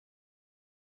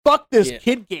fuck this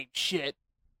kid game shit.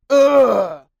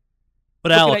 Ugh.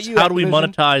 But Alex, how do we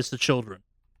monetize the children?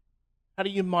 How do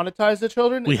you monetize the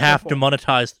children? We have to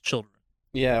monetize the children.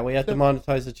 Yeah, we have to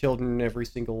monetize the children in every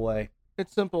single way.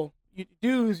 It's simple. You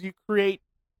do is you create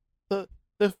the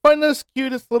funnest,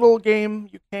 cutest little game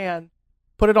you can.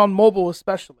 Put it on mobile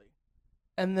especially.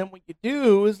 And then what you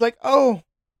do is like, oh,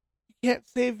 you can't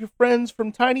save your friends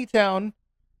from Tiny Town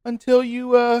until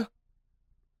you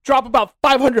drop about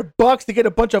 $500 to get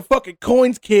a bunch of fucking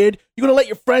coins, kid. You gonna let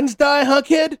your friends die, huh,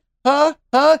 kid? Huh?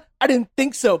 I didn't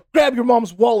think so. Grab your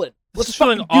mom's wallet. This is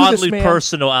feeling oddly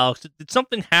personal, Alex. Did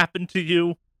something happen to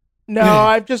you? No,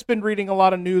 I've just been reading a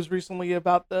lot of news recently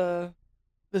about the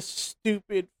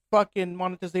stupid fucking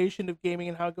monetization of gaming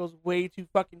and how it goes way too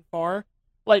fucking far.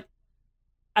 Like,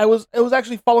 it was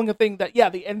actually following a thing that,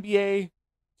 the NBA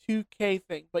 2K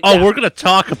thing. But we're gonna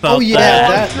talk about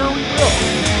that. I'm sure we will.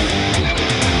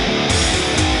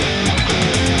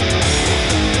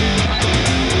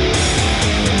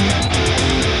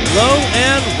 Hello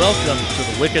and welcome to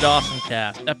the Wicked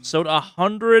Awesomecast, episode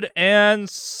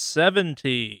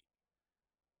 170.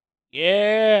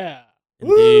 Yeah. Indeed.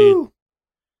 Woo!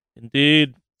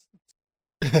 Indeed.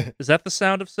 Is that the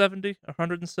sound of 70?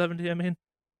 170, I mean?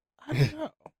 I don't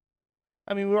know.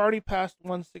 I mean, we're already past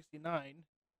 169.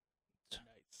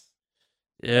 Nice.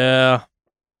 Yeah.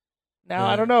 Now,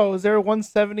 I don't know. Is there a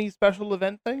 170 special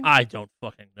event thing? I don't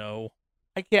fucking know.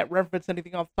 I can't reference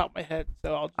anything off the top of my head,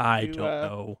 so I'll just don't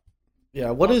know.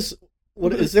 Yeah, what is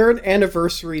there an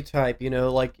anniversary type?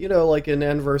 Like in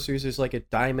anniversaries, there's like a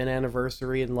diamond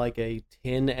anniversary and like a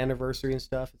tin anniversary and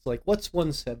stuff. It's like, what's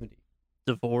 170?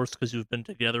 Divorce because you've been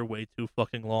together way too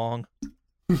fucking long.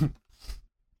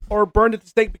 Or burned at the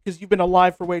stake because you've been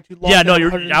alive for way too long. Yeah, no,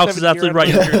 Alex is absolutely right.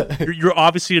 You're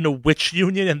obviously in a witch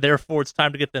union, and therefore it's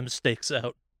time to get them stakes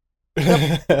out.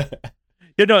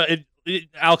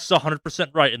 Alex is 100%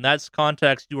 right. In that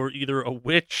context, you are either a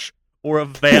witch or a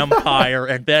vampire,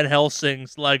 and Ben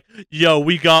Helsing's like, yo,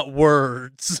 we got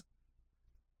words.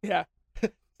 Yeah. So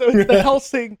it's the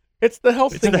Hellsing. It's the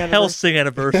Hellsing. It's the Hellsing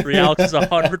anniversary. Alex is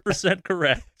 100%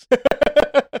 correct.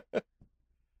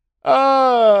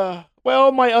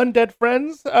 Well, my undead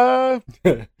friends,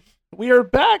 we are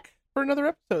back for another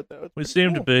episode, though. We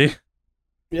seem to be.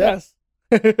 Yes.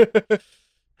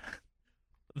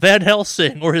 Van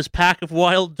Helsing or his pack of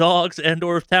wild dogs and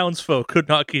or townsfolk could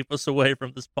not keep us away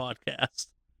from this podcast.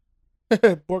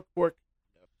 Bork, bork.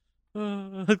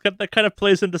 That kind of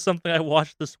plays into something I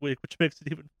watched this week, which makes it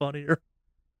even funnier.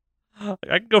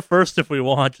 I can go first if we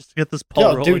want, just to get this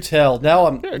poll rolling. Do tell. Now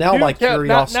my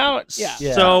curiosity.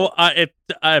 Yeah. So I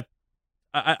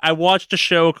watched a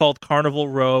show called Carnival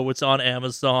Row. It's on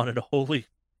Amazon, and holy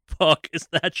fuck, is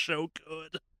that show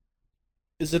good?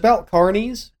 Is it about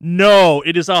carnies? No,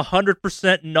 it is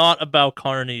 100% not about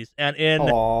carnies. And in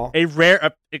a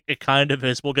rare... It kind of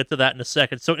is. We'll get to that in a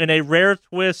second. So in a rare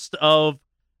twist of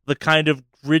the kind of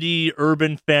gritty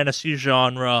urban fantasy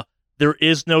genre, there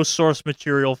is no source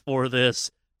material for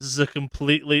this. This is a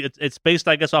completely... It's based,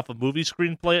 I guess, off a movie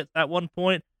screenplay at one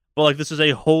point. But like, this is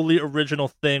a wholly original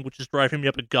thing, which is driving me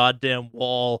up a goddamn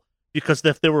wall. Because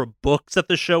if there were books that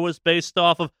the show was based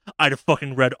off of, I'd have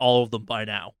fucking read all of them by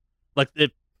now. Like,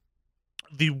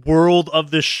 the world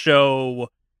of this show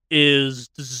is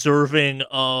deserving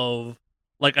of,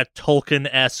 like, a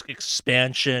Tolkien-esque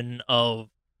expansion of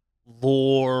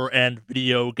lore and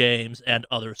video games and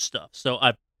other stuff. So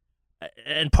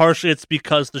and partially it's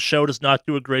because the show does not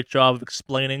do a great job of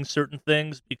explaining certain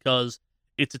things because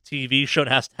it's a TV show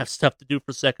and has to have stuff to do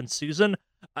for second season.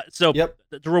 To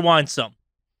rewind some.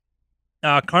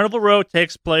 Carnival Row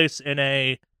takes place in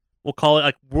we'll call it,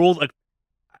 like,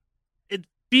 it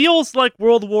feels like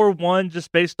World War I,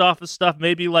 just based off of stuff.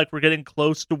 Maybe like we're getting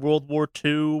close to World War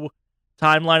II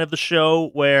timeline of the show,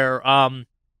 where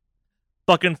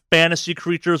fucking fantasy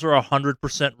creatures are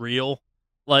 100% real.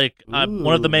 Like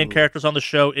one of the main characters on the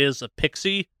show is a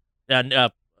pixie, and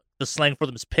the slang for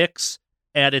them is pix,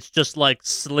 and it's just like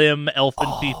slim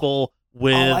elfin people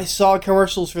with. Oh, I saw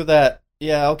commercials for that.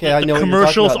 Yeah, okay, I know. The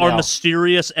commercials are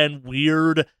mysterious and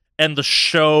weird, and the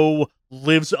show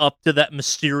lives up to that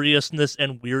mysteriousness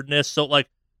and weirdness. So, like,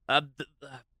 the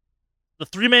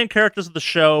three main characters of the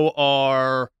show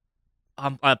are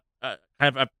the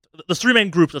three main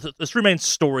groups, the three main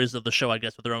stories of the show, I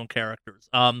guess, with their own characters.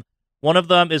 One of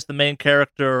them is the main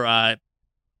character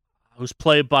who's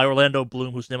played by Orlando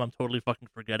Bloom, whose name I'm totally fucking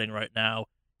forgetting right now,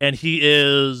 and he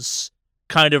is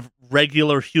kind of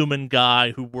regular human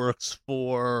guy who works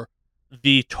for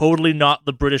the totally not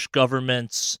the British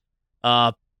government's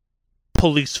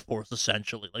police force,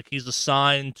 essentially. Like, he's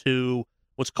assigned to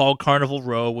what's called Carnival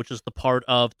Row, which is the part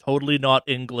of totally not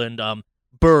England.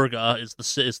 Berga is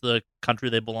the country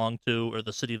they belong to, or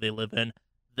the city they live in.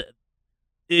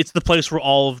 It's the place where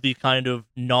all of the kind of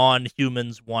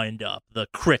non-humans wind up, the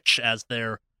Critch, as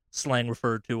they're slang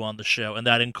referred to on the show, and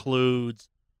that includes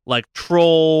like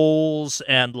trolls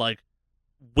and like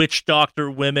witch doctor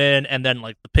women, and then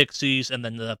like the pixies, and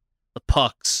then the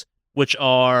pucks, which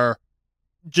are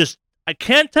just, I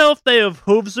can't tell if they have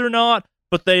hooves or not,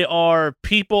 but they are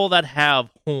people that have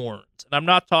horns. And I'm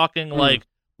not talking like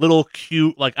little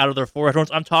cute, like out of their forehead horns.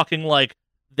 I'm talking like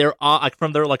like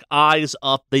from their like eyes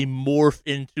up, they morph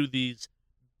into these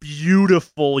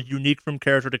beautiful, unique from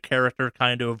character to character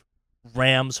kind of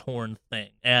ram's horn thing.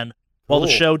 And while the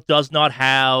show does not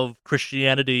have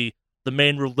Christianity, the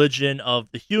main religion of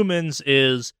the humans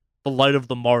is the Light of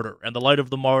the Martyr. And the Light of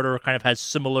the Martyr kind of has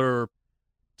similar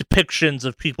depictions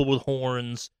of people with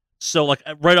horns. So like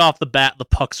right off the bat, the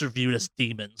pucks are viewed as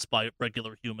demons by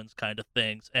regular humans kind of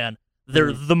things. And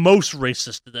they're the most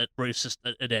racist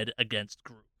against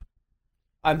group.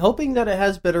 I'm hoping that it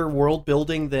has better world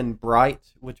building than Bright,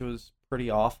 which was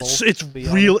pretty awful. It's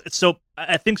real. So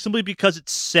I think simply because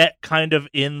it's set kind of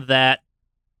in that.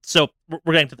 So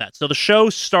we're getting to that. So the show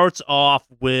starts off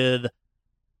with,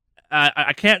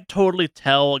 I can't totally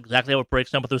tell exactly how it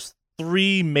breaks down, but there's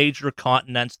 3 major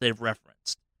continents they've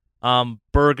referenced.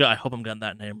 Berga, I hope I'm getting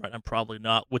that name right. I'm probably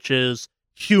not. Which is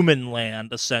human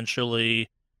land, essentially.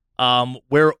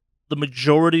 Where the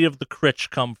majority of the Critch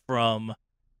come from,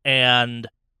 and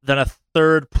then a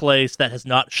third place that has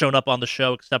not shown up on the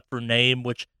show except for name,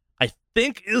 which I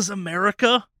think is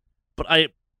America, but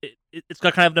it's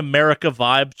got kind of an America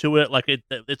vibe to it. Like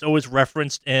it's always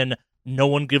referenced in no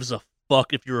one gives a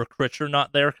fuck if you're a Critch or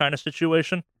not there kind of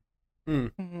situation.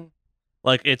 Mm-hmm.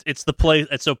 Like it's the place.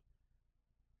 So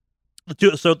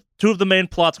two of the main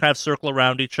plots kind of circle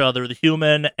around each other. The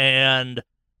human and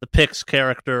the Pix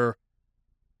character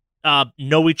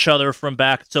know each other from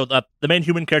back. So the main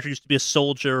human character used to be a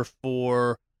soldier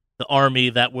for the army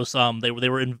that was they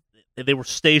were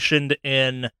stationed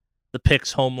in the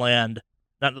Pix homeland,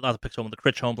 not the Pix homeland, the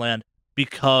Critch homeland,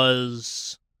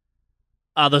 because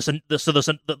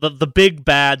the big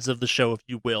bads of the show, if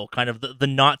you will, kind of the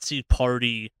Nazi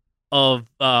party of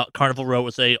Carnival Row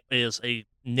is a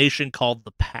nation called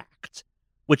the Pact,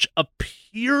 which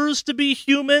appears to be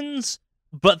humans,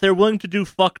 but they're willing to do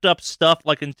fucked up stuff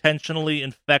like intentionally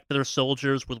infect their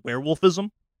soldiers with werewolfism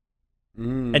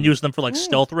and use them for like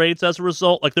stealth raids as a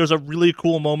result. Like there's a really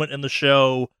cool moment in the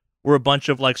show where a bunch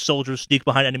of like soldiers sneak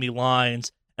behind enemy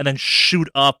lines and then shoot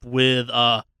up with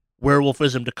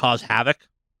werewolfism to cause havoc.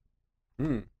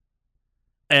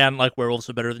 And like werewolves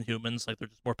are better than humans, like they're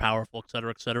just more powerful, etc.,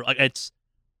 etc. Like it's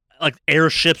like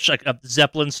airships, like a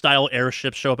Zeppelin style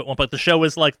airships show up at one point. The show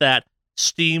is like that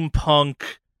steampunk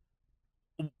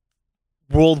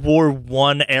World War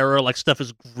I era, like stuff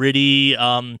is gritty.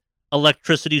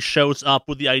 Electricity shows up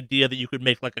with the idea that you could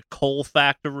make like a coal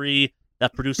factory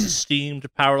that produces steam to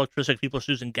power electricity. People are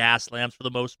using gas lamps for the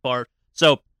most part.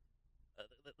 So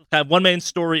kind of one main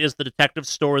story is the detective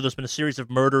story. There's been a series of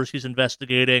murders he's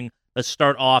investigating that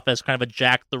start off as kind of a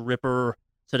Jack the Ripper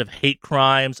set of hate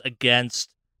crimes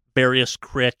against various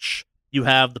Critch. You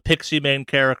have the Pixie main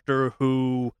character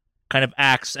who kind of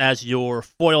acts as your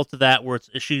foil to that, where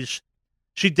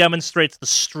she demonstrates the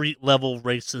street level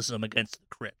racism against the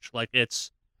Critch. Like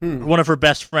it's one of her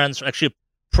best friends. Actually,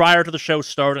 prior to the show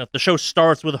starting, the show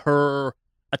starts with her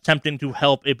attempting to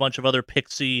help a bunch of other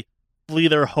Pixie flee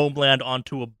their homeland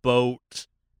onto a boat,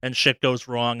 and shit goes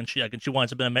wrong, and she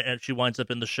winds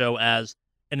up in the show as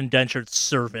an indentured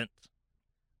servant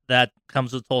that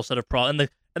comes with a whole set of problems,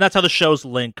 and that's how the shows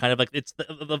link. Kind of like it's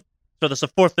so there's a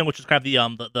fourth thing, which is kind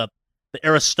of the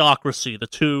aristocracy,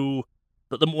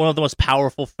 one of the most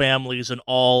powerful families in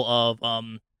all of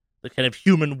the kind of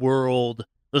human world.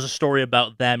 There's a story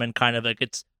about them, and kind of like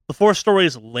the 4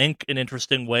 stories link in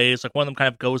interesting ways. Like one of them kind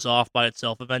of goes off by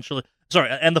itself eventually. Sorry,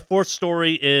 and the 4th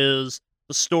story is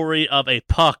the story of a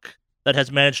puck that has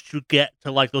managed to get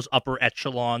to like those upper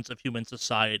echelons of human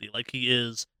society. Like he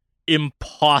is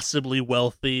impossibly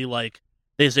wealthy. Like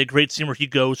there's a great scene where he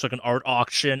goes to like an art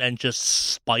auction and just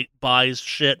spite buys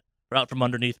shit out from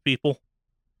underneath people,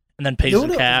 and then pays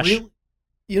in cash.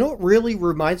 You know what really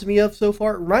reminds me of so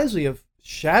far? It reminds me of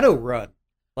Shadowrun.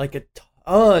 Like a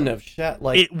ton of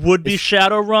it would be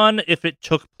Shadowrun if it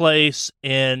took place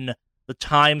in the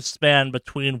time span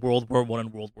between World War I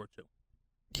and World War II.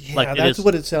 Yeah, like, that's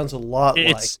what it sounds a lot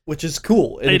like, which is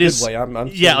cool in a good way. I'm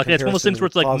like it's one of those things where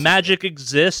it's like positive. Magic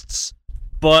exists,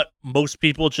 but most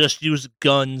people just use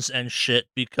guns and shit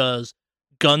because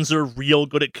guns are real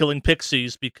good at killing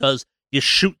pixies, because you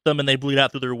shoot them and they bleed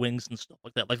out through their wings and stuff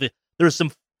like that. Like there's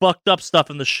some fucked up stuff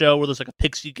in the show where there's like a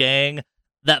pixie gang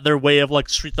that their way of like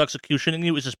street executioning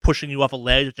you is just pushing you off a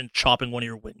ledge and chopping one of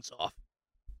your wings off.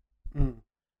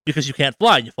 Because you can't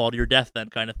fly and you fall to your death then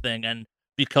kind of thing. And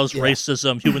because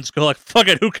racism, humans go like, fuck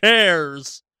it, who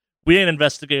cares? We ain't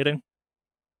investigating.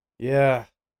 Yeah.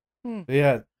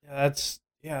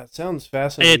 Yeah, it sounds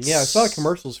fascinating. I saw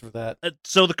commercials for that.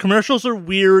 So the commercials are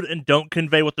weird and don't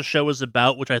convey what the show is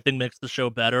about, which I think makes the show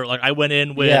better. Like, I went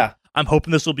in with, I'm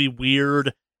hoping this will be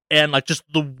weird, and like just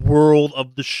the world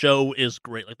of the show is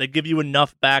great. Like, they give you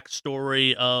enough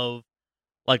backstory of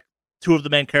like two of the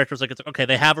main characters. Like, it's like, okay,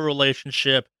 they have a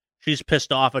relationship. She's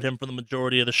pissed off at him for the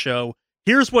majority of the show.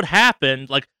 Here's what happened.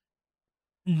 Like,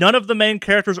 none of the main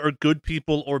characters are good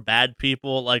people or bad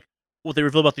people. Like, what they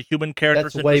reveal about the human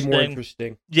characters. That's way more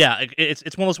interesting. Yeah,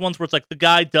 it's one of those ones where it's like the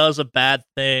guy does a bad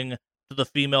thing to the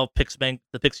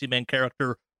pixie main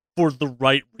character for the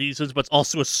right reasons, but it's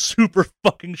also a super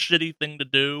fucking shitty thing to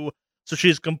do. So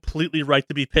she's completely right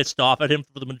to be pissed off at him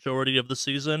for the majority of the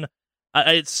season.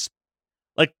 It's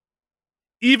like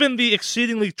even the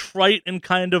exceedingly trite and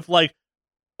kind of like,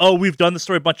 oh, we've done this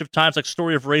story a bunch of times, like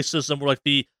story of racism, where like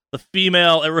the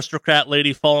female aristocrat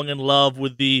lady falling in love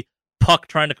with the Puck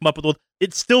trying to come up with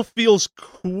it still feels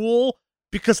cool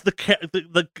because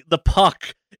the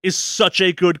Puck is such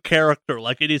a good character.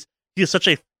 Like he is such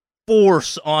a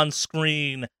force on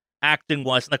screen acting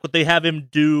wise. Like what they have him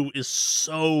do is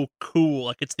so cool.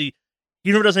 Like he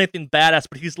never does anything badass,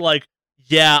 but he's like,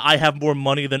 yeah, I have more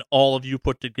money than all of you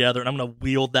put together, and I'm gonna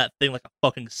wield that thing like a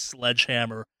fucking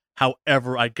sledgehammer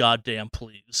however I goddamn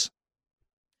please.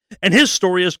 And his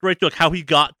story is great too, like how he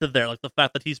got to there, like the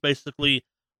fact that he's basically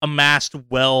amassed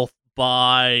wealth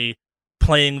by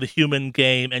playing the human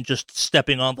game and just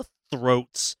stepping on the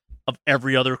throats of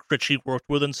every other crit he worked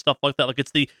with and stuff like that. Like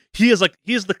he is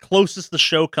the closest the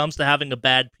show comes to having a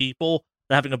bad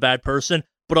person,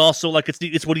 but also like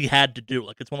it's what he had to do.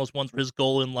 Like it's one of those ones where his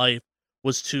goal in life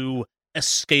was to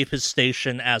escape his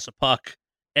station as a Puck,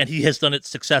 and he has done it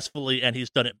successfully and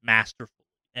he's done it masterfully.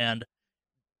 And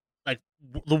like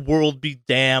the world be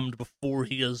damned before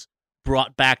he is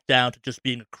brought back down to just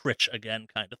being a critch again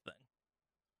kind of thing.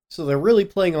 So they're really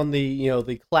playing on the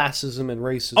classism and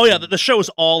racism. Oh yeah, the show is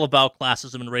all about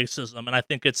classism and racism, and I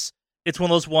think it's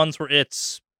one of those ones where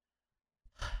there's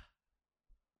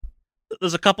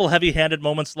a couple heavy-handed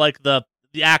moments, like the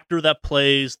actor that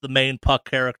plays the main Puck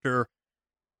character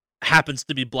happens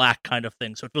to be black kind of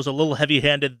thing, so it feels a little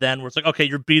heavy-handed then, where it's like, okay,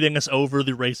 you're beating us over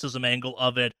the racism angle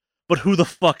of it, but who the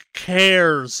fuck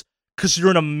cares? Because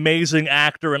you're an amazing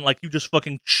actor and like you just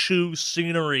fucking chew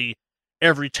scenery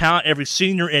every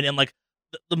scene you're in, and like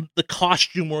the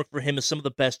costume work for him is some of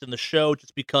the best in the show,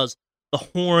 just because the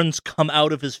horns come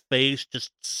out of his face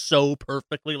just so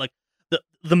perfectly. Like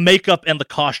the makeup and the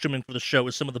costuming for the show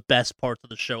is some of the best parts of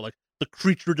the show. Like the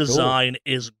creature design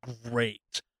is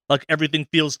great. Like everything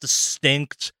feels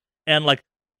distinct, and like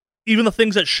even the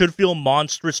things that should feel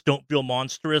monstrous don't feel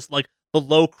monstrous. Like the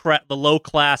low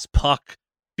class Puck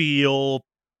feel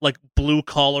like blue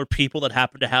collar people that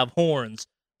happen to have horns.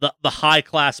 The high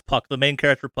class Puck, the main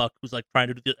character Puck, who's like trying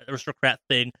to do the aristocrat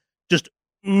thing, just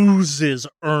oozes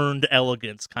earned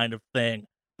elegance kind of thing,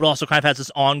 but also kind of has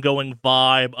this ongoing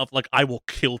vibe of like, I will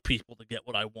kill people to get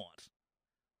what I want.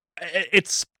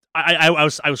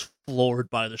 I was floored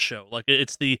by the show. Like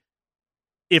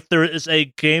if there is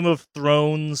a Game of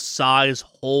Thrones size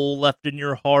hole left in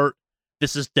your heart,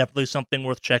 this is definitely something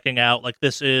worth checking out. Like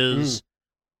this is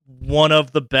one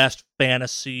of the best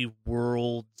fantasy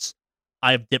worlds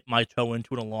I've dipped my toe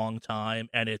into in a long time,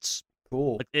 and it's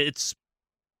cool. Like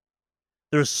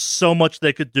there's so much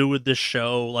they could do with this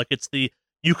show. Like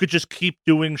you could just keep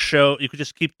doing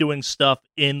stuff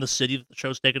in the city that the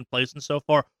show's taken place in so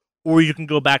far, or you can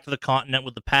go back to the continent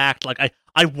with the Pact. Like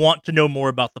I want to know more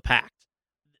about the Pact.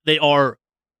 They are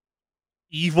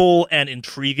evil and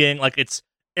intriguing. Like it's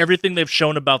everything they've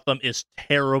shown about them is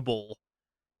terrible.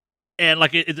 And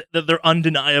like they're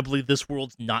undeniably this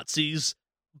world's Nazis,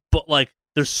 but like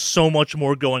there's so much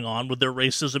more going on with their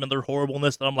racism and their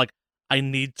horribleness that I'm like, I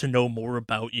need to know more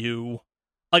about you.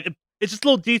 Like it's just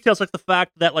little details, like the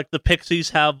fact that like the pixies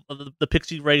have the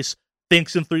pixie race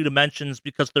thinks in 3 dimensions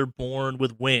because they're born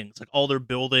with wings. Like all their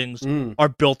buildings are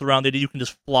built around the idea you can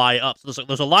just fly up. So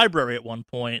there's a library at one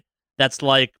point that's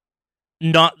like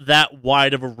not that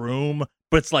wide of a room,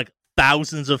 but it's like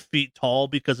thousands of feet tall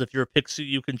because if you're a pixie,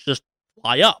 you can just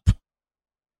fly up.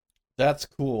 That's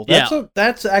cool. Yeah.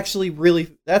 That's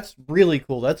really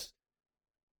cool.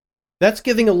 That's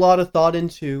giving a lot of thought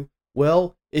into,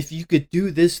 well, if you could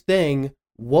do this thing,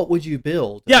 what would you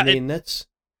build? Yeah, I mean, that's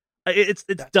It's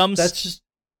dumb. That's just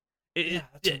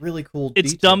that's a really cool.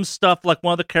 It's detail. dumb stuff. Like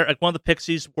one of the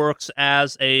pixies works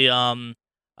as a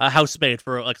housemaid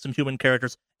for like some human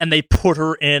characters, and they put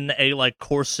her in a like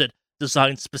corset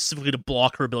designed specifically to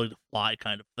block her ability to fly,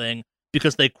 kind of thing,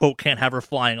 because they quote can't have her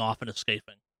flying off and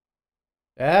escaping.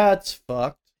 That's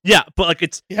fucked. Yeah, but like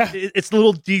it's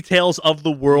little details of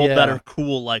the world that are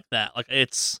cool like that. Like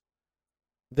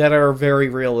that are very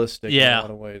realistic in a lot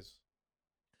of ways.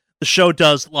 The show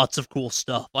does lots of cool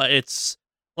stuff. It's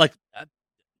like,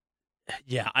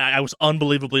 I was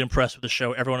unbelievably impressed with the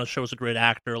show. Everyone on the show is a great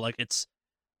actor. Like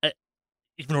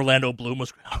even Orlando Bloom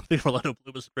was. I don't think Orlando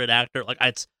Bloom was a great actor. Like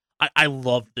I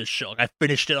loved this show. Like I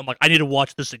finished it. I'm like, I need to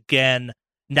watch this again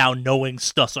now, knowing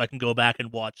stuff, so I can go back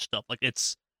and watch stuff. Like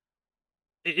it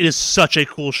is such a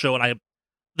cool show, and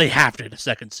they have to get a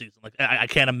second season. Like I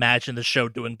can't imagine the show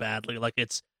doing badly. Like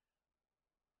it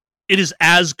is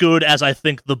as good as I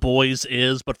think The Boys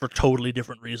is, but for totally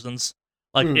different reasons.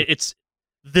 Like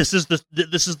this is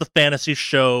the fantasy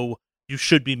show you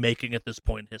should be making at this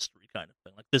point in history, kind of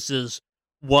thing. Like this is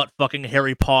what fucking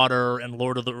Harry Potter and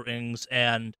Lord of the Rings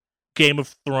and Game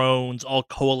of Thrones all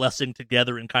coalescing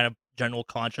together in kind of general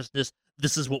consciousness.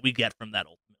 This is what we get from that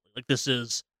ultimately. Like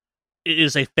it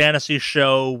is a fantasy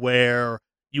show where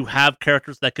you have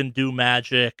characters that can do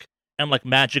magic, and like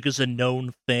magic is a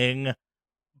known thing,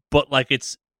 but like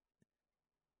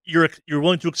you're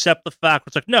willing to accept the fact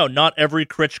it's like, no, not every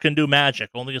critch can do magic.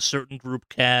 Only a certain group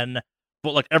can.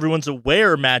 But like everyone's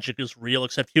aware magic is real,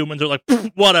 except humans are like,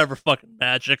 whatever, fucking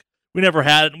magic. We never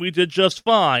had it, and we did just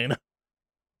fine.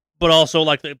 But also,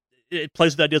 like it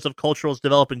plays with the ideas of cultures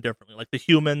developing differently. Like the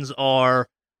humans are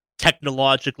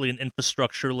technologically and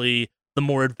infrastructurally the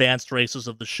more advanced races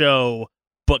of the show,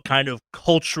 but kind of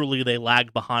culturally they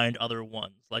lag behind other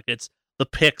ones. Like the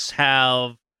Picts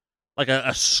have like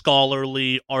a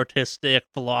scholarly, artistic,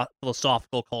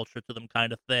 philosophical culture to them,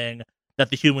 kind of thing, that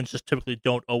the humans just typically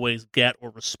don't always get or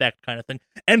respect, kind of thing,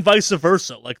 and vice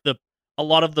versa. Like a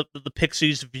lot of the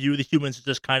Pixies view the humans as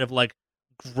just kind of like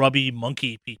grubby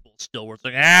monkey people still, where it's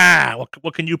like,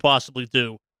 what can you possibly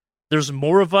do? There's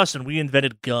more of us, and we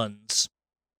invented guns.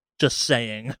 Just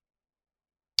saying.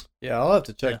 Yeah, I'll have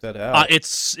to check that out.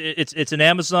 It's an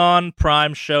Amazon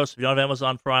Prime show, so if you don't have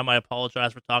Amazon Prime, I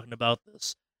apologize for talking about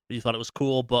this. But you thought it was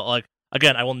cool, but like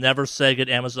again, I will never say get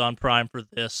Amazon Prime for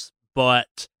this.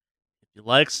 But if you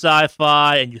like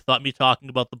sci-fi and you thought me talking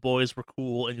about The Boys were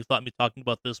cool, and you thought me talking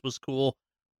about this was cool,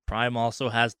 Prime also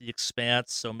has The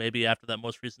Expanse. So maybe after that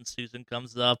most recent season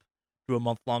comes up, do a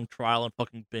month-long trial and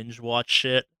fucking binge watch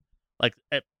shit. Like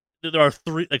there are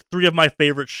three of my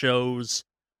favorite shows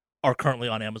are currently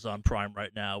on Amazon Prime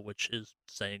right now, which is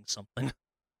saying something.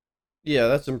 Yeah,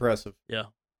 that's impressive. Yeah.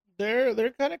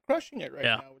 They're kind of crushing it right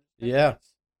now. Yeah.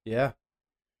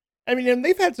 I mean, and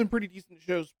they've had some pretty decent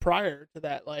shows prior to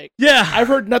that. Like, yeah, I've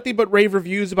heard nothing but rave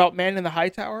reviews about Man in the High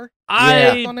Tower.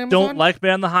 I don't like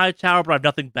Man in the High Tower, but I have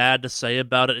nothing bad to say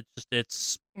about it.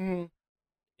 It's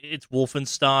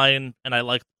Wolfenstein, and I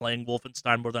like playing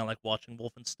Wolfenstein more than I like watching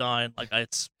Wolfenstein. Like,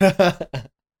 it's. Well,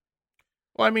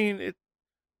 I mean,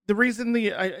 the reason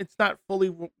it's not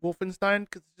fully Wolfenstein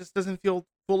because it just doesn't feel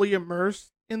fully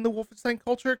immersed in the Wolfenstein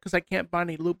culture because I can't buy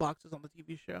any loot boxes on the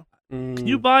TV show. Can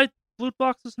you buy loot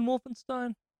boxes in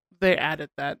Wolfenstein? They added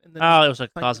that. In the it was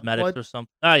like cosmetics or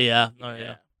something. Oh yeah.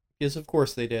 Yes, of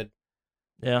course they did.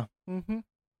 Yeah. Mm-hmm.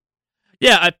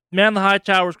 Yeah, Man the High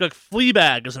Towers. Like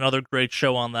Fleabag is another great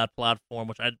show on that platform,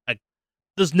 which I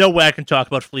there's no way I can talk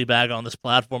about Fleabag on this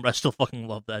platform, but I still fucking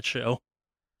love that show.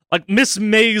 Like Miss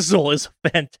Maisel is a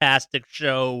fantastic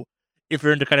show if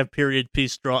you're into kind of period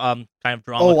piece kind of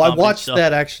drama. Oh, I watched stuff.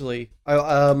 that actually.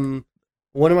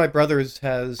 One of my brothers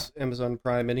has Amazon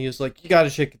Prime, and he was like, "You got to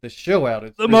check this show out.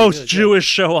 It's the most Jewish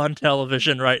show on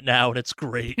television right now, and it's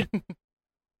great."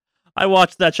 I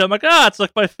watched that show. I'm like, it's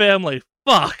like my family.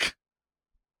 Fuck.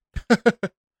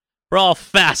 We're all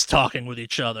fast talking with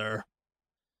each other.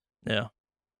 Yeah.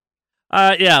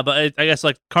 Yeah, but I guess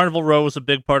like Carnival Row was a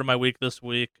big part of my week this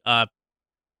week. I'd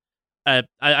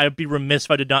be remiss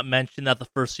if I did not mention that the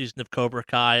first season of Cobra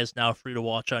Kai is now free to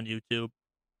watch on YouTube.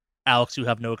 Alex, you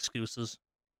have no excuses.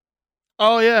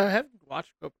 Oh yeah, I haven't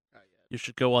watched Cobra Kai yet. You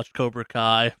should go watch Cobra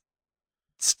Kai.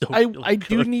 I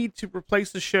do need to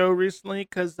replace the show recently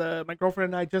because my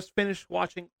girlfriend and I just finished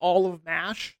watching all of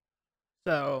MASH.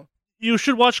 So you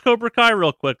should watch Cobra Kai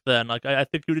real quick then. Like I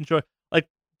think you'd enjoy. Like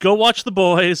go watch The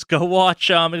Boys, go watch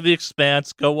The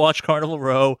Expanse, go watch Carnival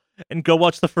Row, and go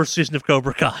watch the first season of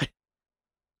Cobra Kai.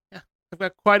 Yeah, I've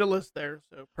got quite a list there,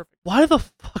 so perfect. Why the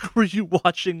fuck were you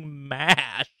watching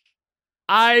MASH?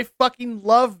 I fucking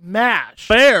love MASH.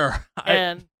 Fair.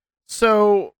 And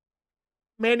so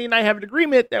Mandy and I have an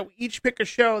agreement that we each pick a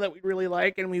show that we really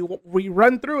like, and we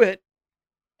run through it,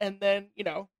 and then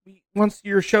once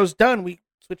your show's done, we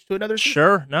switch to another season.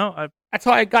 Sure, no, that's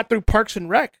how I got through Parks and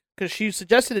Rec, because she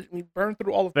suggested it, and we burned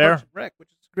through all of Parks and Rec, which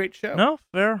is a great show. No,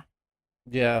 fair.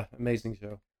 Yeah, amazing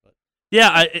show. But...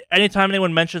 Yeah, anytime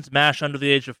anyone mentions MASH under the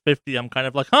age of 50, I'm kind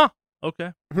of like, huh,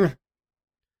 okay.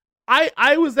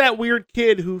 I was that weird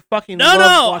kid who fucking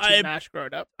loved watching MASH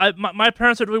growing up. My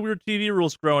parents had really weird TV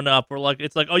rules growing up, where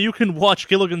it's like, oh, you can watch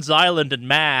Gilligan's Island and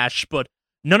MASH, but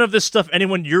none of this stuff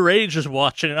anyone your age is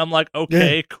watching. And I'm like,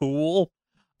 okay, cool.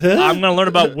 I'm going to learn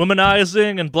about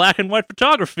womanizing and black and white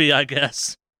photography, I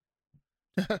guess.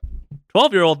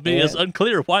 12-year-old me is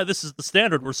unclear why this is the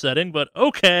standard we're setting, but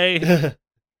okay.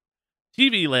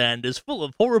 TV land is full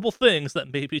of horrible things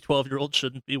that maybe 12-year-olds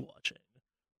shouldn't be watching.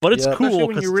 But it's cool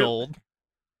because it's old.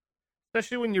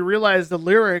 Especially when you realize the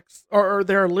lyrics, or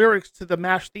there are lyrics to the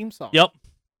MASH theme song.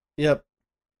 Yep.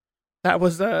 That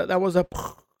was a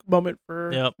moment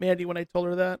for Mandy when I told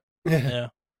her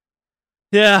that.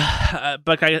 Yeah,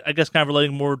 but I guess kind of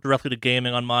relating more directly to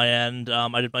gaming on my end,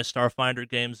 I did my Starfinder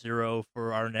Game Zero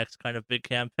for our next kind of big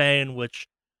campaign, which,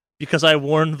 because I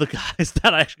warned the guys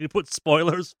that I actually put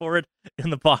spoilers for it in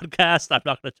the podcast, I'm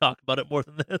not going to talk about it more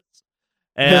than this.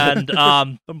 And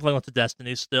I'm playing lots of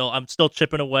Destiny still. I'm still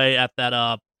chipping away at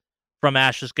that From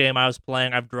Ashes game I was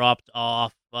playing. I've dropped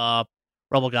off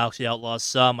Rebel Galaxy Outlaws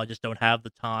some. I just don't have the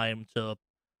time to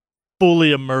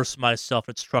fully immerse myself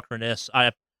in structuredness.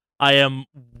 I am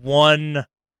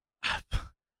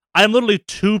literally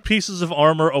 2 pieces of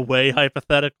armor away,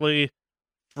 hypothetically,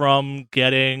 from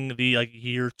getting the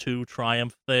year 2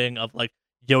 triumph thing of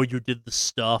yo, you did the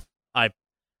stuff.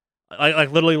 I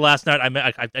literally last night I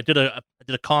did a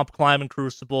comp climb in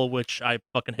Crucible, which I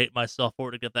fucking hate myself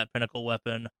for, to get that pinnacle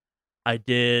weapon. I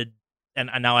did,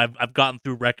 and now I've gotten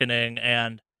through Reckoning,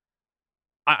 and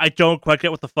I don't quite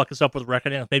get what the fuck is up with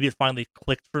Reckoning. Maybe it finally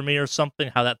clicked for me or something,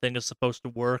 how that thing is supposed to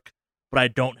work. But I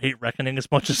don't hate Reckoning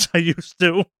as much as I used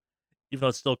to, even though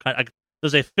it's still kind of...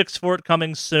 there's a fix for it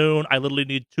coming soon. I literally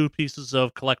need 2 pieces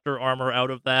of collector armor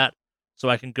out of that, so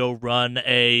I can go run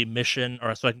a mission,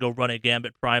 or so I can go run a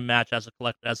Gambit Prime match as a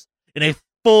collector, in a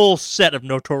full set of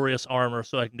Notorious armor,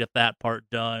 so I can get that part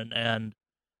done. And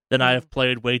then I have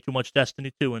played way too much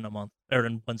Destiny 2 in a month, or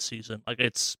in 1 season.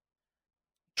 It's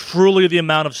truly the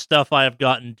amount of stuff I have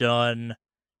gotten done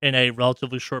in a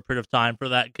relatively short period of time for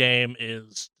that game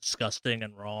is disgusting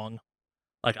and wrong.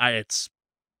 It's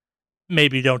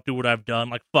maybe don't do what I've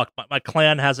done. Fuck, my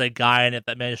clan has a guy in it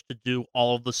that managed to do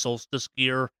all of the Solstice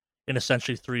gear in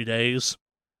essentially 3 days.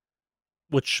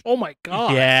 Which, oh my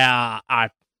god. Yeah,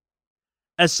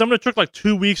 as someone who took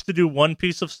 2 weeks to do 1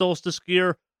 piece of Solstice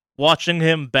gear, watching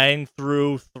him bang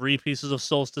through 3 pieces of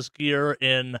Solstice gear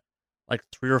in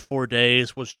 3 or 4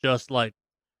 days was just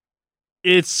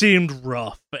it seemed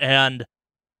rough. And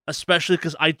especially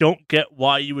because I don't get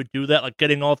why you would do that.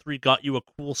 Getting all 3 got you a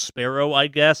cool Sparrow, I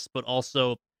guess, but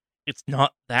also it's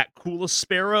not that cool a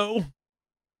Sparrow.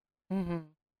 Mm-hmm.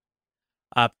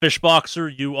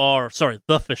 Fishboxer,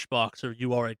 the Fishboxer,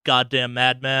 you are a goddamn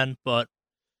madman. But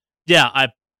yeah,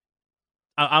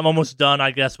 I'm almost done,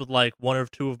 I guess, with 1 or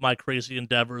 2 of my crazy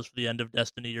endeavors for the end of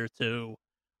Destiny Year 2.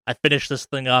 I finish this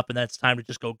thing up, and then it's time to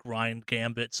just go grind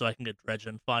Gambit so I can get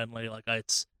Dredgen finally.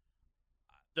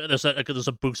 There's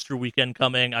a booster weekend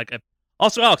coming.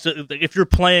 Also, Alex, if you're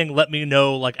playing, let me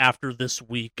know after this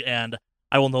week, and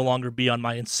I will no longer be on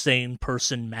my insane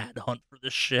person mad hunt for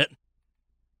this shit.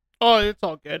 Oh, it's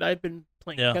all good. I've been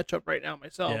playing catch up right now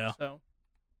myself. So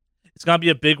it's gonna be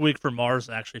a big week for Mars.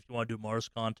 Actually, if you want to do Mars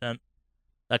content,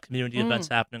 that community event's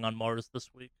happening on Mars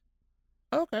this week.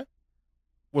 Okay.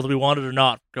 Whether we want it or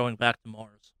not, going back to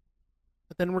Mars.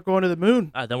 But then we're going to the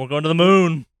moon. Then we're going to the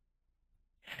moon.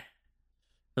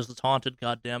 Because it's haunted,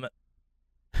 goddammit.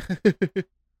 But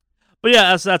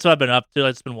yeah, that's what I've been up to.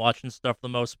 I've just been watching stuff for the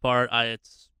most part.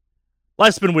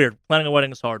 Life's been weird. Planning a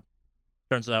wedding is hard,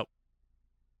 turns out.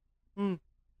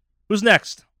 Who's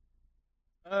next?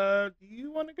 Do you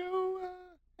want to go,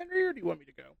 Henry, or do you want me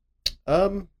to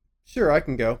go? Sure, I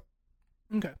can go.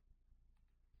 Okay.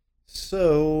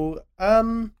 So,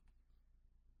 I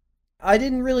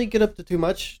didn't really get up to too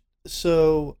much.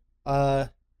 So, I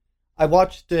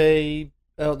watched a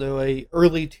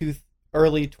early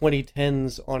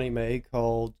 2010s anime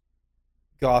called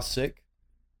Gossick,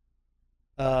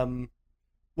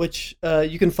 which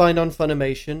you can find on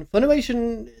Funimation.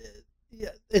 Funimation,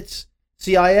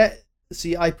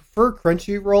 I prefer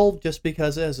Crunchyroll just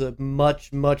because it has a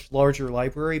much larger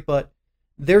library, but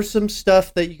there's some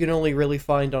stuff that you can only really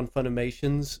find on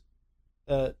Funimation's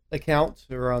account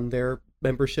or on their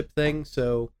membership thing.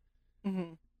 So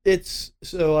it's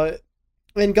so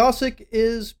and Gossick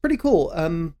is pretty cool.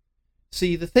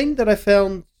 See, the thing that I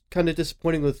found kind of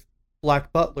disappointing with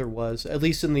Black Butler was, at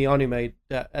least in the anime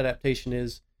adaptation,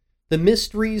 is the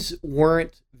mysteries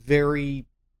weren't very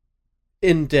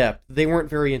in depth. They weren't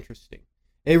very interesting.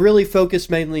 It really focused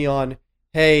mainly on,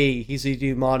 hey, he's a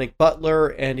demonic butler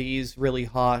and he's really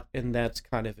hot, and that's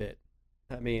kind of it.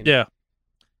 I mean, yeah.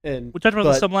 And we talked about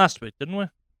this some last week, didn't we?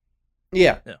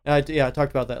 Yeah. I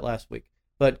talked about that last week.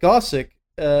 But Gossick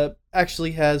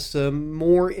actually has some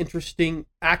more interesting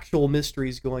actual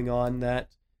mysteries going on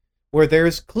where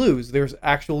there's clues. There's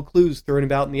actual clues thrown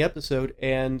about in the episode,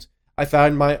 and I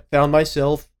found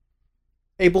myself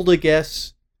able to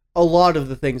guess a lot of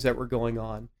the things that were going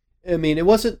on. I mean, it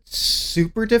wasn't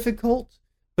super difficult,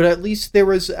 but at least there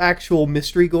was actual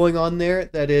mystery going on there.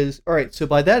 That is, all right. So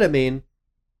by that I mean,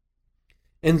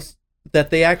 and that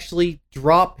they actually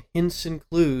drop hints and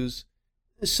clues,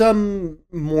 some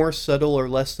more subtle or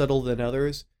less subtle than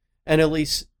others, and at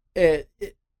least there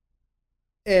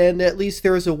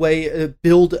is a way to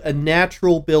build a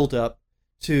natural build up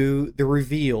to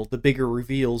the bigger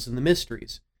reveals and the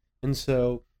mysteries. And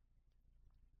so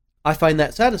I find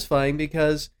that satisfying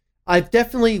because I've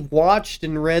definitely watched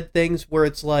and read things where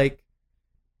it's like,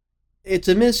 it's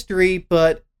a mystery,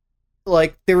 but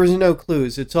like there was no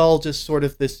clues. It's all just sort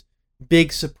of this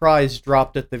big surprise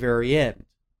dropped at the very end.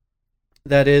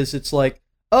 That is, it's like,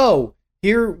 oh,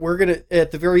 here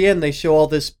at the very end, they show all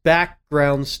this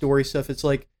background story stuff. It's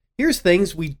like, here's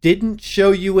things we didn't show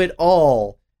you at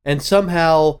all. And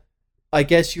somehow, I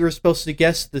guess you were supposed to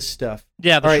guess this stuff.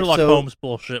 Yeah, the Sherlock Holmes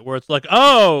bullshit, where it's like,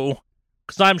 oh,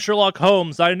 because I'm Sherlock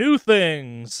Holmes, I knew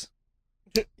things.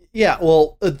 Yeah,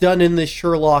 well, done in this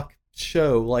Sherlock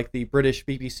show, like the British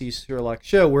BBC Sherlock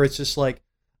show, where it's just like,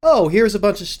 oh, here's a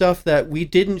bunch of stuff that we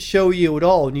didn't show you at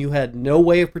all, and you had no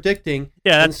way of predicting.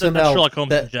 Yeah, that's Sherlock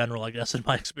Holmes in general, I guess, in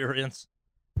my experience.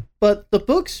 But the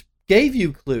books gave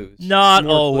you clues. Not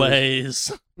always.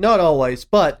 Clues. Not always,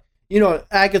 but,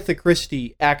 Agatha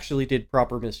Christie actually did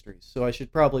proper mysteries, so I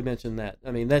should probably mention that.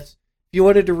 I mean, if you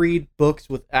wanted to read books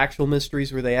with actual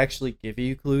mysteries where they actually give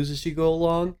you clues as you go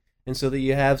along, and so that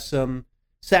you have some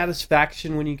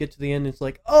satisfaction when you get to the end. It's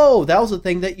like, oh, that was a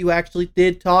thing that you actually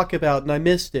did talk about and I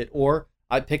missed it, or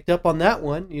I picked up on that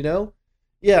one,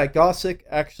 Yeah, Gossick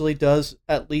actually does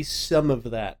at least some of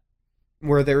that,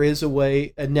 where there is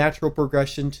a natural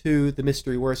progression to the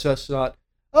mystery, where it's just not,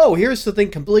 oh, here's something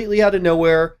completely out of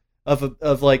nowhere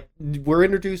of like, we're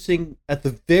introducing at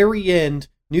the very end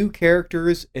new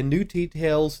characters and new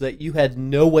details that you had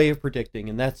no way of predicting,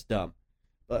 and that's dumb.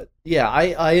 But yeah,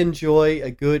 I enjoy a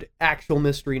good actual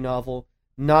mystery novel,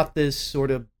 not this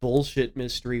sort of bullshit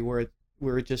mystery where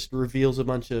it just reveals a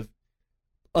bunch of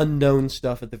unknown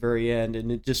stuff at the very end,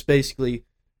 and it just basically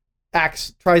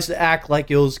tries to act like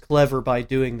it was clever by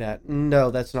doing that.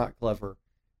 No, that's not clever.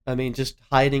 I mean, just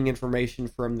hiding information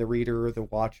from the reader or the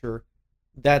watcher,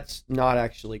 that's not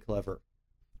actually clever.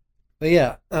 But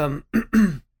yeah, so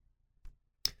that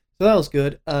was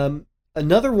good.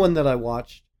 Another one that I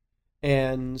watched,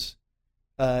 and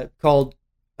called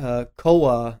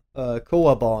Koabon,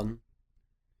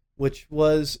 which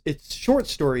was, it's short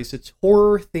stories. It's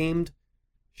horror-themed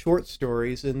short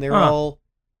stories, and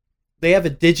they have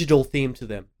a digital theme to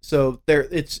them. So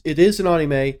it is an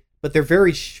anime, but they're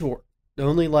very short. They're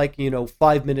only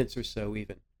 5 minutes or so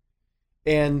even.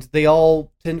 And they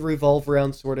all tend to revolve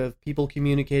around sort of people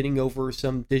communicating over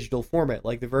some digital format.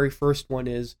 Like the very first one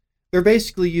is, they're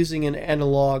basically using an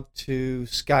analog to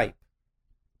Skype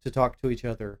to talk to each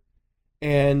other,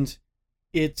 and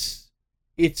it's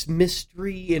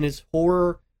mystery and it's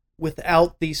horror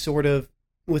without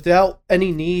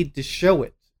any need to show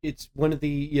it. It's one of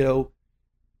the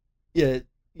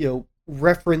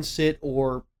reference it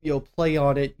or play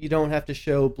on it. You don't have to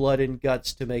show blood and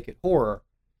guts to make it horror,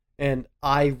 and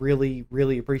I really,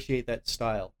 really appreciate that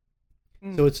style.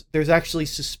 So there's actually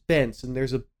suspense, and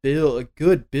there's a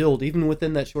good build even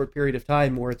within that short period of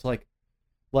time, where it's like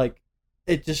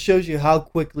it just shows you how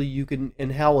quickly you can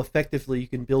and how effectively you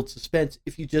can build suspense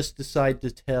if you just decide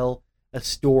to tell a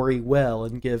story well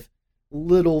and give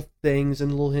little things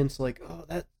and little hints like, oh,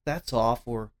 that's off,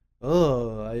 or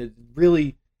oh, it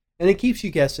really, and it keeps you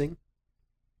guessing.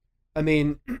 I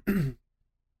mean,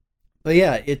 but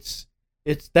yeah,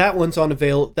 that one's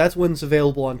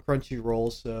available on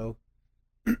Crunchyroll, so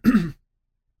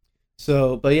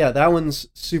but yeah, that one's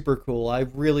super cool. I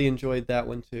really enjoyed that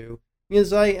one too.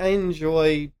 Because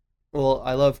I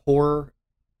love horror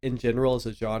in general as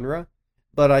a genre,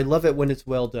 but I love it when it's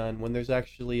well done, when there's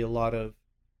actually a lot of,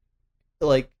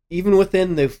 even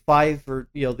within the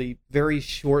the very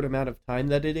short amount of time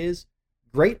that it is,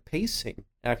 great pacing.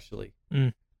 actually.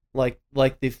 Mm. Like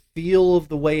the feel of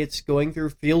the way it's going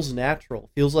through feels natural.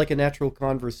 Feels like a natural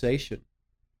conversation.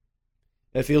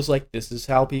 It feels like this is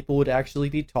how people would actually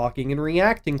be talking and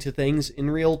reacting to things in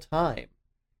real time.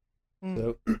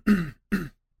 So, I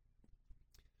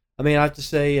mean, I have to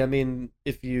say, I mean,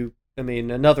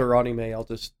 another anime I'll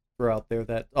just throw out there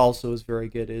that also is very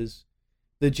good is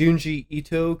the Junji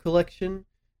Ito collection.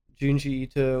 Junji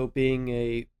Ito being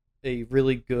a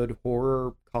really good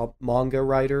horror manga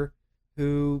writer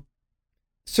who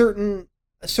certain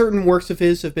works of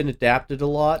his have been adapted a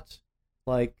lot.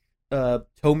 Like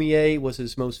Tomie was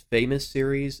his most famous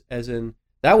series, as in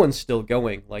that one's still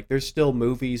going. Like there's still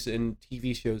movies and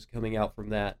TV shows coming out from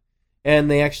that. And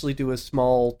they actually do a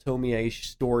small Tomie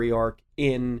story arc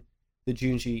in the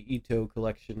Junji Ito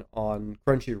collection on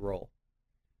Crunchyroll.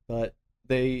 But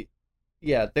there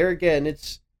again,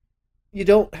 it's you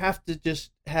don't have to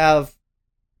just have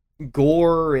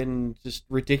gore and just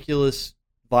ridiculous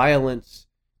violence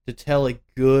to tell a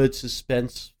good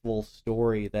suspenseful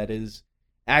story that is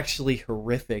actually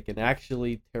horrific and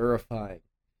actually terrifying.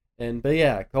 But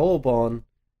yeah, Koobon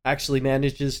actually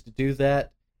manages to do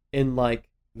that in like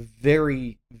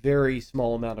very, very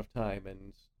small amount of time.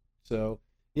 And so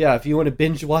yeah, if you want to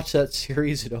binge watch that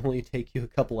series, it'd only take you a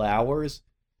couple hours,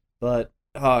 but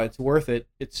it's worth it.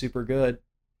 It's super good.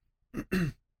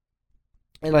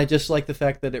 And I just like the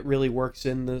fact that it really works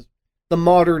in the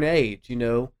modern age, you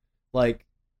know? Like,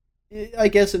 I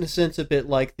guess in a sense a bit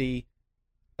like the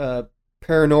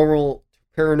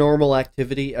paranormal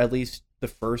activity, at least the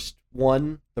first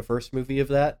movie of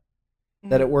that,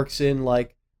 that it works in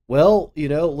like, well, you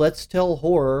know, let's tell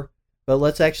horror, but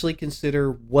let's actually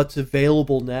consider what's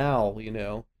available now, you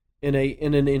know, in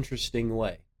an interesting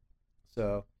way.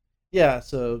 So, yeah,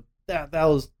 so that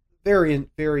was very,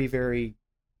 very, very,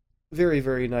 very,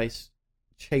 very nice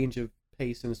change of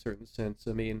pace in a certain sense.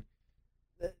 I mean,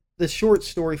 the short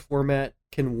story format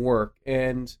can work,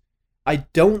 and I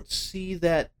don't see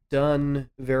that done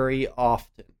very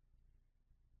often,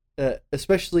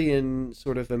 especially in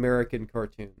sort of American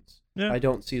cartoons. Yeah. I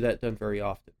don't see that done very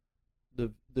often.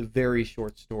 The very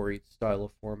short story style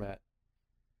of format.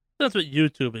 That's what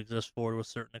YouTube exists for to a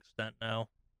certain extent now.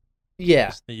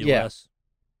 Yeah, the US.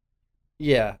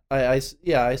 Yeah, I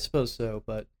suppose so.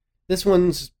 But this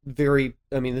one's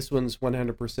this one's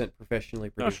 100% professionally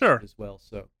produced as well.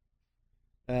 So,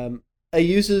 it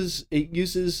uses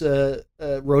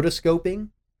rotoscoping,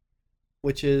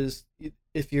 which is,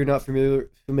 if you're not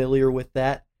familiar with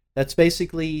that, that's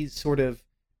basically sort of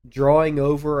drawing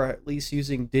over, or at least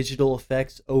using digital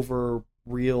effects over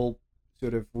real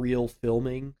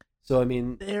filming. So I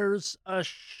mean, there's a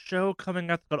show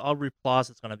coming out called Aubrey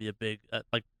Plaza. It's going to be a big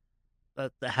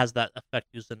that has that effect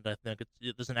used in it. I think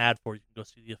there's an ad for it. You can go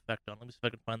see the effect on. Let me see if I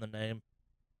can find the name.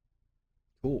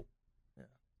 Cool. Yeah.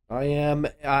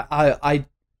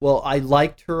 I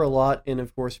liked her a lot in,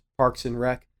 of course, Parks and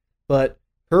Rec, but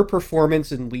her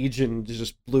performance in Legion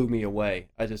just blew me away.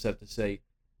 I just have to say,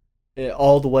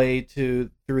 all the way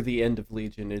through the end of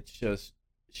Legion, it's just,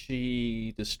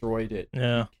 she destroyed it.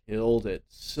 Yeah. She killed it.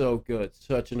 So good.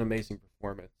 Such an amazing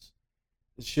performance.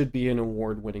 It should be an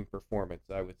award-winning performance,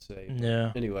 I would say.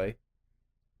 Yeah. Anyway,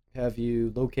 have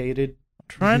you located? I'm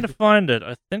trying to find it.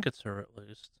 I think it's her at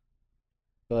least.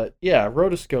 But yeah,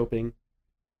 rotoscoping.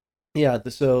 Yeah,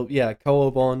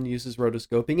 Koobon uses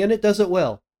rotoscoping, and it does it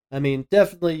well. I mean,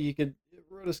 definitely you could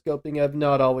rotoscoping. I've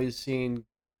not always seen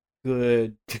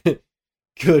good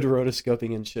good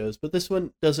rotoscoping in shows, but this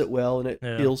one does it well, and it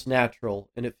feels natural.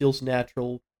 And it feels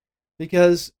natural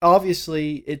because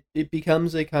obviously it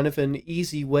becomes a kind of an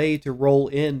easy way to roll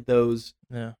in those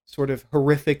sort of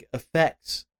horrific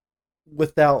effects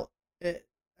without. I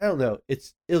don't know.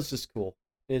 It was just cool.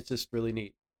 It's just really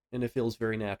neat, and it feels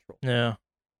very natural. Yeah.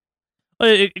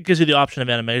 It gives you the option of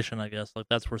animation, I guess. Like,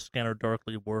 that's where Scanner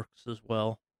Darkly works as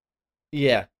well.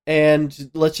 Yeah, and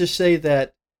let's just say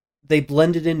that they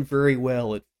blend it in very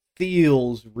well. It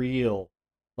feels real.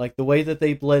 Like, the way that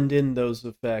they blend in those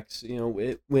effects, you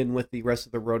know, when with the rest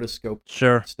of the rotoscope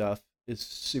stuff is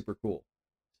super cool.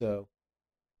 So,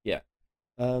 yeah.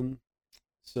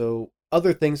 So,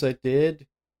 other things I did,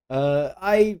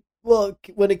 when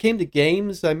it came to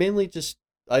games,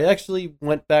 I actually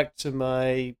went back to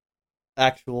my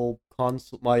actual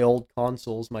console, my old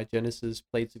consoles, my Genesis,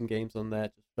 played some games on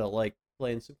that. Just felt like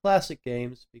playing some classic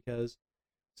games, because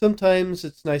sometimes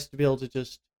it's nice to be able to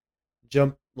just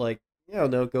jump, like, I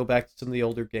don't know, go back to some of the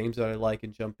older games that I like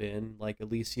and jump in, like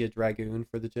Elysia Dragoon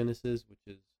for the Genesis, which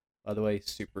is, by the way,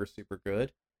 super, super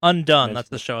good. Undone, that's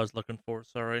the show I was looking for,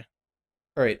 sorry.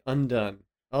 Alright, Undone.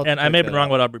 And I may have been wrong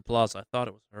about Aubrey Plaza. I thought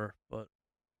it was her, but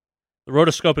The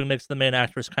rotoscoping makes the main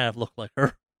actress kind of look like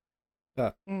her.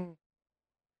 But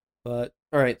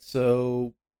all right,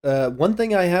 so one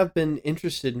thing I have been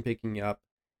interested in picking up,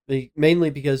 mainly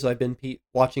because I've been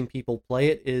watching people play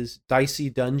it, is Dicey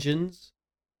Dungeons.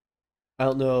 I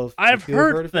don't know if I've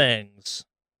heard of things.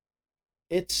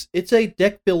 It's a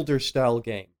deck builder style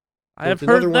game. So I've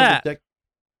heard that.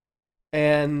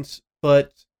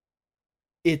 But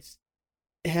it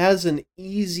has an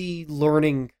easy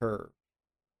learning curve.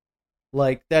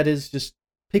 Like, that is just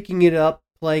picking it up,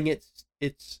 playing it.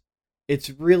 It's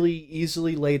really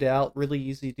easily laid out, really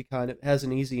easy to has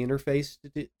an easy interface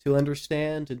to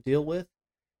understand and deal with.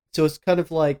 So it's kind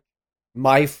of like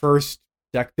my first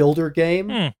deck builder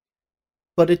game.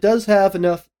 But it does have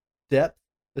enough depth,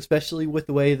 especially with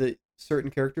the way that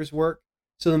certain characters work.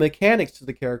 So the mechanics of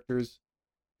the characters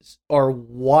are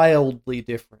wildly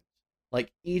different.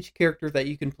 Like, each character that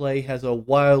you can play has a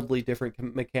wildly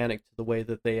different mechanic to the way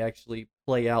that they actually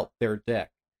play out their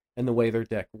deck and the way their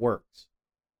deck works.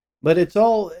 But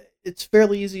it's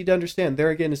fairly easy to understand. There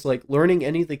again, it's like learning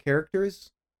any of the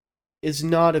characters is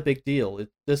not a big deal. It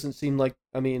doesn't seem like,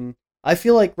 I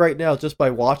feel like right now, just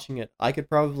by watching it, I could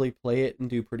probably play it and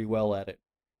do pretty well at it.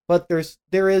 But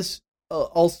there is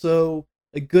also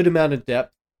a good amount of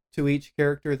depth to each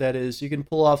character. That is, you can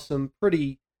pull off some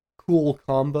pretty cool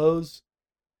combos.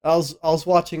 I was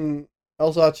watching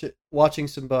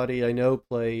somebody I know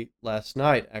play last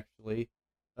night, actually.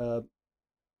 Dude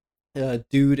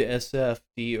SF,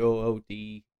 Dood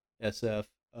SF.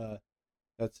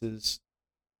 That's his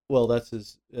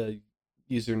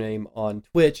username on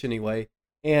Twitch anyway.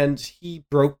 And he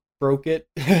broke it.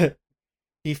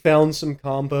 He found some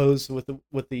combos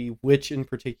with the witch in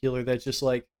particular that's just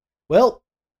like, well,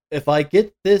 if I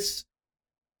get this,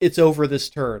 it's over this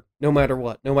turn, no matter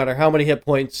what. No matter how many hit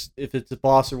points, if it's a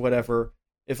boss or whatever,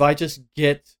 if I just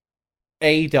get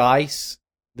a dice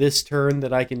this turn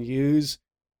that I can use,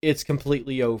 it's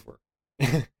completely over.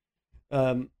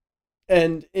 And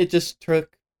it just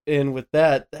took in with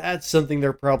that. That's something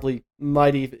they're probably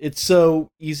might even... It's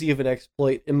so easy of an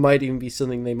exploit, it might even be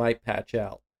something they might patch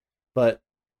out. But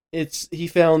he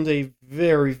found a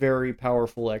very, very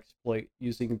powerful exploit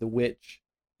using the witch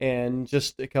and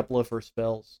just a couple of her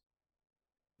spells.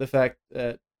 The fact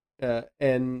that,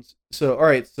 so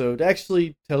to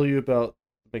actually tell you about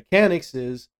the mechanics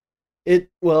is, as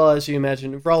you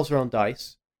imagine, it revolves around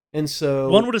dice. And so...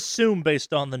 One would assume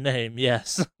based on the name,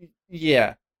 yes.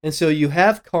 Yeah. And so you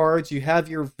have cards, you have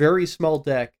your very small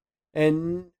deck,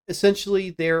 and essentially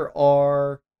there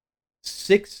are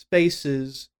 6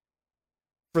 spaces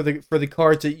for the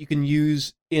cards that you can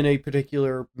use in a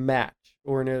particular match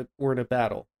or in a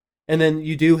battle. And then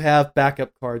you do have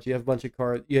backup cards. You have a bunch of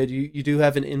cards. You do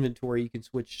have an inventory you can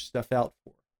switch stuff out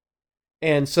for.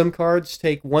 And some cards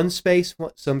take 1 space,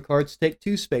 some cards take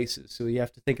 2 spaces. So you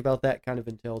have to think about that kind of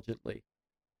intelligently.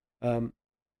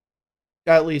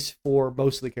 At least for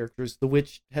most of the characters, the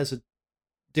witch has a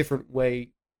different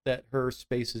way that her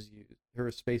spaces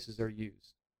are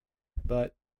used.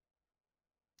 But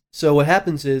so what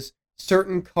happens is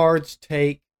certain cards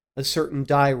take a certain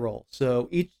die roll. So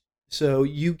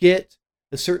you get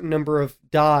a certain number of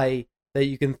die that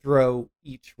you can throw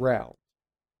each round.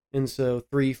 And so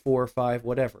 3, 4, 5,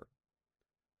 whatever.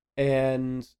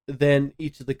 And then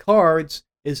each of the cards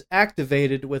is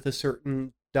activated with a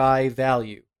certain die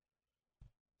value.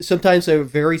 Sometimes a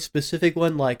very specific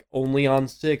one, like only on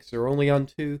 6 or only on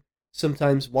 2.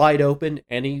 Sometimes wide open,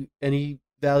 any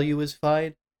value is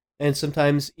fine. And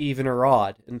sometimes even or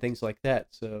odd, and things like that.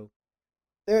 So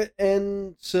there's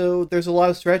a lot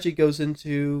of strategy goes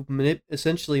into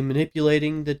essentially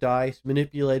manipulating the dice,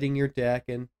 manipulating your deck,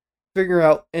 and figuring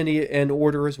out and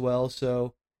order as well.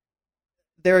 So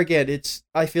there again,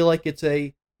 I feel like it's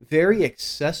a very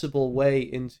accessible way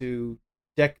into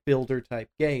deck builder type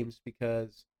games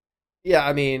because,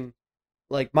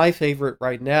 like my favorite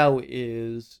right now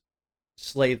is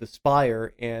Slay the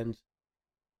Spire, and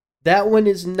that one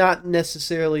is not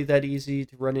necessarily that easy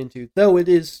to run into, though it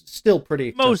is still pretty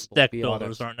accessible. Most deck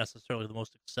builders aren't necessarily the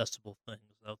most accessible things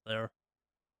out there.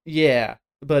 Yeah,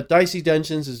 but Dicey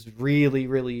Dungeons is really,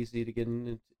 really easy to get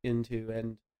into,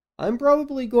 and I'm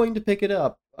probably going to pick it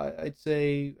up. I'd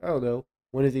say, I don't know,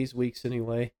 one of these weeks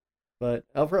anyway. But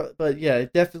yeah,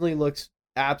 it definitely looks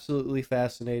absolutely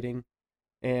fascinating,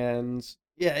 and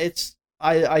yeah,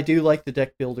 I do like the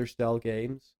deck builder style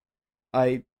games.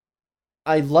 I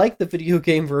like the video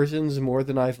game versions more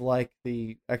than I've liked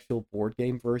the actual board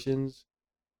game versions.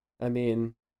 I've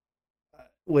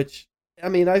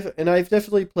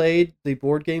definitely played the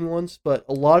board game ones, but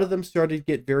a lot of them started to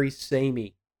get very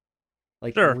samey.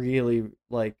 Like, sure. Really,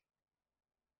 like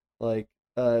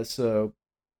So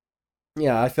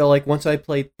yeah, I felt like once I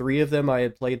played 3 of them, I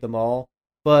had played them all.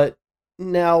 But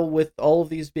now with all of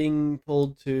these being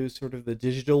pulled to sort of the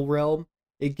digital realm,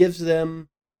 it gives them,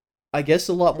 I guess,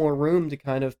 a lot more room to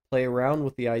kind of play around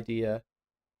with the idea,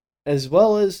 as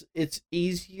well as it's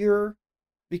easier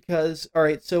because, all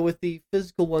right, so with the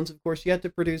physical ones, of course, you have to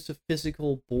produce a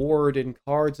physical board and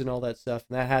cards and all that stuff,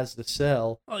 and that has to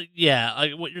sell. Yeah,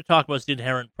 like what you're talking about is the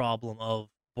inherent problem of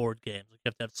board games. Like, you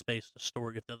have to have space to store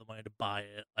it, you have to have the money to buy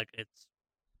it. Like, it's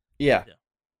Yeah. and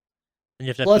you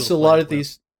have to have Plus, people a to play lot it of with.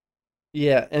 these,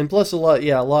 yeah, and plus a lot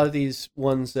of these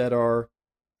ones that are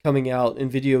coming out in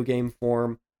video game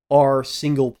form are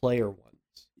single player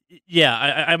ones.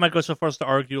 Yeah, I might go so far as to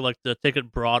argue, like, to take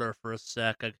it broader for a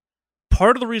sec. Like,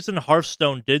 part of the reason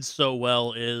Hearthstone did so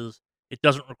well is it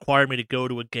doesn't require me to go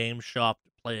to a game shop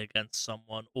to play against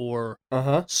someone or Uh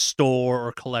huh. store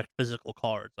or collect physical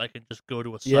cards. I can just go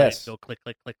to a site, Yes. go click,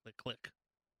 click, click, click, click.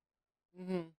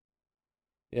 Mm-hmm.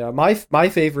 Yeah, my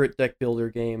favorite deck builder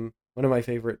game, one of my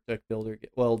favorite deck builder,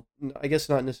 well, I guess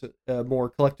not necessarily more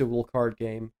collectible card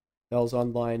game that was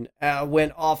online,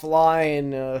 went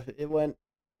offline. It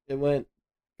went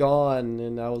gone,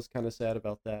 and I was kind of sad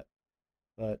about that.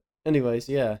 But anyways,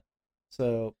 yeah.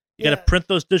 So You got to yeah, print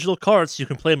those digital cards so you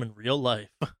can play them in real life.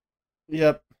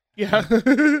 yep. Yeah.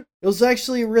 It was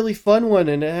actually a really fun one,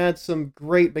 and it had some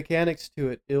great mechanics to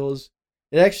it.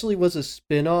 It actually was a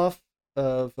spin-off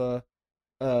of uh,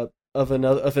 of an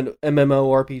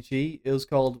MMORPG. It was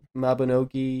called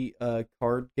Mabinogi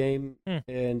card game,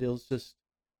 and it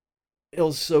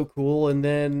was so cool. And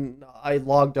then I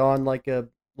logged on like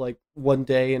one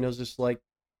day, and it was just like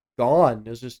gone. It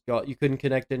was just gone. You couldn't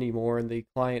connect anymore, and the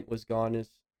client was gone. And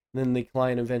then the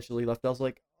client eventually left. I was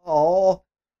like, oh,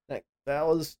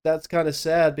 that's kind of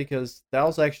sad because that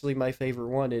was actually my favorite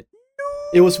one.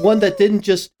 It was one that didn't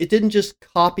just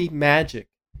copy Magic.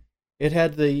 It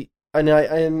had the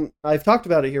and I've talked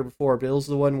about it here before, but it was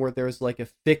the one where there's like a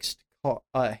fixed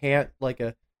hand, like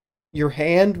a your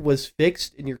hand was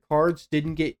fixed and your cards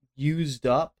didn't get used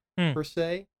up per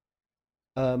se.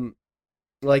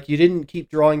 Like you didn't keep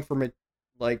drawing from a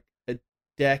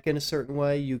deck in a certain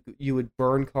way. You would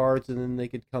burn cards and then they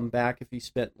could come back if you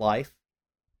spent life.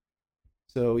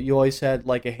 So you always had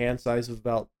like a hand size of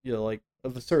about like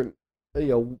of a certain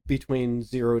between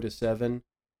 0 to 7,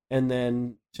 and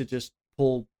then to just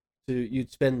pull to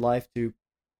you'd spend life to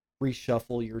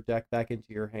reshuffle your deck back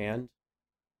into your hand.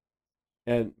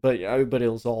 And but it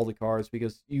was all the cards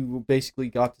because you basically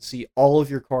got to see all of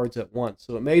your cards at once.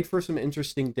 So it made for some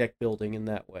interesting deck building in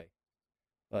that way.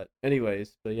 But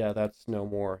anyways, but yeah, that's no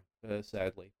more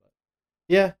sadly. But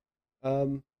yeah,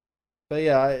 but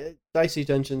yeah, Dicey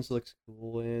Dungeons looks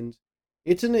cool, and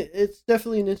it's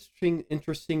definitely an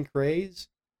interesting craze.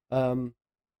 Um,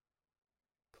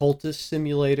 Cultist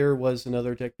Simulator was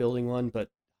another deck building one, but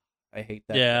I hate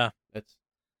that. Yeah,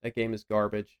 that game is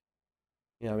garbage.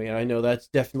 Yeah, I mean, I know that's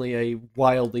definitely a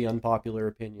wildly unpopular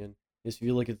opinion. If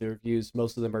you look at the reviews,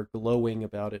 most of them are glowing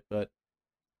about it, but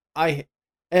all right,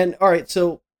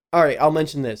 I'll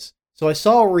mention this. So I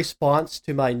saw a response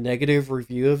to my negative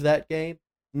review of that game,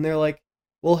 and they're like,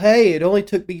 "Well, hey, it only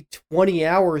took me 20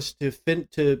 hours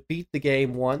to beat the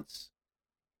game once.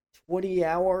 20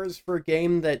 hours for a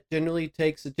game that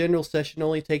a general session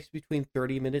only takes between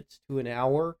 30 minutes to an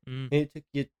hour, and it took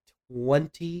you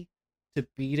 20 to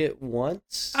beat it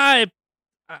once?" I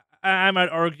might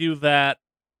argue that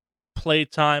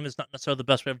playtime is not necessarily the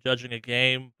best way of judging a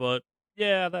game, but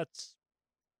yeah, that's.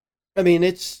 I mean,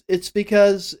 it's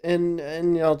because, and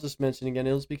I'll just mention again,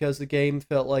 it was because the game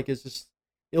felt like it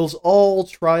was all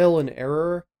trial and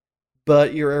error,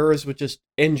 but your errors would just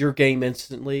end your game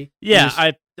instantly.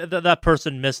 Yeah, that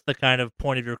person missed the kind of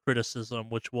point of your criticism,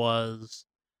 which was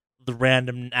the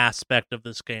random aspect of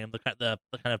this game, the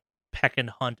kind of peck and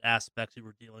hunt aspects you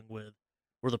were dealing with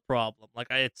were the problem. Like,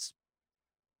 it's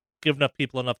giving up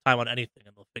people enough time on anything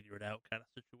and they'll figure it out kind of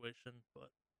situation. But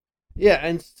yeah,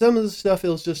 and some of the stuff, it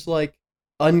was just like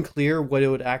unclear what it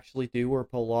would actually do or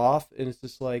pull off, and it's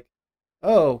just like,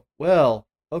 oh well,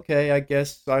 okay, I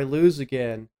guess I lose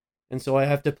again, and so I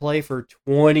have to play for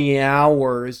 20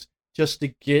 hours just to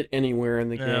get anywhere in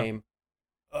the game.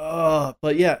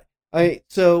 But yeah,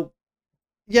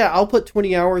 I'll put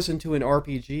 20 hours into an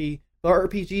RPG, but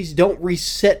RPGs don't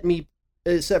reset me,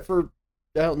 except for,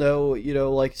 I don't know,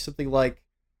 like something like,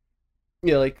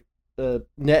 like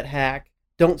NetHack.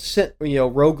 Don't set,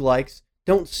 roguelikes,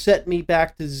 don't set me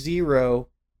back to 0,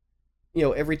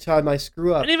 every time I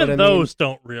screw up. And even those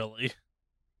don't really.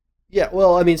 Yeah,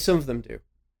 well, I mean, some of them do.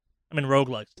 I mean,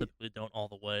 roguelikes typically don't all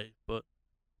the way, but.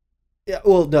 Yeah,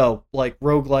 well, no, like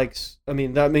roguelikes. I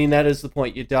mean, that is the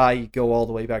point. You die, you go all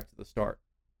the way back to the start,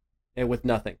 and with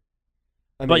nothing.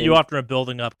 But you often are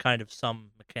building up kind of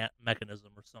some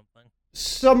mechanism or something.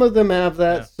 Some of them have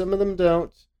that, Yeah. some of them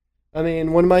don't. I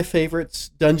mean, one of my favorites,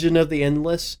 Dungeon of the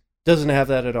Endless, doesn't have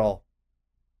that at all.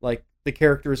 Like the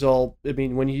characters all. I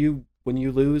mean, when you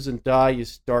lose and die, you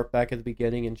start back at the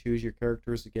beginning and choose your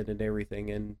characters again and everything,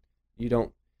 and you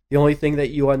don't. The only thing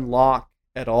that you unlock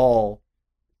at all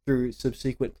through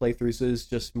subsequent playthroughs is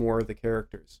just more of the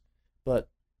characters.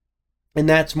 And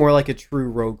that's more like a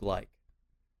true roguelike.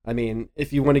 I mean,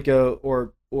 if you want to go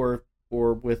or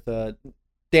with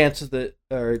Curse of the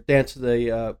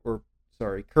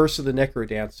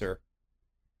Necrodancer.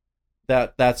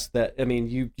 That's that. I mean,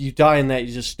 you die in that,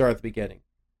 you just start at the beginning,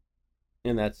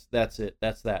 and that's it.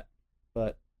 That's that.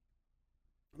 But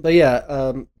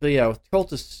yeah, with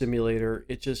Cultist Simulator,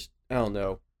 it just I don't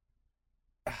know.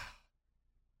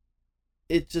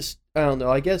 It just I don't know.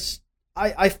 I guess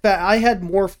I had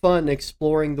more fun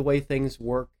exploring the way things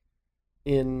work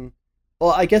in.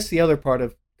 Well, I guess the other part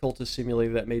of Cultist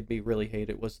Simulator that made me really hate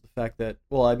it was the fact that,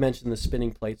 well, I mentioned the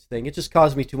spinning plates thing. It just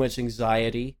caused me too much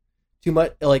anxiety. Too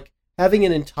much, like, having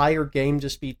an entire game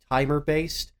just be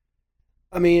timer-based.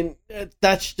 I mean,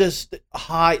 that's just the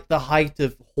height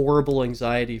of horrible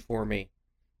anxiety for me.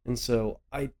 And so,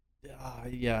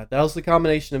 that was the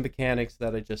combination of mechanics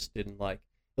that I just didn't like.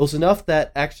 It was enough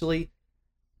that, actually,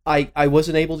 I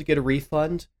wasn't able to get a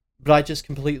refund, but I just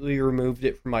completely removed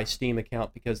it from my Steam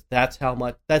account because that's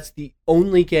the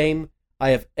only game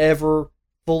I have ever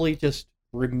fully just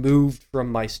removed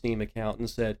from my Steam account and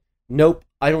said, nope,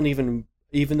 I don't even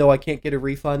though I can't get a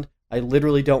refund, I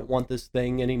literally don't want this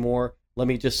thing anymore. Let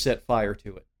me just set fire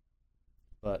to it.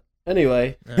 But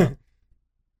anyway, yeah.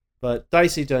 But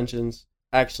Dicey Dungeons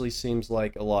actually seems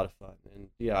like a lot of fun. And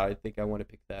yeah, I think I want to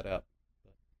pick that up.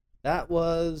 But that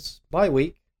was my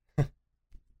week. All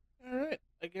right.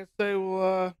 I guess I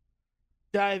will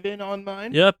dive in on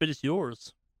mine. Yep, it is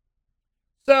yours.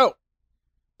 So,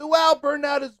 the WoW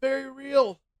burnout is very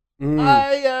real.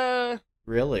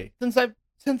 Really? Since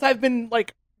I've been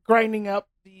like grinding up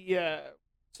the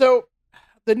so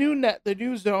the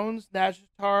new zones,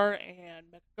 Nazjatar and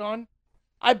Mechagon.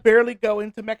 I barely go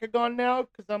into Mechagon now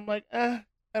because I'm like, I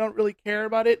don't really care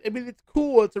about it. I mean, it's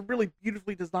cool. It's a really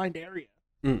beautifully designed area,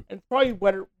 and it's probably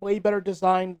way better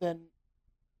designed than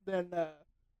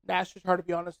Nazjatar, to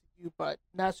be honest with you. But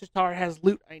Nazjatar has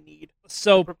loot I need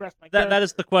to progress my character. That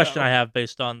is the question I have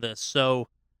based on this. So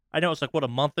I know it's like a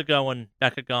month ago in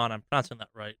Mechagon. I'm pronouncing that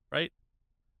right?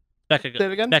 Mechagon. Say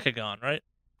it again? Mechagon, right?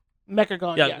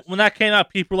 Mechagon, yeah, yes. When that came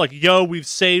out, people were like, yo, we've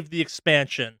saved the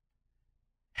expansion.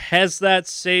 Has that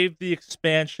saved the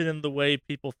expansion in the way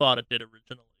people thought it did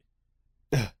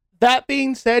originally? That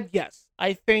being said, yes.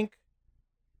 I think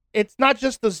it's not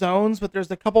just the zones, but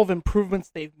there's a couple of improvements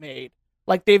they've made.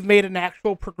 Like, they've made an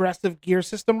actual progressive gear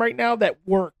system right now that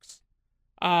works.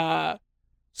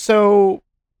 So,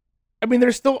 I mean,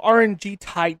 there's still RNG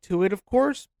tied to it, of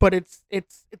course, but it's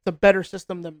a better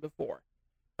system than before.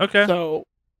 Okay. So,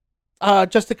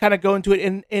 just to kind of go into it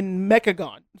in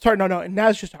Mechagon, in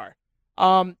Nazjatar,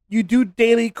 you do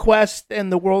daily quests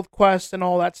and the world quests and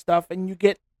all that stuff, and you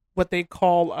get what they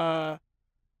call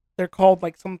they're called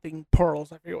like something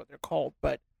pearls. I forget what they're called,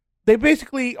 but they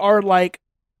basically are like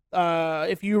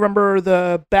if you remember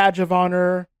the badge of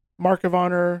honor, mark of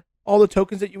honor, all the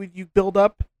tokens that you build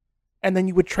up, and then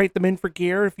you would trade them in for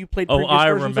gear if you played. Oh,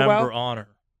 I versions of remember WoW. honor.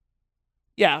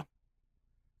 Yeah.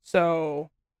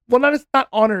 So, well, it's not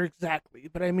honor exactly,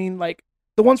 but I mean like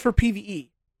the ones for PvE.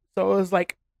 So it was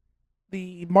like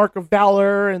the mark of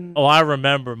valor and. Oh, I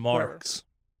remember marks.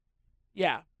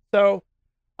 Yeah. So,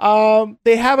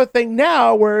 they have a thing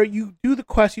now where you do the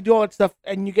quest, you do all that stuff,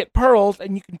 and you get pearls,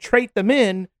 and you can trade them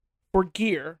in for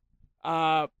gear,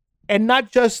 and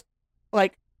not just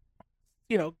like,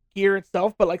 gear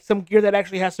itself, but like some gear that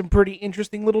actually has some pretty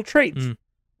interesting little traits.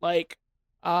 Like,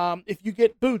 if you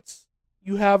get boots,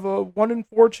 you have a 1 in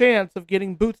 4 chance of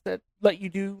getting boots that let you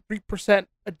do 3%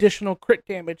 additional crit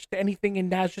damage to anything in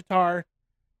Nazjatar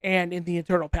and in the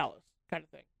Eternal Palace, kind of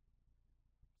thing.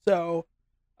 So,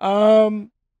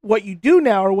 what you do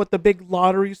now, or what the big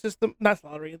lottery system, not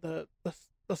lottery, the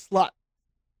slot,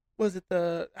 was it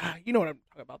you know what I'm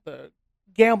talking about, the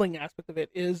gambling aspect of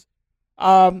it is,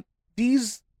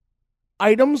 these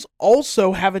items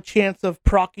also have a chance of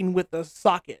proccing with the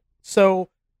socket. So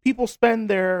people spend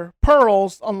their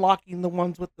pearls unlocking the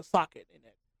ones with the socket in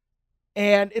it.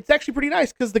 And it's actually pretty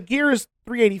nice because the gear is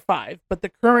 385, but the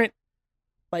current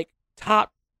like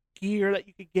top gear that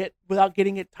you could get without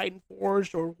getting it Titan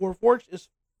Forged or Warforged is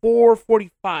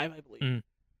 445, I believe.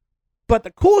 But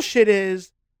the cool shit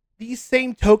is these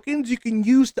same tokens you can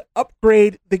use to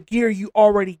upgrade the gear you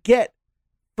already get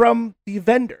from the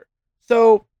vendor.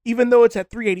 So even though it's at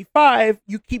 385,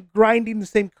 you keep grinding the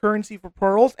same currency for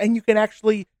pearls, and you can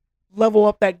actually level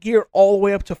up that gear all the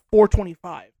way up to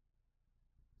 425.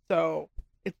 So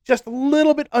it's just a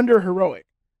little bit under heroic,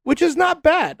 which is not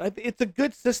bad. It's a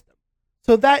good system.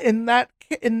 So that in that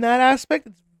aspect,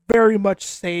 it's very much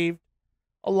saved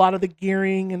a lot of the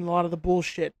gearing and a lot of the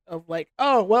bullshit of like,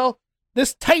 oh well,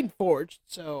 this Titan forged,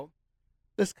 so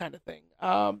this kind of thing.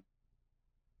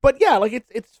 But yeah, like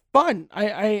it's fun.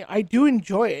 I do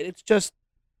enjoy it. It's just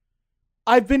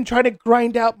I've been trying to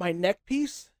grind out my neck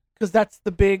piece because that's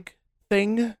the big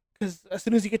thing. Because as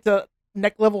soon as you get to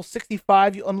neck level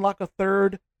 65, you unlock a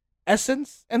third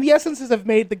essence, and the essences have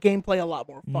made the gameplay a lot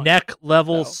more fun. Neck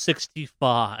level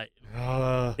 65.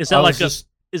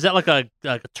 Is that like a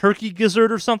turkey gizzard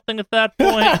or something at that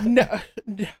point?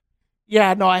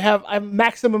 No, I'm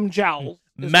maximum jowls.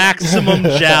 Maximum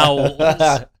jowls.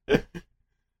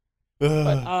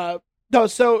 But no,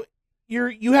 so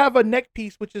you have a neck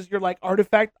piece, which is your like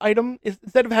artifact item.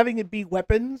 Instead of having it be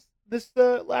weapons, this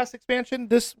last expansion,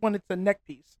 this one it's a neck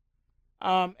piece.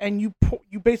 And you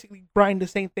basically grind the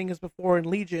same thing as before in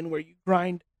Legion, where you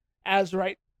grind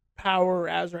Azerite power,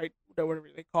 Azerite whatever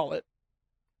they call it,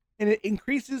 and it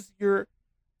increases the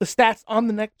stats on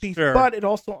the neck piece, sure. But it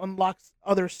also unlocks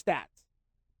other stats.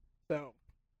 So,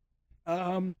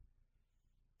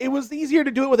 it was easier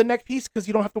to do it with a neck piece because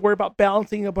you don't have to worry about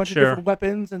balancing a bunch of different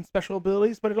weapons and special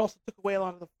abilities, but it also took away a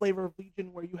lot of the flavor of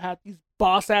Legion where you had these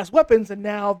boss-ass weapons and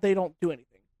now they don't do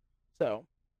anything. So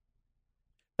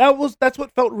that's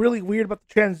what felt really weird about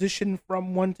the transition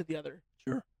from one to the other.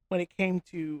 Sure. When it came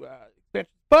to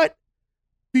expansion. But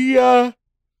the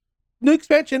new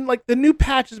expansion, like the new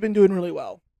patch has been doing really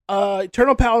well.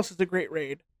 Eternal Palace is a great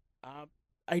raid.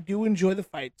 I do enjoy the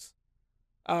fights.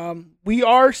 We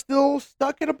are still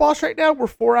stuck at a boss right now. We're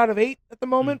 4 out of 8 at the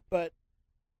moment, but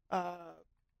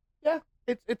yeah,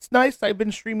 it's nice. I've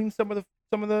been streaming some of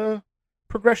the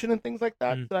progression and things like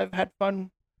that, so I've had fun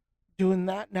doing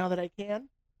that now that I can.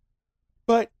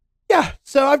 But yeah,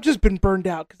 so I've just been burned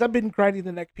out because I've been grinding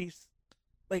the neck piece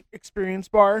like experience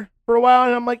bar for a while,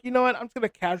 and I'm like, you know what? I'm just gonna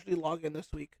casually log in this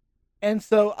week, and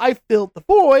so I filled the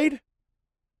void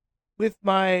with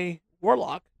my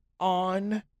Warlock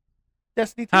on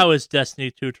Destiny 2. How is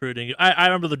Destiny 2 treating you? I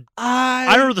remember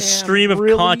the stream of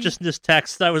consciousness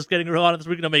text I was getting a lot of this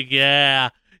week, and I'm like, yeah,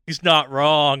 he's not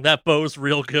wrong. That bow's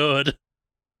real good.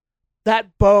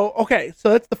 That bow, okay, so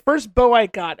that's the first bow I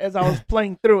got as I was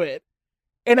playing through it,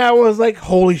 and I was like,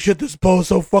 holy shit, this bow is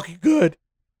so fucking good.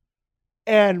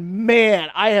 And man,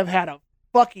 I have had a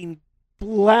fucking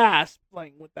blast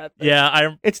playing with that thing.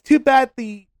 Yeah, it's too bad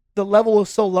the level is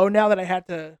so low now that I had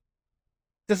to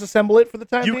disassemble it for the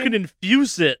time being. You can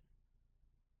infuse it.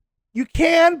 You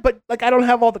can, but like I don't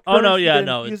have all the currency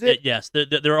infuse it. Yes,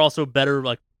 there are also better,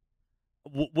 like,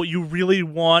 what you really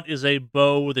want is a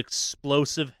bow with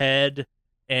explosive head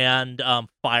and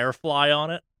firefly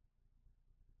on it.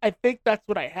 I think that's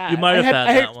what I had. You might have had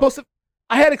that explosive.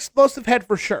 I had explosive head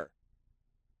for sure.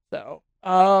 So,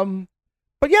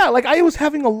 but yeah, like I was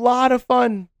having a lot of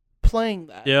fun playing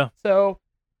that. Yeah. So,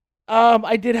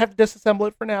 I did have to disassemble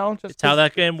it for now. It's how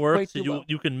that game works.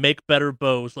 You can make better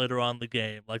bows later on in the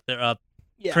game. Like they're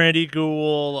Trinity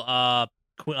Ghoul,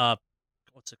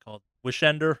 what's it called?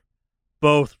 Wishender.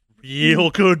 Both real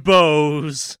good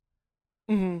bows.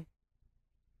 Mm-hmm.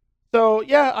 So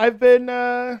yeah, I've been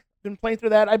playing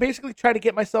through that. I basically try to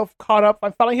get myself caught up.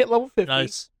 I finally hit level 50.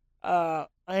 Nice. I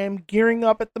am gearing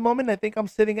up at the moment. I think I'm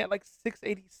sitting at like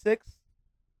 686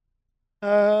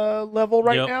 level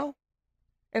right now.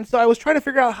 And so I was trying to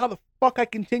figure out how the fuck I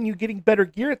continue getting better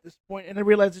gear at this point, and I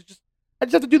realized I just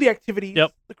have to do the activities.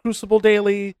 Yep. The Crucible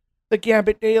daily, the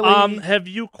Gambit daily. Have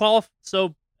you qualified?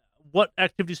 So, what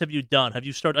activities have you done? Have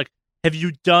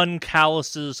you done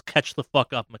Callus's catch the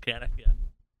fuck up mechanic yet?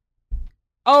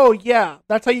 Oh yeah,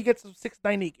 that's how you get some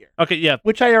 690 gear. Okay, yeah.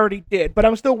 Which I already did, but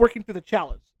I'm still working through the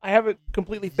challenge. I haven't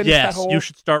completely finished that whole. Yes, you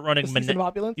should start running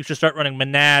You should start running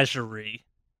Menagerie.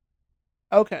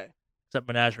 Okay. Except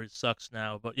Menagerie sucks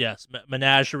now, but yes,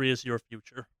 Menagerie is your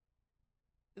future.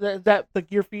 Is that the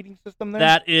gear feeding system there?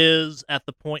 That is, at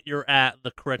the point you're at,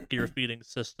 the correct gear feeding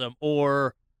system,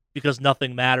 or because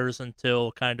nothing matters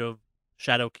until kind of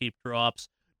Shadowkeep drops.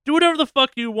 Do whatever the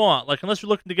fuck you want. Like, unless you're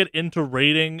looking to get into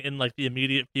raiding in like the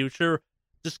immediate future,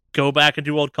 just go back and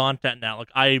do old content now.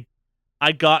 Like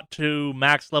I got to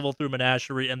max level through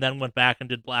Menagerie and then went back and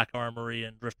did Black Armory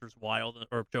and Drifter's Wild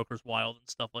or Joker's Wild and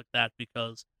stuff like that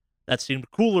because that seemed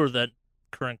cooler than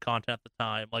current content at the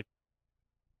time. Like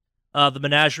The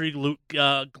Menagerie loot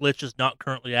glitch is not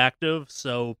currently active,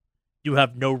 so you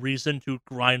have no reason to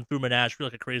grind through Menagerie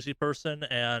like a crazy person,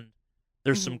 and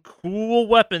there's some cool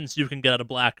weapons you can get out of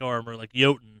black armor, like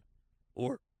Jotun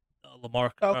or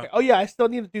Lamarck. Okay. Oh yeah, I still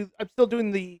need to do. I'm still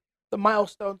doing the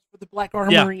milestones for the Black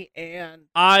Armory and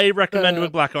I recommend doing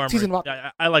Black Armory. Season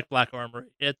I like Black Armory.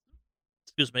 It's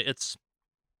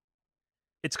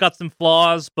got some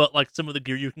flaws, but like some of the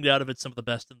gear you can get out of it's some of the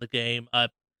best in the game.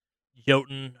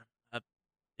 Jotun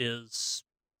is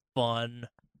fun.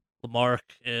 Le Monarch,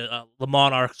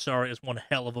 is one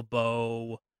hell of a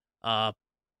bow.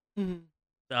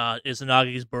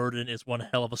 Izanagi's Burden is one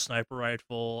hell of a sniper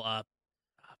rifle.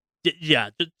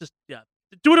 Just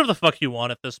do whatever the fuck you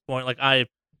want at this point. Like I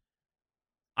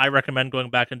recommend going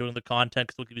back and doing the content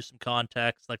because it'll give you some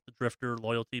context, like the Drifter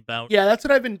loyalty bounty. Yeah, that's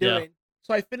what I've been doing.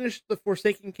 So I finished the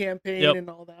Forsaken campaign and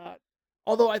all that.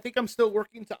 Although I think I'm still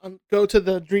working to go to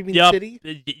the Dreaming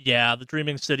City. Yeah, the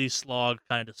Dreaming City slog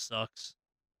kind of sucks.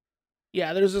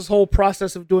 Yeah, there's this whole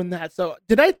process of doing that. So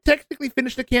did I technically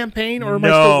finish the campaign, or am I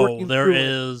still working through it? No, there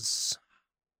is.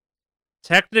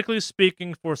 Technically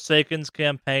speaking, Forsaken's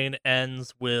campaign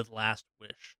ends with Last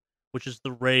Wish, which is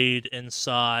the raid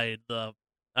inside the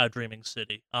Dreaming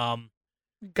City.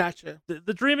 Gotcha.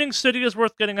 The Dreaming City is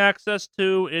worth getting access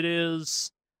to. It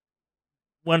is...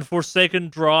 When Forsaken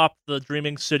dropped, the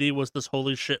Dreaming City was this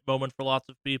holy shit moment for lots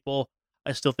of people.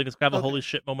 I still think it's kind of a holy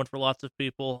shit moment for lots of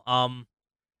people.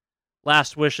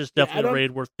 Last Wish is definitely a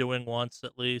raid worth doing once,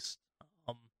 at least.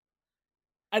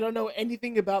 I don't know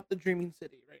anything about the Dreaming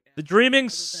City right now. The Dreaming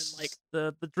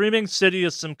City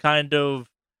is some kind of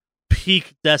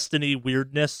peak Destiny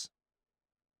weirdness.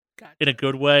 Gotcha. In a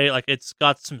good way. Like, it's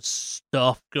got some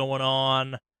stuff going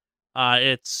on.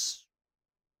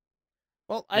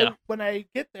 Well, when I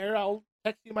get there, I'll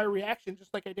text you my reaction,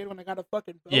 just like I did when I got a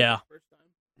fucking bow the first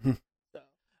time.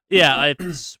 Yeah,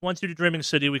 once you do Dreaming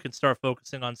City, we can start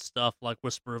focusing on stuff like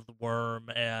Whisper of the Worm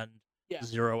and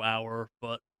 0 Hour.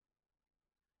 But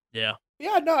yeah,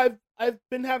 no, I've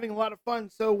been having a lot of fun.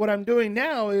 So what I'm doing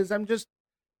now is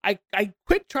I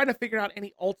quit trying to figure out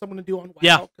any ults I'm going to do on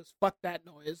WoW because fuck that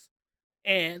noise,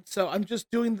 and so I'm just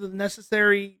doing the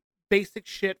necessary basic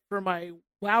shit for my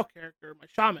WoW character, my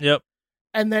shaman. Yep.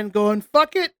 And then going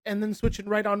fuck it, and then switching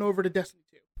right on over to Destiny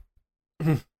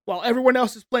 2. While everyone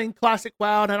else is playing classic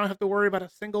WoW, and I don't have to worry about a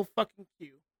single fucking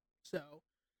queue. So,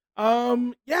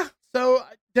 so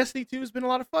Destiny 2 has been a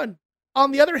lot of fun.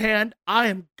 On the other hand, I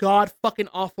am god fucking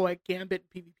awful at Gambit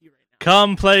and PvP right now.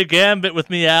 Come play Gambit with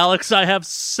me, Alex. I have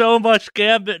so much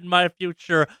Gambit in my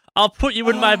future. I'll put you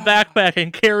in my backpack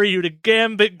and carry you to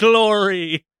Gambit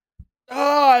glory.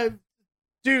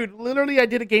 Dude, literally, I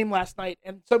did a game last night,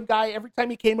 and some guy, every time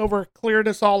he came over, cleared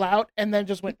us all out, and then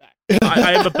just went back.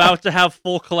 I am about to have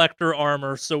full collector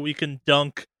armor, so we can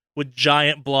dunk with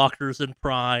giant blockers in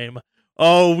Prime.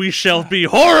 Oh, we shall be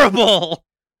horrible!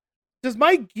 Does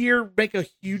my gear make a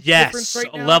huge difference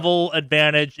right now? Yes, level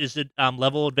advantage is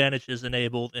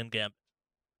enabled in Gambit.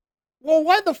 Well,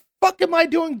 why the fuck am I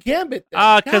doing Gambit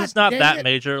then? Because it's not that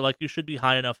major. Like, you should be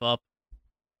high enough up.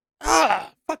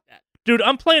 Fuck that. Dude,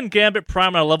 I'm playing Gambit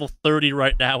Prime on level 30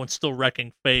 right now and still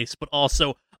wrecking face, but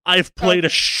also I've played a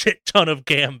shit ton of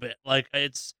Gambit. Like,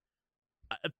 it's...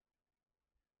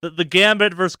 The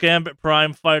Gambit versus Gambit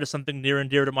Prime fight is something near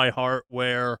and dear to my heart,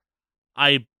 where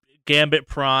Gambit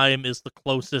Prime is the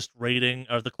closest raiding,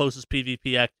 or the closest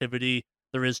PvP activity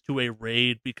there is to a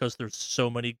raid, because there's so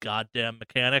many goddamn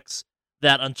mechanics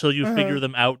that until you figure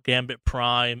them out, Gambit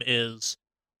Prime is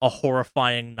a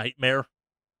horrifying nightmare.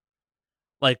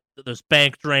 Like, there's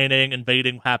bank draining,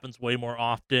 invading happens way more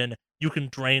often. You can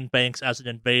drain banks as an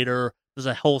invader. There's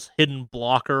a whole hidden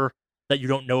blocker that you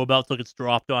don't know about until it gets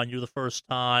dropped on you the first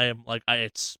time. Like,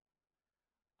 it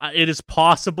is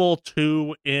possible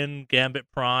to, in Gambit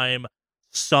Prime,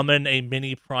 summon a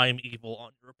mini Prime Evil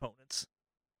on your opponents.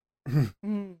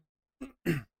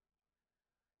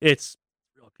 It's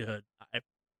real good.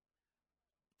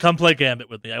 Come play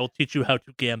Gambit with me. I will teach you how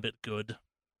to Gambit good.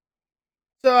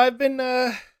 So I've been,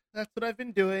 that's what I've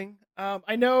been doing.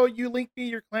 I know you linked me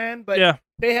your clan, but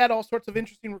they had all sorts of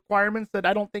interesting requirements that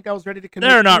I don't think I was ready to commit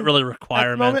to. They're not really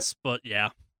requirements, but yeah.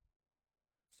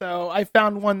 So I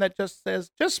found one that just says,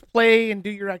 just play and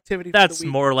do your activities. That's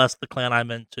more or less the clan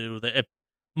I'm into.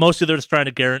 Mostly they're just trying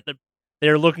to guarantee,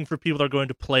 they're looking for people that are going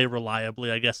to play reliably,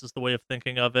 I guess is the way of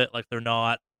thinking of it. Like, they're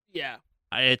not. Yeah.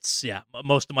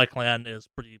 Most of my clan is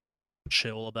pretty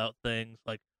chill about things.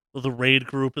 Like, the raid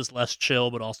group is less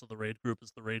chill, but also the raid group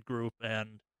is the raid group,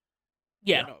 and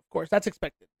no, of course, that's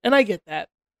expected, and I get that.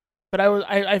 But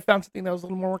I found something that was a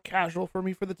little more casual for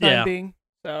me for the time being.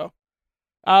 So,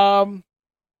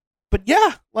 but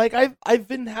yeah, like I've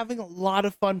been having a lot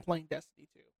of fun playing Destiny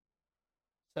 2.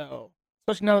 So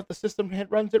especially now that the system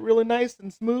runs it really nice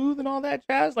and smooth and all that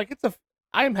jazz, like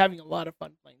I am having a lot of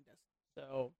fun playing Destiny.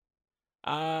 So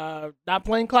not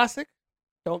playing Classic.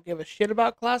 Don't give a shit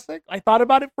about Classic. I thought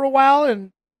about it for a while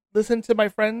and listened to my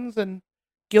friends and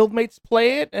guildmates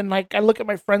play it, and like I look at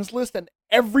my friends list and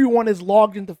everyone is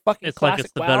logged into fucking It's Classic like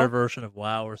it's the WoW. better version of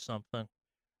WoW or something.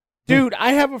 Dude,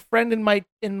 I have a friend in my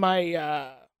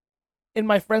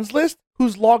friends list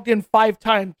who's logged in 5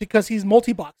 times because he's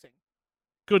multi-boxing.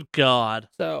 Good God.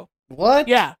 So what?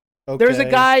 Yeah. Okay. There's a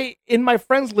guy in my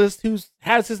friends list who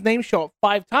has his name show up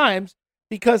 5 times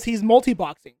because he's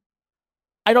multi-boxing.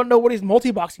 I don't know what he's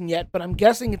multi-boxing yet, but I'm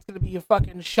guessing it's going to be a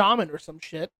fucking shaman or some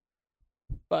shit.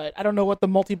 But I don't know what the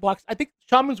multi-box... I think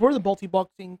shamans were the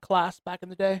multi-boxing class back in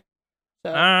the day.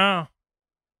 So, Oh.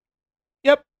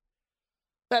 yep.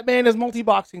 That man is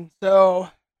multi-boxing, so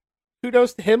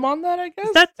kudos to him on that, I guess.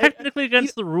 Is that technically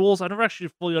against the rules? I never actually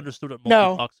fully understood how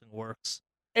multi-boxing works.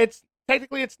 It's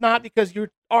not, because you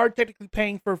are technically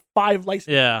paying for 5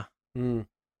 licenses. Yeah.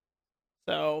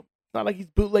 So it's not like he's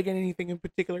bootlegging anything in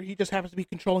particular. He just happens to be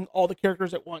controlling all the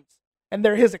characters at once, and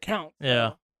they're his accounts.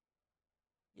 Yeah. So,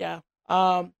 yeah.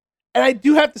 And I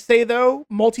do have to say though,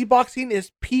 multi-boxing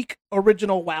is peak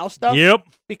original WoW stuff. Yep.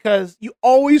 Because you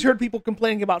always heard people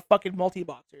complaining about fucking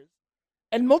multi-boxers,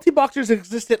 and multi-boxers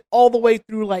existed all the way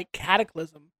through like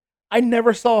Cataclysm. I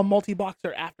never saw a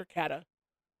multi-boxer after Cata.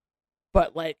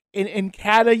 But like in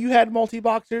Cata you had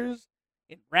multi-boxers,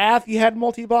 in Wrath you had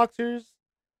multi-boxers,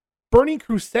 Burning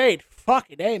Crusade,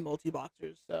 fucking A,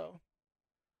 multi-boxers, so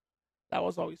that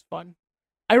was always fun.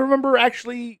 I remember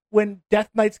actually when Death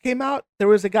Knights came out, there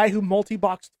was a guy who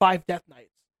multi-boxed 5 Death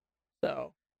Knights.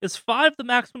 So is 5 the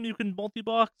maximum you can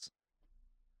multi-box?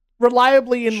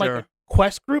 Reliably in like a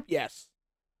quest group, yes.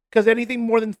 Because anything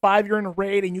more than 5, you're in a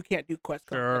raid and you can't do quest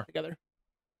content together.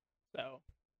 So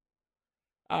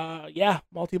yeah,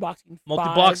 multi-boxing 5.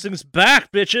 Multi-boxing's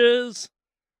back, bitches.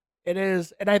 It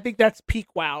is, and I think that's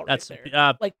peak WoW. That's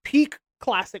there. Like peak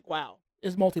classic WoW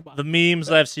is multi-boxing. The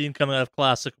memes I've seen coming out of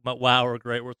classic WoW are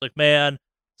great. Where it's like, man,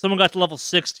 someone got to level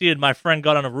 60 and my friend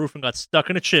got on a roof and got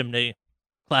stuck in a chimney.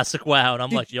 Classic WoW, and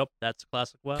I'm like, yep, that's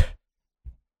classic WoW.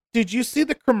 Did you see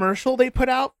the commercial they put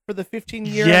out for the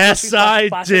 15-year? Yes, I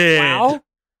did. WoW?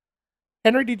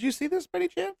 Henry, did you see this by any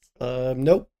chance?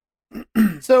 Nope.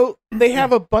 So they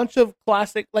have a bunch of WoW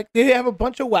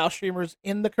streamers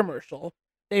in the commercial.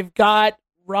 They've got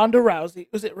Ronda Rousey.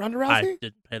 Was it Ronda Rousey? I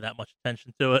didn't pay that much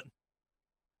attention to it.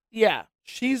 Yeah,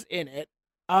 she's in it.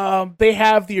 They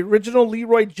have the original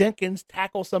Leroy Jenkins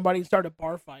tackle somebody and start a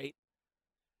bar fight.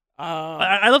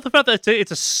 I love the fact that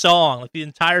it's a song. Like the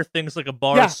entire thing's like a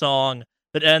bar song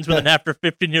that ends with an after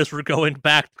 15 years we're going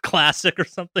back to classic or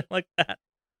something like that.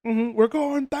 Mm-hmm. We're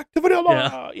going back to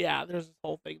vanilla. Yeah, there's this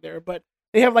whole thing there. But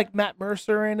they have like Matt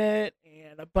Mercer in it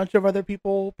and a bunch of other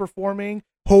people performing.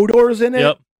 Hodor's in it.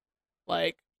 Yep.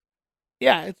 Like,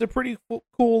 yeah, it's a pretty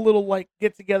cool little like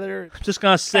get together. Just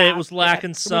gonna say it was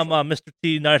lacking some Mr.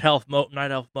 T Night Elf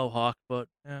Mohawk, but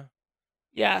yeah.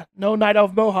 Yeah, no Night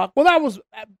Elf Mohawk. Well,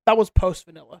 that was post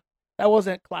vanilla. That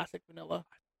wasn't classic vanilla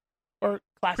or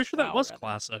classic. Pretty sure that was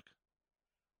classic.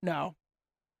 No,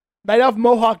 Night Elf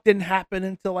Mohawk didn't happen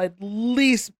until at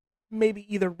least maybe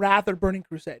either Wrath or Burning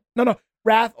Crusade. No,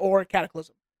 Wrath or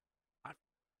Cataclysm. I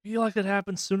feel like it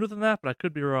happened sooner than that, but I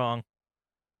could be wrong.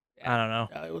 Yeah, I don't know.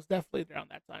 No, it was definitely around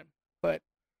that time. But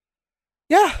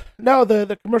yeah, no,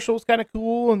 the commercial was kind of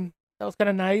cool and that was kind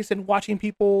of nice. And watching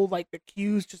people like the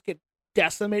queues just get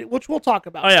decimated, which we'll talk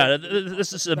about. Oh yeah,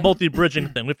 this is a multi-bridging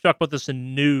thing. We've talked about this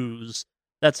in news.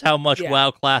 That's how much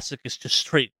WoW Classic is just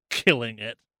straight killing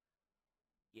it.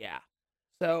 Yeah.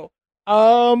 So,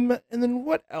 and then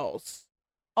what else?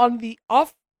 On the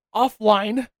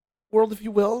offline world, if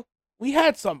you will, we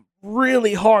had some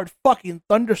really hard fucking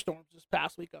thunderstorms this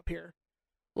past week up here.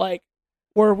 Like,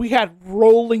 where we had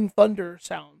rolling thunder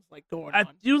sounds like going on.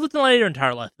 You lived in LA your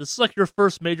entire life. This is like your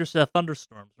first major set of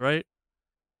thunderstorms, right?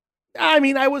 I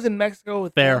mean, I was in Mexico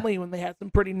with family when they had some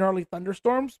pretty gnarly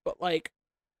thunderstorms, but like,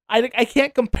 I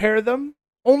can't compare them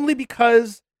only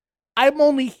because I'm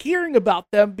only hearing about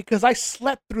them because I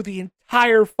slept through the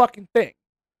entire fucking thing.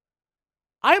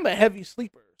 I'm a heavy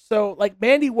sleeper. So, like,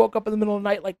 Mandy woke up in the middle of the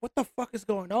night, like, what the fuck is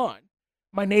going on?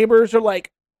 My neighbors are like,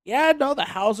 yeah, no, the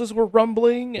houses were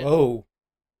rumbling. And, whoa.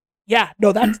 Yeah,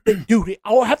 no, that's the dude.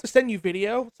 I'll have to send you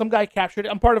video. Some guy captured it.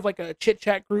 I'm part of, like, a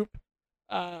chit-chat group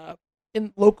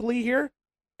in locally here.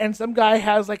 And some guy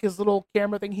has, like, his little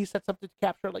camera thing he sets up to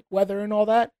capture, like, weather and all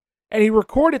that. And he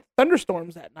recorded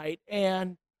thunderstorms that night.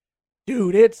 And,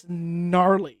 dude, it's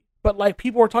gnarly. But, like,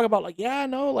 people were talking about, like, yeah,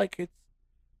 no, like, it's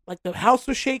Like the house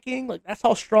was shaking. Like that's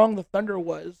how strong the thunder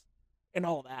was, and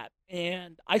all that.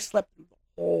 And I slept through the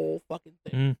whole fucking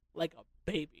thing like a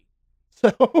baby.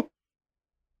 So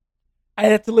I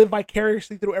had to live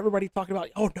vicariously through everybody talking about,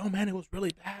 oh no, man, it was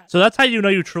really bad. So that's how you know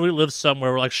you truly live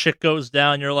somewhere where like shit goes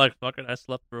down. You're like, fuck it, I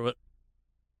slept through it.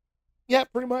 Yeah,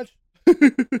 pretty much.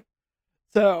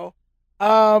 So,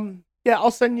 yeah,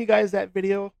 I'll send you guys that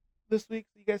video this week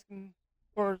so you guys can,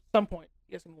 or some point,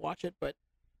 you guys can watch it. But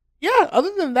yeah,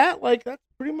 other than that, like that's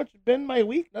pretty much been my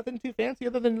week. Nothing too fancy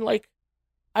other than like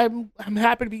I'm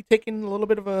happy to be taking a little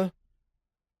bit of a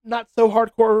not so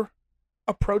hardcore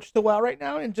approach to WoW right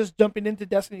now and just jumping into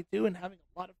Destiny 2 and having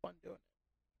a lot of fun doing it.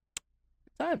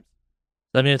 Good times.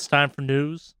 I mean, it's time for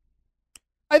news.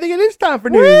 I think it is time for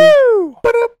news. Woo!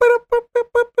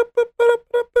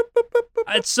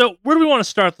 So where do we want to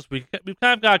start this week? We've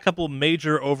kind of got a couple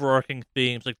major overarching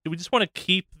themes. Like, do we just want to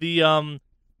keep the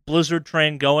Blizzard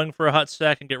train going for a hot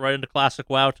sec and get right into classic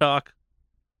WoW talk?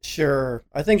 Sure.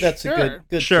 I think that's a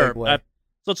good sure. segue. So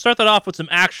let's start that off with some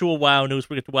actual WoW news.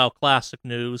 We get to WoW Classic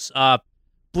news.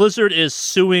 Blizzard is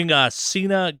suing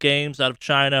Sina Games out of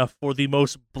China for the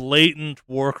most blatant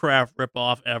Warcraft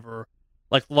ripoff ever.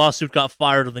 Like, the lawsuit got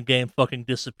fired and the game fucking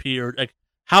disappeared. Like,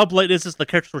 how blatant is this? The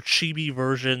characters were chibi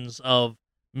versions of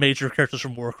major characters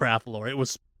from Warcraft lore. It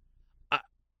was...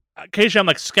 occasionally I'm,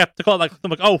 like, skeptical. I'm like,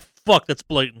 oh, fuck, that's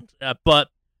blatant. But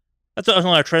that's only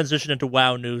our transition into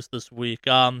WoW news this week.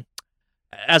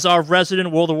 As our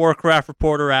resident World of Warcraft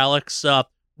reporter, Alex,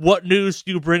 what news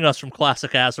do you bring us from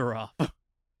Classic Azeroth?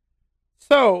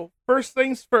 So, first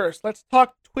things first, let's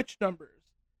talk Twitch numbers.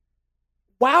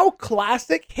 WoW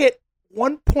Classic hit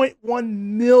 1.1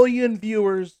 million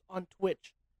viewers on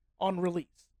Twitch on release,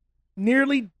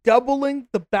 nearly doubling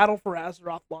the Battle for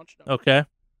Azeroth launch number. Okay.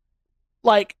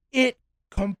 Like, it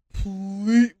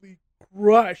completely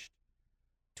crushed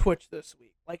Twitch this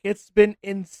week. Like, it's been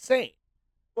insane.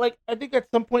 Like, I think at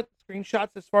some point, the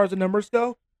screenshots, as far as the numbers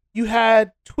go, you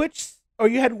had Twitch, or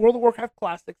you had World of Warcraft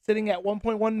Classic sitting at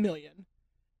 1.1 million.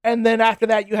 And then after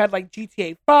that, you had, like,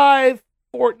 GTA 5,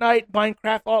 Fortnite,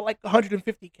 Minecraft, all like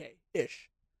 150K-ish.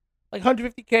 Like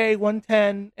 150K,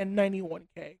 110, and 91K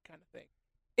kind of thing.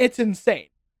 It's insane.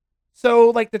 So,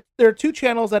 like, there are two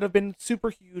channels that have been super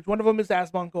huge. One of them is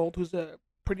Asmongold, who's a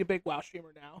pretty big WoW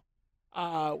streamer now,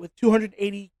 with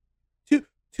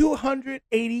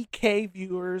 280K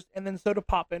viewers, and then Soda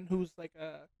Poppin, who's like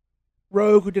a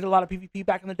rogue who did a lot of PvP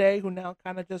back in the day, who now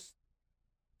kind of just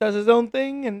does his own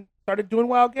thing and started doing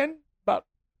WoW again. About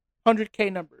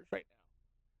 100K numbers right now.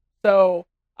 So,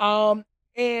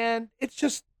 and it's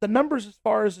just the numbers as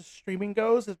far as the streaming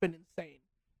goes has been insane.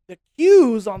 The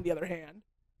queues, on the other hand,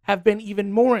 have been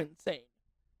even more insane,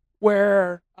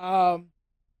 where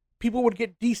people would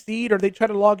get DC'd or they try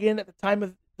to log in at the time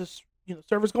of this,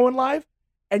 servers going live,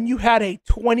 and you had a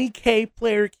 20K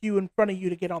player queue in front of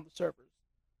you to get on the servers.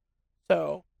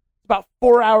 So it's about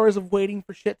 4 hours of waiting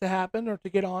for shit to happen or to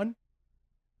get on.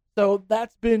 So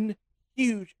that's been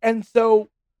huge. And so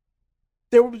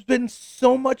there's been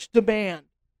so much demand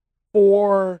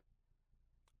for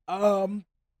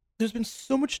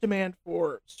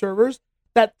servers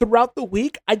that throughout the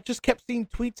week I just kept seeing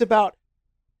tweets about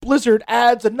Blizzard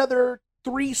adds another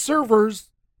 3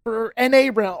 servers for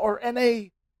NA or NA.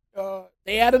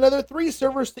 They add another 3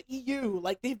 servers to EU.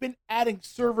 Like, they've been adding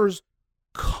servers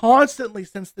constantly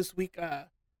since this week,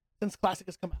 since Classic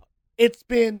has come out. It's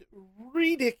been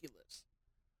ridiculous.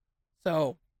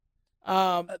 So,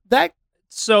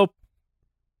 So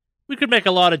we could make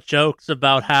a lot of jokes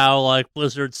about how, like,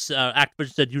 Blizzard's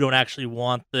Activision said you don't actually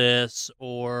want this,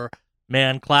 or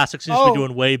man, Classic seems to be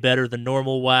doing way better than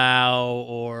normal WoW,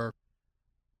 or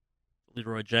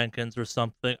Leroy Jenkins or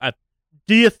something.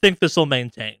 Do you think this will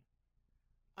maintain?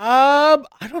 I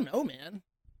don't know, man.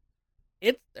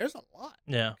 There's a lot.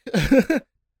 Yeah.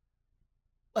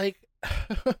 Like,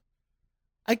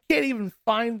 I can't even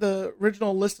find the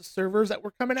original list of servers that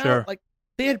were coming out. Like,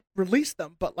 they had released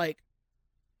them, but like,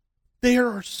 there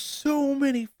are so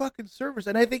many fucking servers.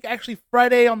 And I think actually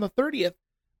Friday on the 30th,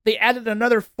 they added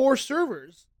another 4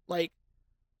 servers. Like,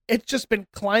 it's just been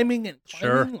climbing and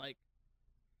climbing. Like,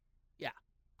 yeah,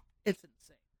 it's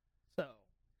insane. So,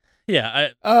 yeah,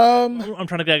 I'm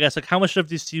trying to get, I guess, like, how much of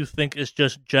this do you think is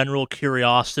just general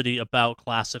curiosity about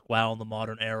classic WoW in the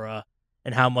modern era,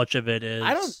 and how much of it is?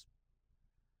 I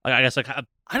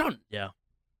don't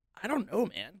know,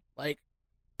 man. Like,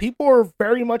 people are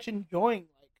very much enjoying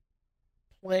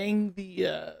playing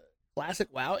the classic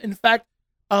WoW. In fact,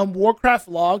 Warcraft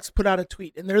Logs put out a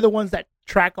tweet, and they're the ones that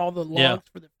track all the logs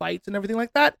for the fights and everything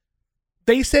like that.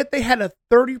 They said they had a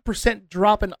 30%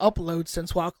 drop in uploads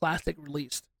since WoW Classic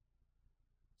released.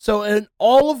 So in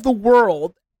all of the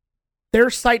world,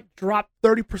 their site dropped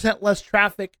 30% less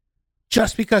traffic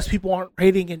just because people aren't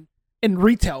raiding in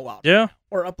retail WoW. Yeah.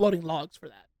 Or uploading logs for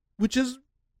that, which is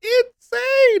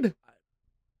insane.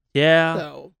 Yeah.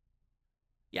 So,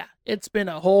 yeah, it's been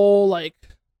a whole, like...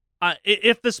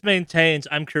 if this maintains,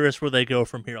 I'm curious where they go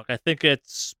from here. Like, I think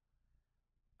it's...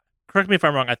 Correct me if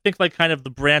I'm wrong. I think, like, kind of the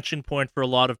branching point for a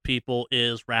lot of people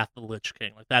is Wrath of the Lich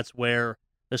King. Like, that's where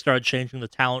they started changing the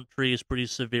talent trees pretty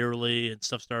severely, and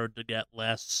stuff started to get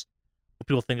less what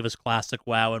people think of as classic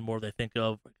WoW, and more they think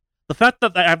of... The fact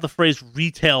that I have the phrase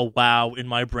retail WoW in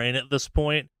my brain at this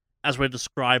point, as we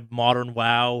describe modern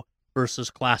WoW versus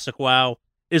classic WoW,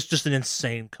 is just an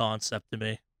insane concept to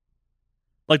me.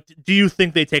 Like, do you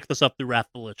think they take this up through Wrath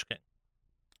of the Lich King?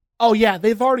 Oh, yeah,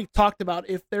 they've already talked about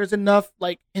if there's enough,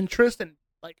 like, interest and,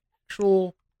 like,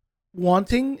 actual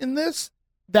wanting in this,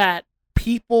 that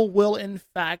people will, in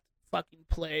fact, fucking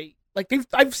play. Like,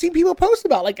 I've seen people post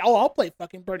about, like, oh, I'll play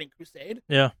fucking Burning Crusade.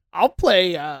 Yeah. I'll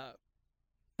play,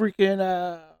 freaking,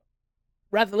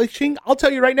 Wrath of the Lich King. I'll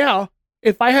tell you right now,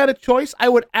 if I had a choice, I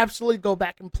would absolutely go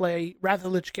back and play Wrath of the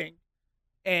Lich King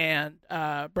and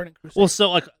Burning Crusade. Well,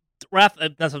 so, like,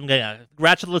 that's what I'm getting at.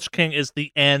 Wrath of the Lich King is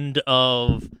the end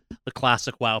of the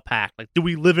classic WoW pack. Like, do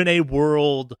we live in a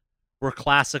world where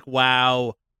classic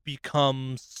WoW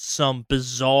becomes some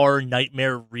bizarre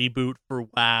nightmare reboot for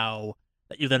WoW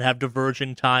that you then have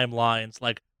diverging timelines?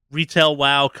 Like, retail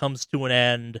WoW comes to an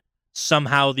end,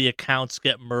 somehow the accounts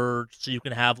get merged so you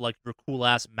can have, like, your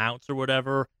cool-ass mounts or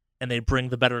whatever, and they bring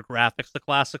the better graphics to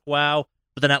classic WoW.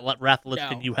 But then at Wrath of the Lich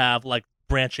King, you have, like,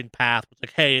 branching path. It's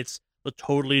like, hey, it's a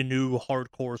totally new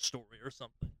hardcore story or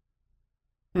something.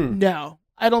 No,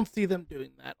 I don't see them doing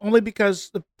that. Only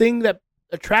because the thing that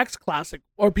attracts classic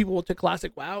or people to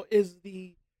classic WoW is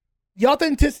the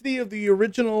authenticity of the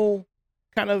original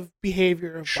kind of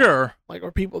behavior of sure WoW. Like,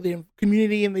 or people, the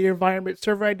community and the environment,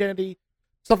 server identity,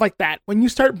 stuff like that. When you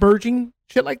start merging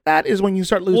shit like that is when you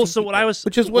start losing. Well, so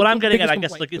people, what I'm getting at, I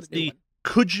guess, like, it's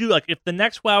could you, like, if the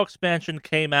next WoW expansion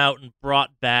came out and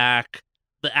brought back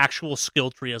the actual skill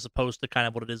tree as opposed to kind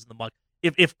of what it is in the mod.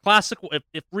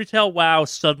 If retail WoW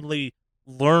suddenly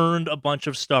learned a bunch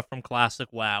of stuff from classic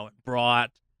WoW and brought,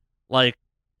 like,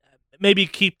 maybe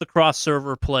keep the cross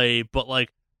server play, but,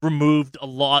 like, removed a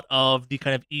lot of the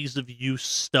kind of ease of use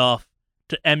stuff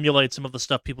to emulate some of the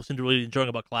stuff people seem to really enjoying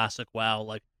about classic WoW,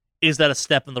 like, is that a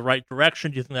step in the right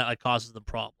direction? Do you think that, like, causes them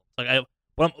problems? Like,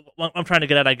 what I'm trying to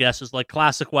get at, I guess, is, like,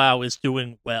 classic WoW is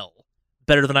doing well.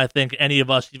 Better than I think any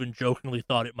of us even jokingly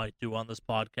thought it might do on this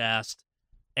podcast.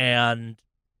 And,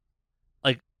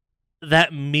 like,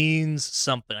 that means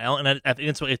something. I think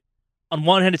it's on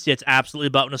one hand, it's absolutely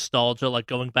about nostalgia, like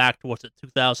going back to,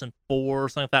 2004 or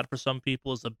something like that for some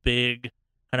people is a big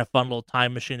kind of fun little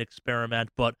time machine experiment.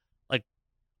 But, like,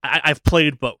 I've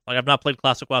played both. Like, I've not played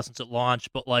classic WoW since it launched,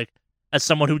 but, like, as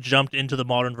someone who jumped into the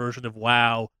modern version of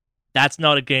WoW, that's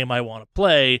not a game I want to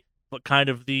play, but kind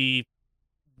of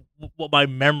what my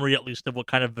memory, at least, of what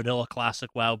kind of vanilla classic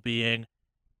WoW being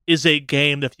is a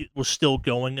game that was still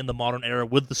going in the modern era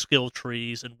with the skill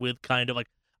trees and with kind of, like,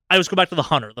 I always go back to the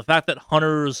hunter. The fact that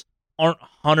hunters aren't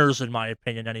hunters, in my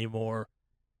opinion, anymore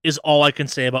is all I can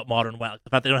say about modern WoW. The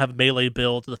fact they don't have melee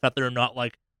builds, the fact they're not,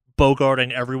 like,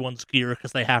 bogarting everyone's gear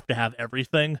because they have to have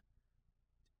everything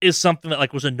is something that,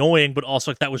 like, was annoying, but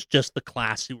also, like, that was just the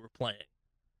class you were playing.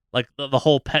 Like, the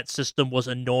whole pet system was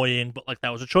annoying, but, like,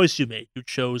 that was a choice you made. You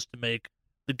chose to make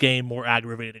the game more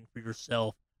aggravating for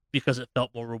yourself because it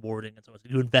felt more rewarding, and so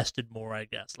you invested more, I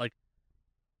guess. Like,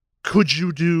 could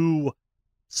you do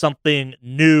something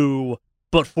new,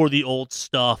 but for the old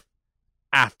stuff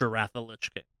after Wrath of the Lich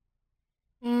King?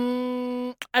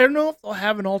 I don't know if they'll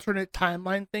have an alternate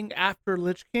timeline thing after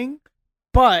Lich King,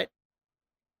 but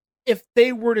if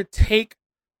they were to take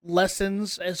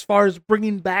lessons as far as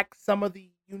bringing back some of the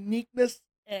uniqueness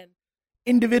and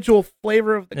individual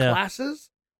flavor of the classes,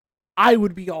 I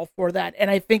would be all for that, and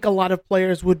I think a lot of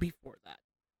players would be for that.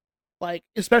 Like,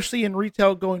 especially in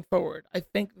retail going forward, I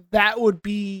think that would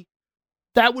be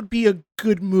a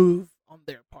good move on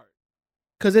their part,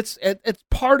 because it's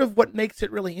part of what makes it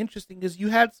really interesting. Is you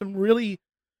had some really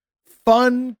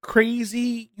fun,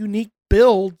 crazy, unique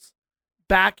builds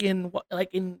back in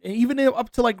even up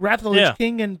to, like, Wrath of the Lich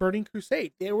King and Burning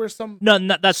Crusade. There were some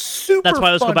that's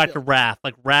why let's go back to Wrath.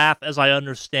 Like, Wrath, as I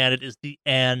understand it, is the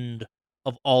end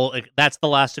of all. Like, that's the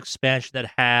last expansion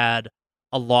that had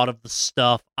a lot of the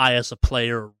stuff I, as a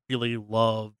player, really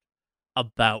loved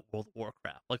about World of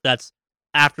Warcraft. Like, that's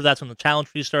when the challenge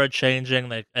trees started changing.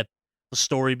 Like, the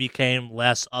story became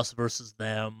less us versus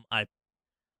them.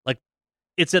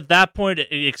 it's at that point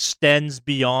it extends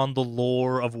beyond the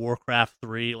lore of Warcraft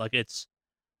 3. Like, it's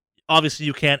obviously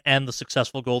you can't end the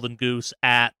successful Golden Goose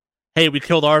at, hey, we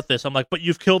killed Arthas. I'm like, but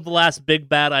you've killed the last big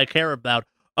bad I care about.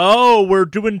 Oh, we're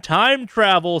doing time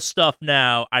travel stuff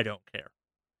now. I don't care.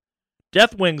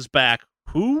 Deathwing's back.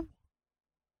 Who?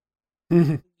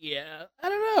 Yeah, I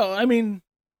don't know. I mean,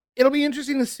 it'll be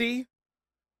interesting to see,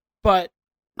 but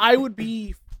I would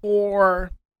be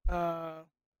for.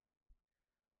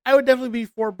 I would definitely be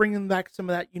for bringing back some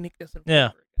of that uniqueness and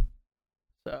flavor again.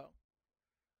 So,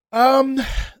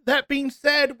 that being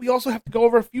said, we also have to go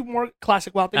over a few more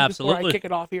classic WoW things before I kick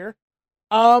it off here.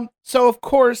 So of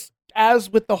course, as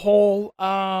with the whole,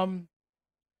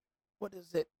 what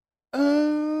is it?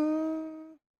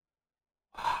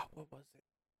 What was it?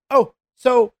 Oh,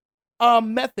 so,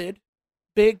 Method,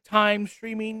 big time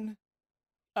streaming,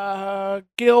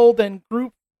 guild and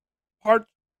group part.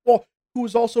 Well, who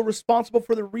was also responsible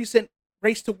for the recent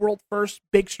Race to World First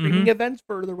big streaming events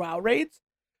for the WoW raids.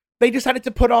 They decided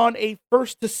to put on a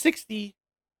first to 60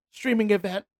 streaming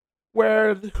event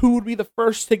where who would be the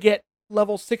first to get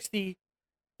level 60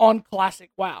 on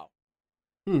classic WoW.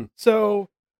 So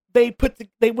they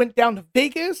went down to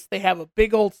Vegas. They have a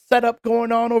big old setup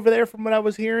going on over there from what I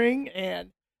was hearing,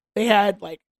 and they had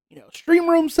stream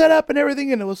room set up and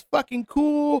everything, and it was fucking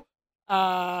cool.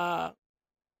 And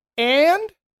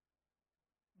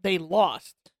they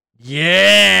lost.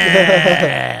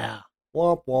 Yeah.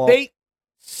 Womp womp.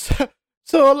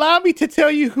 So allow me to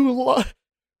tell you who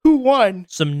won.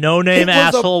 Some no-name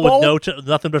asshole with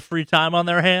nothing but free time on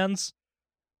their hands.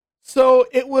 So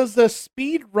it was a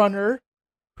speedrunner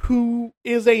who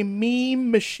is a meme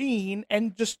machine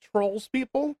and just trolls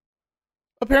people,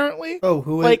 apparently. Oh,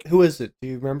 who is it? Do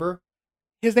you remember?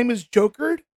 His name is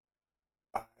Jokered.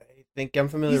 I think I'm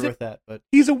familiar with that, but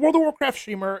he's a World of Warcraft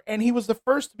streamer, and he was the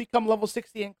first to become level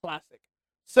 60 in Classic.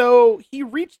 So he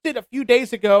reached it a few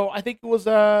days ago. I think it was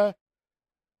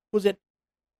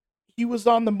he was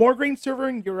on the Morgraine server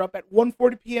in Europe at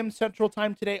 1:40 p.m. Central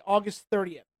Time today, August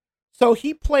 30th. So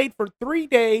he played for 3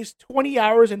 days, 20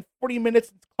 hours, and 40 minutes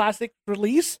since Classic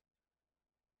release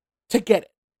to get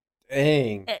it.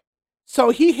 Dang. So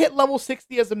he hit level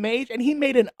 60 as a mage, and he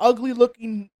made an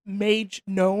ugly-looking mage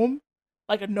gnome,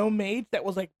 like a gnome mage that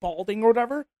was like balding or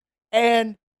whatever,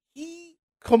 and he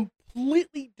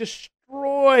completely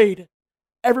destroyed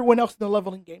everyone else in the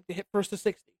leveling game to hit first to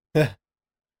 60.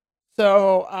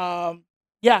 So,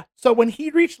 yeah. So when he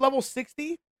reached level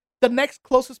 60, the next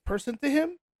closest person to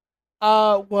him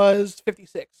was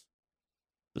 56.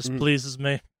 This pleases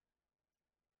me.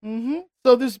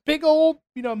 So this big old,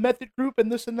 method group and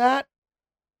this and that.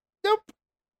 Nope.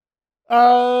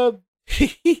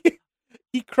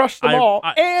 He crushed them all.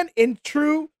 And in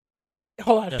true,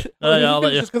 hold on. I'll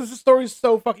let you. Because this story is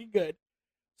so fucking good.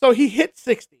 So he hit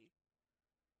 60.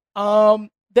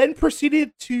 Then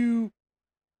proceeded to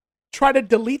try to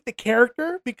delete the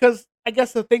character because I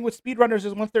guess the thing with speedrunners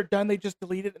is once they're done, they just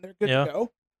delete it and they're good to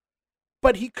go.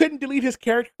 But he couldn't delete his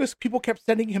character because people kept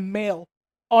sending him mail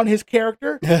on his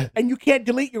character, and you can't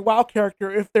delete your WoW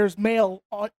character if there's mail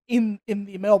in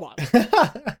the mailbox.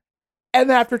 And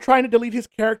then after trying to delete his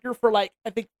character for I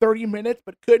think 30 minutes,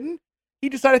 but couldn't, he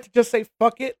decided to just say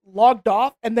fuck it, logged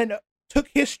off, and then took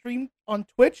his stream on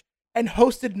Twitch and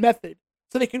hosted Method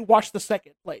so they could watch the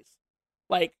second place.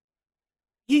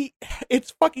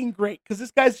 It's fucking great because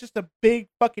this guy's just a big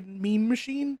fucking meme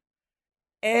machine,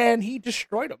 and he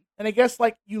destroyed him. And I guess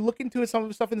you look into some of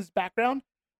the stuff in his background,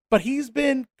 but he's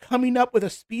been coming up with a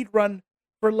speed run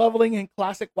for leveling in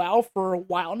classic WoW for a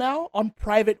while now on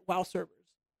private WoW servers.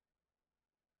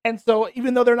 And so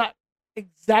even though they're not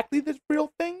exactly the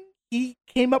real thing, he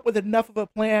came up with enough of a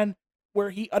plan where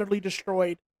he utterly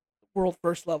destroyed world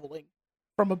first leveling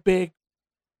from a big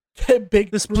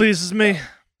This pleases me.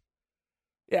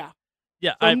 Yeah.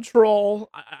 Yeah. Troll.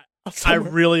 I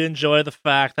really enjoy the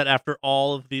fact that after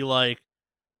all of the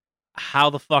how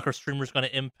the fuck are streamers going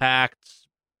to impact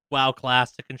WoW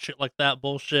Classic and shit like that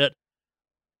bullshit,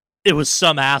 it was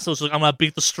some assholes I'm going to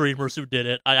beat the streamers who did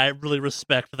it. I really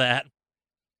respect that.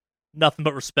 Nothing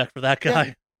but respect for that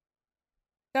guy.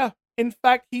 Yeah. In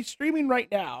fact, he's streaming right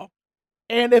now.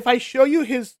 And if I show you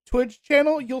his Twitch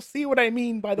channel, you'll see what I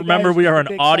mean by the Remember, we are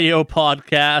an audio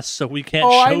podcast, so we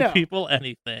can't show people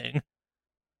anything.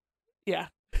 Yeah.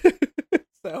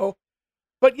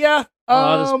 But yeah.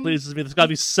 This pleases me. There's got to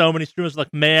be so many streamers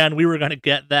man, we were going to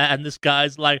get that. And this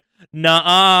guy's like,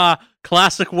 nah,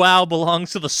 classic WoW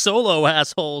belongs to the solo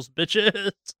assholes,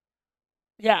 bitches.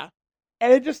 Yeah.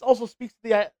 And it just also speaks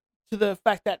to the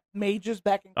fact that mages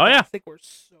back in classic were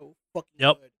so fucking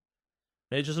good.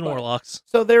 Mages and warlocks.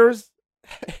 So there's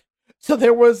So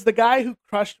there was the guy who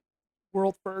crushed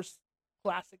World First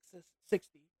Classic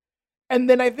 60. And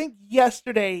then I think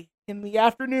yesterday in the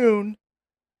afternoon,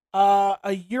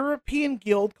 a European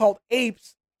guild called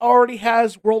Apes already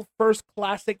has World First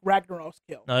Classic Ragnaros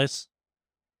kill. Nice.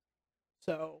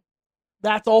 So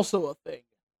that's also a thing.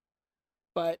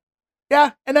 But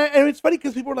yeah, and it's funny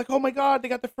because people are like, "Oh my god, they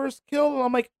got the first kill," and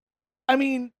I'm like, I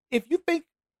mean, if you think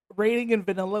raiding in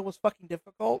vanilla was fucking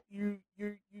difficult, you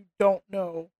don't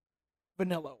know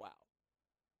vanilla WoW.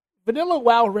 Vanilla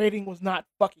WoW raiding was not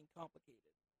fucking complicated.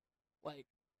 Like,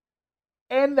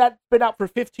 and that's been out for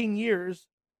 15 years.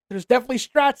 There's definitely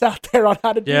strats out there on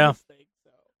how to do this thing.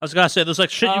 So. I was gonna say, there's like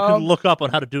shit you can look up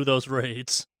on how to do those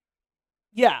raids.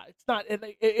 Yeah, it's not,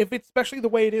 if it's especially the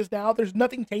way it is now, there's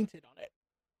nothing tainted on it.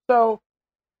 So,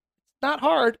 it's not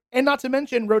hard. And not to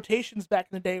mention, rotations back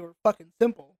in the day were fucking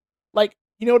simple. Like,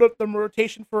 you know the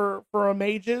rotation for a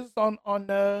mages on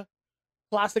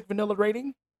classic vanilla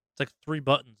raiding? It's like 3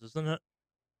 buttons, isn't it?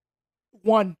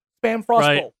 1, spam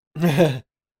Frostbolt. Right.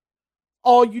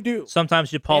 All you do.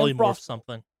 Sometimes you polymorph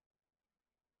something.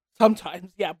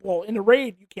 Sometimes, yeah. Well, in a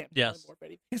raid, you can't polymorph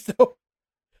anything. So,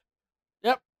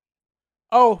 yep.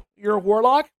 Oh, you're a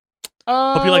warlock?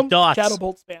 Hope you like dots.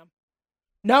 Shadowbolt spam.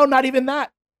 No, not even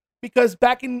that. Because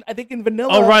back in, I think in vanilla,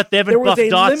 oh right, they haven't buffed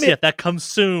dots yet. That comes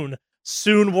soon.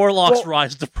 Soon warlocks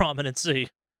rise to prominency.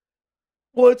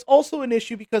 Well, it's also an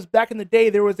issue because back in the day,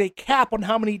 there was a cap on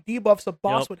how many debuffs a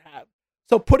boss would have.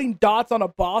 So putting dots on a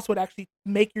boss would actually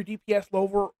make your DPS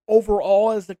lower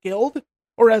overall as a guild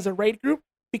or as a raid group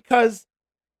because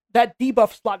that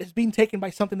debuff slot is being taken by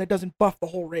something that doesn't buff the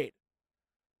whole raid.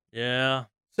 Yeah.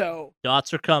 So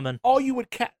dots are coming. All you would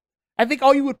I think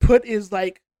all you would put is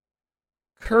like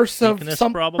Curse of Elements.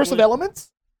 Curse of Elements,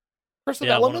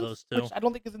 one of those two. Which I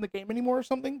don't think is in the game anymore or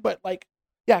something. But like,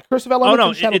 yeah, Curse of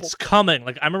Elements. Oh no, it's coming.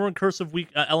 Like I remember when Curse of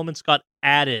Elements got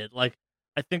added. Like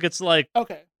I think it's like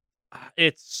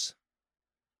it's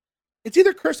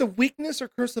either Curse of Weakness or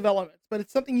Curse of Elements, but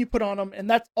it's something you put on them, and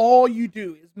that's all you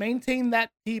do is maintain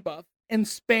that debuff and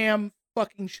spam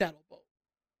fucking Shadow Bolt.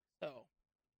 So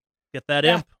get that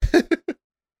imp.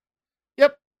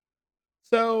 Yep.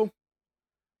 So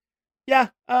yeah,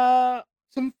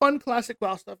 some fun classic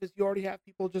WoW stuff is you already have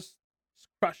people just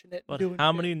crushing it. But doing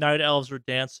how many night elves are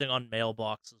dancing on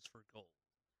mailboxes for gold?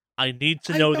 I need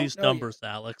to know these numbers,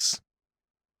 Alex.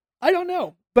 I don't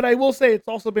know, but I will say it's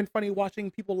also been funny watching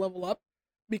people level up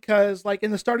because, like, in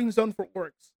the starting zone for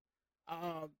orcs,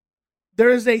 there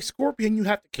is a scorpion you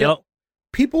have to kill. Yep.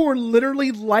 People were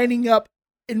literally lining up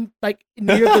in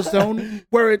near the zone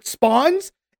where it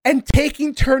spawns and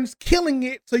taking turns killing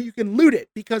it so you can loot it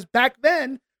because back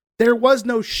then there was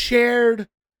no shared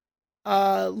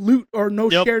loot or no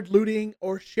shared looting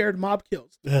or shared mob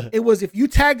kills. It was if you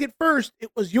tagged it first, it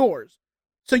was yours.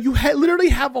 So you literally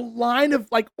have a line of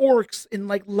like orcs in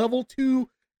like level 2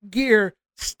 gear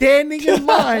standing in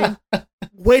line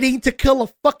waiting to kill a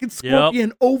fucking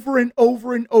scorpion over and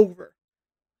over and over.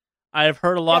 I've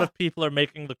heard a lot of people are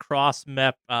making the cross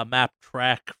map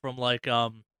track from like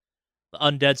the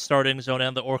undead starting zone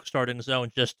and the orc starting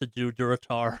zone just to do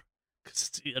Duratar.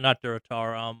 Not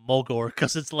Duratar, Mulgore,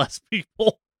 because it's less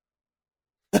people.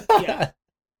 Yeah.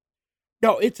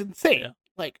 No, it's insane. Yeah.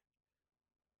 Like,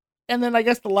 and then I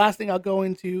guess the last thing I'll go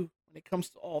into when it comes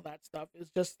to all that stuff is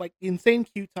just like the insane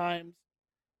queue times.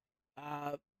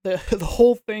 The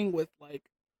whole thing with like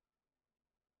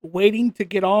waiting to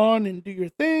get on and do your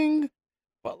thing,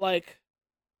 but like,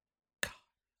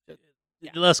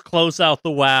 let's close out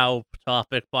the WoW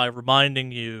topic by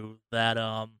reminding you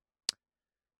that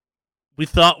we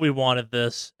thought we wanted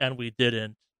this and we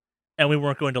didn't, and we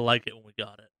weren't going to like it when we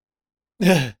got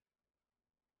it.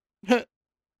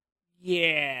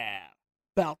 Yeah,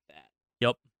 about that.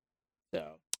 Yep.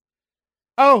 So,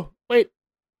 oh wait,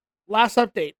 last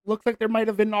update. Looks like there might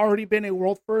have already been a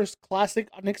world first classic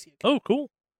Onyxia. Oh,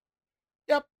 cool.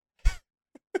 Yep.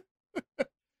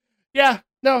 Yeah.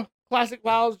 No, classic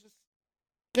WoW's just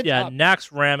good job.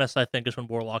 Nax Ramus, I think, is when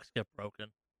warlocks get broken.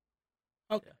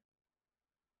 Okay. Yeah.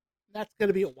 That's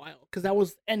gonna be a while because that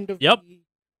was end of the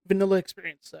vanilla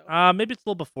experience. So maybe it's a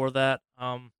little before that.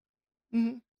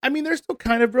 Mm-hmm. I mean, they're still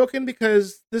kind of broken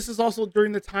because this is also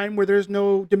during the time where there's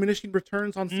no diminishing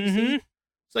returns on CC,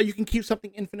 so you can keep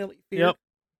something infinitely feared,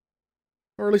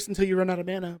 or at least until you run out of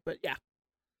mana. But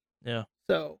yeah.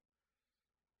 So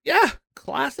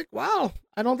classic WoW.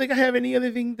 I don't think I have any other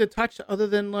thing to touch other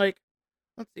than like,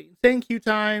 let's see, insane queue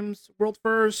times, world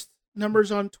first,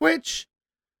 numbers on Twitch.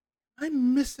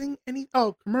 I'm missing any?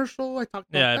 Oh, commercial. I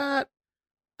talked about that.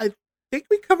 I think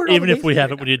we covered all Even if we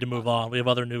haven't, we need to move on. We have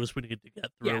other news we need to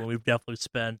get through, and we've definitely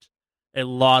spent a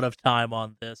lot of time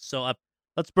on this. So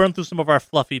let's burn through some of our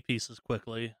fluffy pieces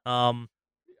quickly. All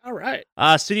right.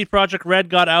 CD Projekt Red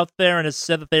got out there and has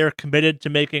said that they are committed to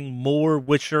making more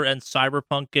Witcher and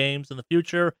Cyberpunk games in the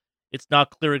future. It's not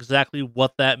clear exactly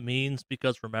what that means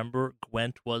because remember,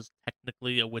 Gwent was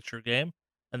technically a Witcher game,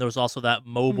 and there was also that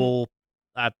mobile.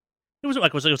 It was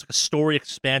like a story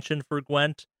expansion for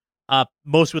Gwent.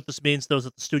 Most of what this means, though, is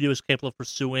that the studio is capable of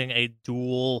pursuing a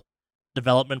dual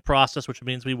development process, which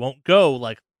means we won't go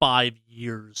like 5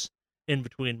 years in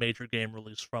between major game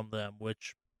release from them,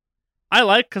 which I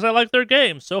like because I like their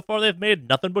games. So far, they've made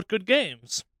nothing but good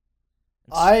games.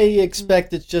 I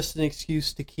expect it's just an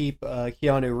excuse to keep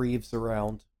Keanu Reeves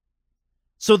around.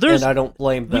 So and I don't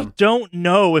blame them. We don't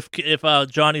know if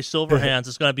Johnny Silverhands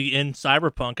is going to be in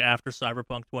Cyberpunk after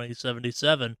Cyberpunk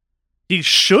 2077. He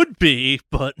should be,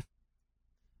 but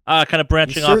kind of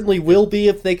branching off. He certainly will be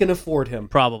if they can afford him.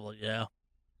 Probably, yeah.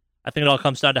 I think it all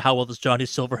comes down to how well does Johnny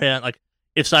Silverhands... Like,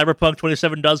 if Cyberpunk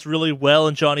 27 does really well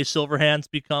and Johnny Silverhands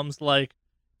becomes, like,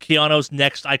 Keanu's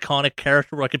next iconic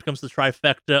character, where like, it becomes the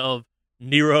trifecta of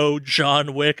Nero,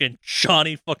 John Wick, and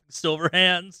Johnny fucking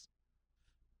Silverhands.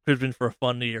 Could have been for a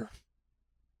fun year.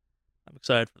 I'm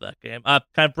excited for that game. Kind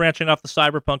of branching off the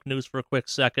Cyberpunk news for a quick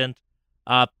second.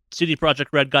 CD Projekt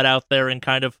Red got out there and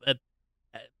kind of...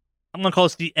 I'm going to call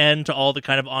this the end to all the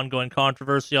kind of ongoing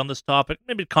controversy on this topic.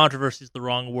 Maybe controversy is the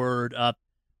wrong word.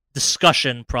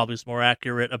 Discussion probably is more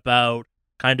accurate about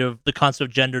kind of the concept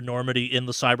of gender normity in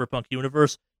the Cyberpunk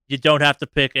universe. You don't have to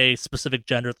pick a specific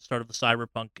gender at the start of the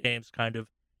Cyberpunk games, kind of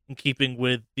in keeping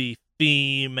with the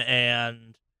theme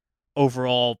and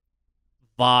overall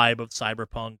vibe of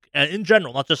Cyberpunk, and in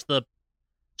general, not just the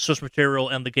source material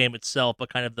and the game itself,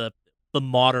 but kind of the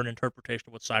modern interpretation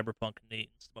of what Cyberpunk means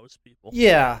to most people.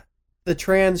 Yeah, the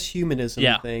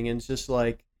transhumanism thing, and it's just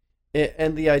like,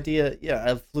 and the idea,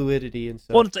 of fluidity and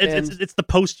stuff. Well, it's the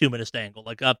post-humanist angle.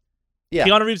 Like,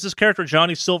 Keanu Reeves' character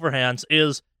Johnny Silverhands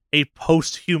is a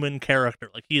post-human character.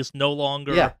 Like, he is no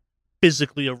longer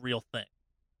physically a real thing.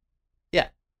 Yeah.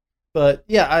 But,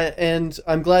 and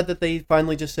I'm glad that they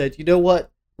finally just said, you know what?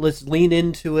 Let's lean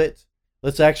into it.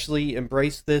 Let's actually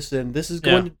embrace this, and this is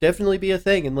going to definitely be a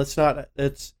thing, and let's not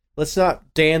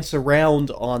dance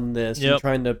around on this and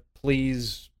trying to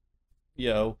please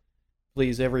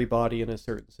everybody in a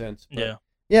certain sense. But,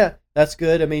 that's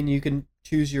good. I mean, you can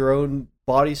choose your own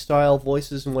body style,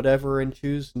 voices, and whatever, and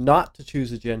choose not to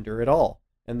choose a gender at all.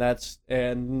 And I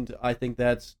think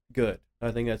that's good.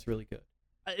 I think that's really good.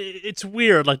 It's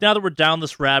weird. Like, now that we're down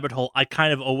this rabbit hole, I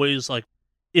kind of always, like,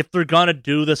 if they're gonna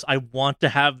do this, I want to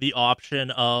have the option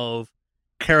of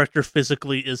character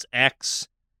physically is X,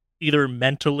 either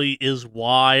mentally is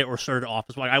Y, or started off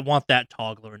as Y. I want that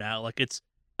toggler now. Like, it's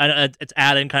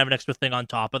adding kind of an extra thing on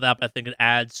top of that, but I think it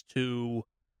adds to,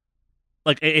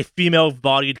 like, a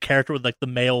female-bodied character with, like, the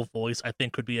male voice, I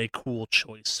think could be a cool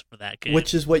choice for that game.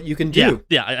 Which is what you can do.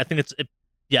 Yeah, I think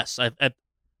yes. As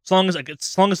long as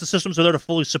the systems are there to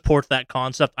fully support that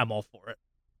concept, I'm all for it.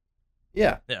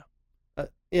 Yeah.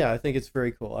 I think it's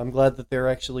very cool. I'm glad that they're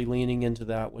actually leaning into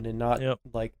that one and not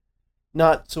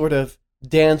not sort of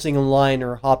dancing in line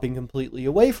or hopping completely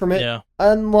away from it. Yeah.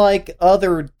 Unlike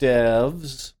other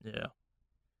devs. Yeah.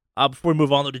 Before we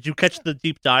move on, though, did you catch the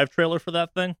deep dive trailer for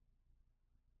that thing?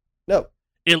 No.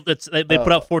 They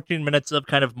put out 14 minutes of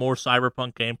kind of more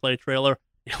Cyberpunk gameplay trailer.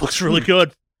 It looks really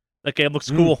good. That game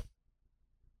looks cool.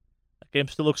 That game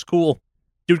still looks cool.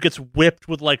 Dude gets whipped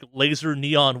with, like, laser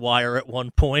neon wire at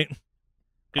one point.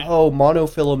 Oh,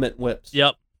 monofilament whips.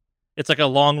 Yep. It's like a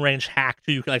long-range hack,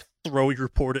 too. You can, like, throw your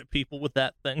port at people with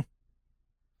that thing.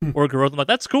 Or grow them. Like,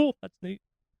 that's cool. That's neat.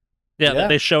 Yeah,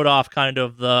 they showed off kind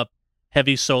of the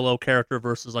heavy solo character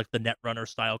versus, like, the Netrunner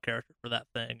style character for that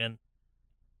thing. And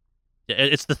yeah,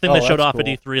 it's the thing they showed off at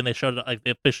E3, and they showed it, like,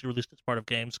 they officially released it as part of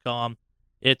Gamescom.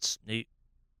 It's neat.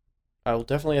 I will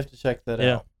definitely have to check that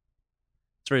out.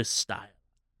 It's very style.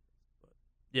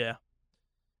 Yeah.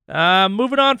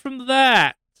 Moving on from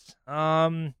that.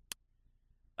 Valve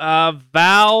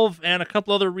and a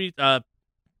couple other let's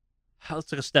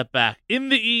take a step back. In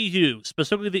the EU,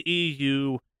 specifically the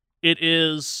EU,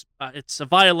 it's a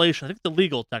violation. I think it's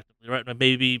illegal technically, right?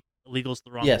 Maybe illegal is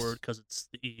the wrong word because it's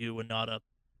the EU and not a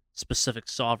specific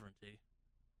sovereignty.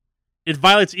 It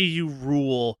violates EU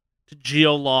rule to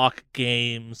geolock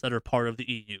games that are part of the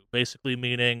EU, basically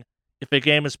meaning if a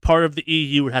game is part of the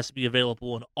EU, it has to be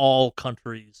available in all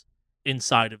countries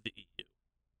inside of the EU.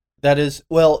 That is,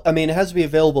 well, I mean, it has to be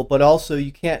available, but also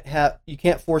you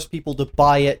can't force people to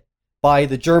buy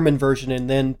the German version and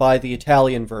then buy the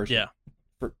Italian version.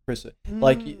 Yeah.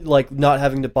 Like not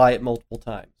having to buy it multiple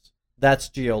times. That's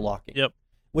geolocking. Yep.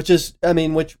 Which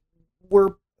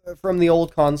from the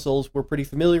old consoles, we're pretty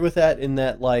familiar with that. In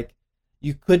that, like,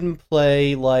 you couldn't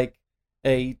play like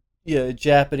a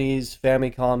Japanese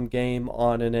Famicom game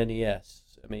on an NES.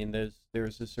 I mean,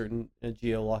 there's a certain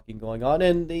geo-locking going on,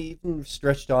 and they even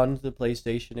stretched on to the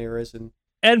PlayStation eras and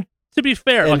to be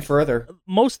fair, and like, further.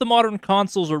 Most of the modern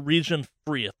consoles are region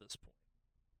free at this point.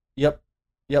 Yep.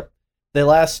 The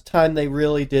last time they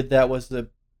really did that was the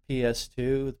PS2,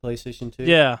 the PlayStation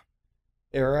 2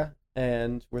 era,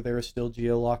 and where there were still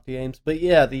geo-locked games. But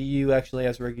yeah, the EU actually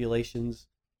has regulations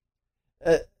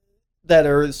that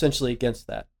are essentially against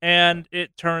that. And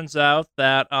it turns out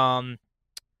that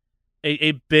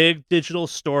a big digital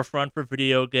storefront for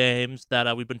video games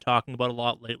that we've been talking about a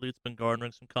lot lately, it's been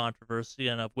garnering some controversy,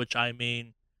 and of which I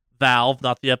mean Valve,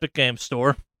 not the Epic Games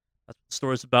Store. That's what the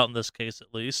story is about in this case,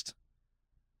 at least.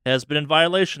 Has been in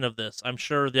violation of this. I'm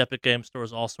sure the Epic Games Store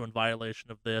is also in violation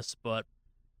of this, but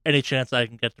any chance I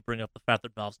can get to bring up the fact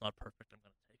that Valve's not perfect, I'm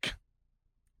going to take.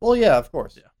 Well, yeah, of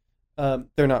course. Yeah.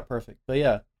 They're not perfect, but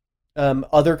yeah.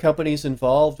 Other companies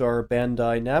involved are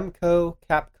Bandai Namco,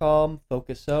 Capcom,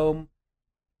 Focus Home,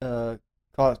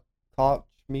 Koch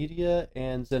Media,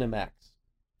 and ZeniMax.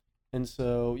 And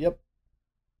so, yep.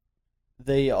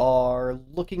 They are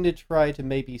looking to try to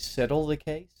maybe settle the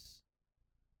case,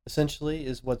 essentially,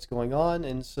 is what's going on.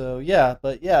 And so, yeah,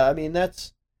 but yeah, I mean,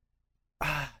 that's...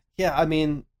 yeah, I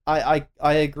mean, I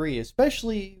agree,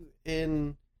 especially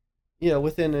in,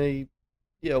 within a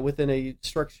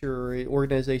structure or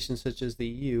organization such as the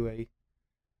EU,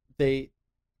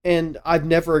 and I've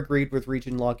never agreed with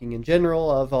region locking in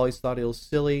general. I've always thought it was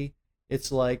silly.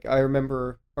 It's like, I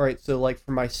remember, alright, so like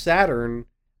for my Saturn,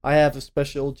 I have a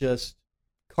special just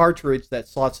cartridge that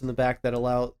slots in the back that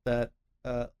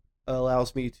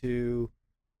allows me to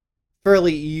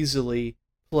fairly easily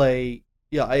play.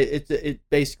 Yeah, it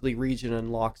basically region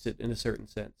unlocks it in a certain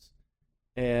sense.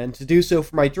 And to do so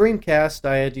for my Dreamcast,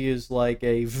 I had to use like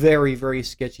a very, very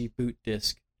sketchy boot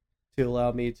disk to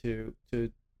allow me to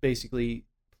basically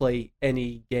play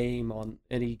any game from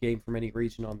any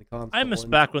region on the console. I miss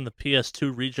back when the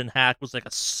PS2 region hack was like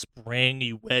a spring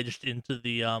you wedged into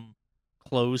the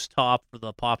close top for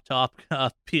the pop top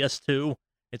PS2.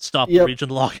 It stopped the region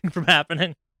locking from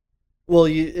happening. Well,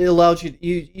 it allowed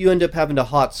you end up having to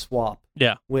hot swap.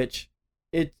 Yeah. Which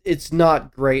it's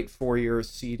not great for your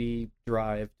CD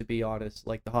drive, to be honest,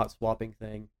 like the hot swapping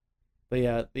thing. But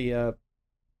yeah,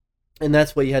 and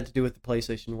that's what you had to do with the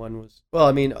PlayStation 1 was, well,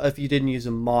 I mean, if you didn't use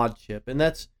a mod chip. And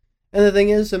the thing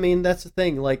is, I mean, that's the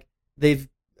thing, like, they've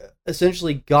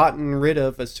essentially gotten rid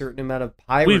of a certain amount of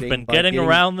pirating. We've been getting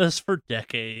around this for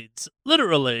decades.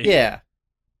 Literally. Yeah.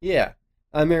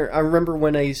 I remember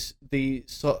when the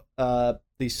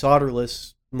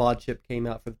solderless mod chip came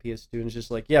out for the PS2, and it's just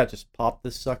like, yeah, just pop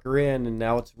this sucker in, and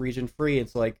now it's region free.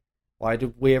 It's like, why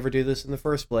did we ever do this in the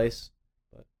first place?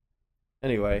 But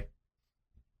anyway,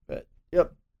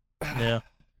 yep. Yeah.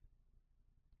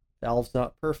 Valve's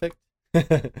not perfect.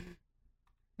 Yep.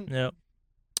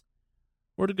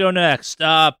 Where to go next?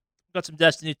 Got some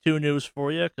Destiny 2 news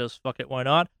for you, because fuck it, why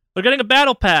not? We're getting a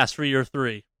battle pass for year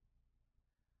 3.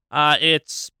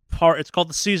 It's called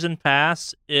the Season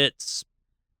Pass. It's,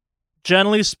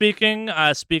 generally speaking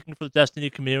for the Destiny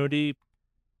community,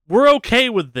 we're okay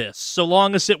with this, so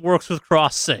long as it works with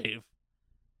cross-save.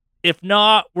 If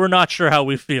not, we're not sure how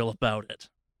we feel about it.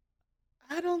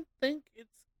 I don't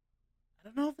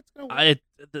know if it's going to work.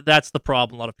 That's the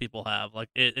problem a lot of people have. Like,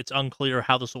 it's unclear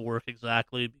how this will work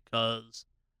exactly, because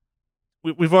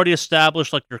we've already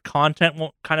established, like, your content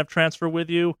won't kind of transfer with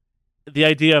you. The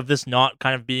idea of this not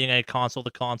kind of being a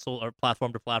console-to-console or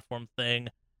platform-to-platform thing,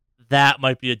 that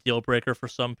might be a deal-breaker for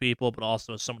some people, but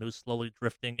also as someone who's slowly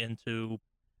drifting into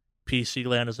PC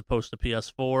land as opposed to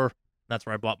PS4, that's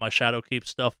where I bought my Shadowkeep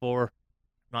stuff for.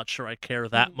 I'm not sure I care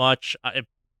that much.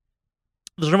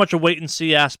 There's very much a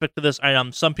wait-and-see aspect to this.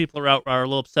 Some people are a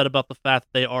little upset about the fact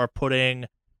that they are putting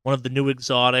one of the new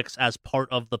exotics as part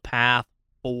of the path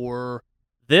for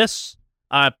this.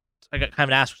 I got kind of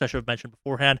an asterisk I should have mentioned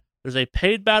beforehand. There's a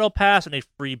paid battle pass and a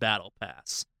free battle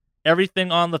pass.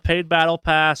 Everything on the paid battle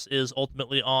pass is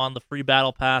ultimately on the free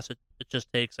battle pass. It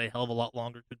just takes a hell of a lot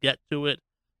longer to get to it.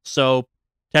 So,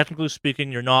 technically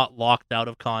speaking, you're not locked out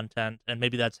of content, and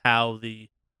maybe that's how the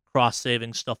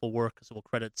cross-saving stuff will work, because it will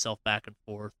credit itself back and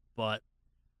forth. But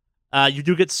you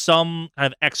do get some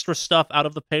kind of extra stuff out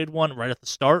of the paid one right at the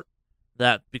start.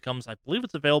 That becomes, I believe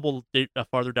it's available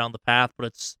farther down the path, but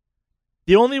it's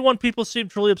the only one people seem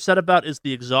truly upset about is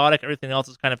the exotic. Everything else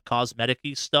is kind of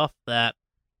cosmetic-y stuff that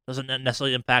doesn't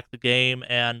necessarily impact the game,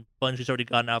 and Bungie's already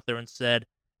gotten out there and said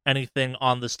anything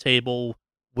on this table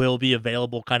will be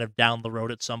available kind of down the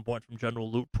road at some point from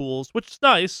general loot pools, which is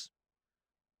nice.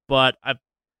 but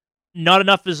not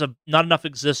enough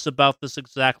exists about this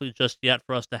exactly just yet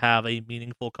for us to have a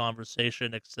meaningful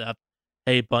conversation. Except,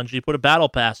 hey, Bungie put a battle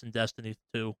pass in Destiny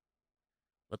 2.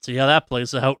 Let's see how that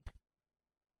plays out.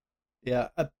 Yeah.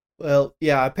 Well,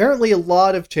 yeah. Apparently, a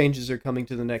lot of changes are coming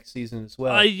to the next season as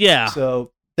well. Yeah.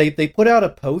 So they put out a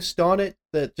post on it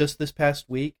that just this past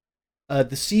week.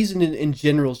 The season in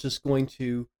general is just going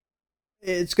to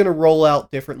roll out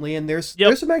differently, and there's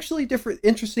some actually different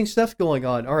interesting stuff going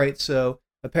on. All right, so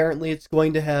apparently it's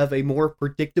going to have a more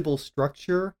predictable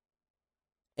structure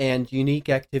and unique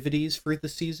activities for the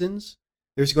seasons.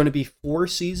 There's going to be 4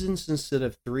 seasons instead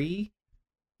of 3,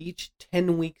 each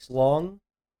 10 weeks long.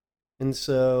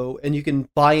 And you can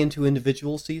buy into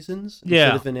individual seasons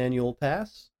instead of an annual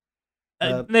pass.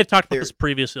 They've talked about this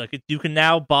previously. Like, you can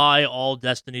now buy all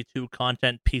Destiny 2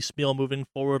 content piecemeal moving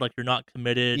forward. Like, you're not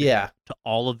committed to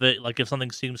all of it. Like, if something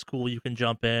seems cool, you can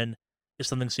jump in. If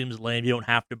something seems lame, you don't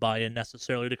have to buy in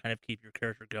necessarily to kind of keep your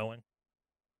character going.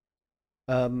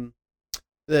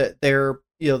 They're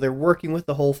working with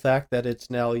the whole fact that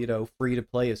it's now, free to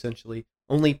play essentially.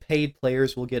 Only paid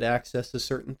players will get access to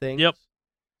certain things. Yep.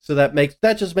 So that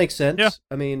just makes sense. Yeah.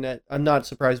 I mean, I'm not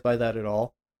surprised by that at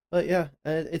all. But yeah,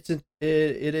 it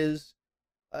is.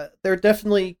 They're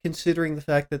definitely considering the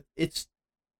fact that it's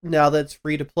now that it's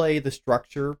free to play, the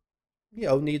structure,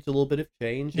 needs a little bit of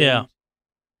change. Yeah.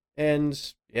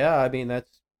 And yeah, I mean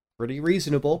that's pretty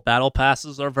reasonable. Battle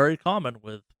passes are very common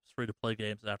with free to play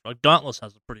games. After like Dauntless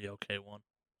has a pretty okay one.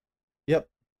 Yep.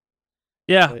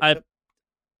 Yeah,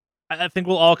 I think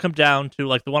we'll all come down to,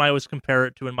 like, the one I always compare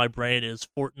it to in my brain is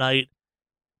Fortnite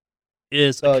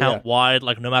is account wide.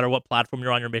 Like, no matter what platform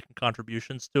you're on, you're making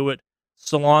contributions to it.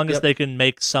 So long as they can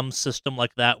make some system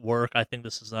like that work, I think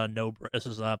this is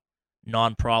a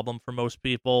non-problem for most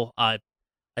people. I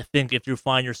think if you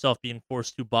find yourself being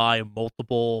forced to buy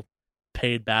multiple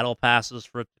paid battle passes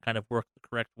for it to kind of work the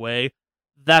correct way,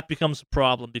 that becomes a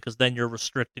problem because then you're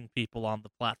restricting people on the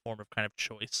platform of kind of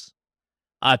choice.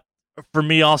 For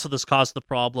me, also, this caused the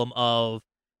problem of,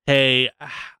 hey,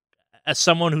 as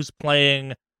someone who's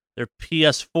playing their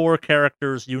PS4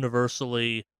 characters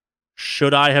universally,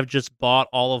 should I have just bought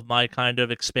all of my kind of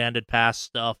expanded pass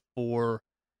stuff for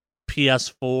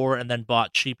PS4 and then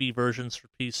bought cheapy versions for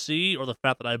PC, or the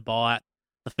fact that I bought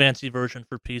the fancy version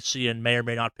for PC and may or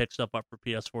may not pick stuff up for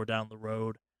PS4 down the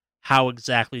road? How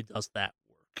exactly does that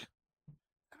work?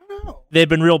 I don't know. They've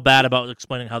been real bad about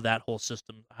explaining how that whole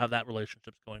system, how that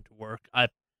relationship's going to work.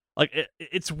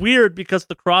 It's weird because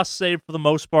the cross save for the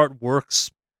most part works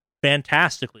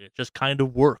fantastically. It just kind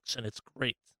of works and it's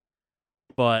great.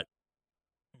 But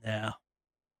yeah,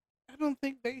 I don't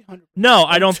think they 100%. No,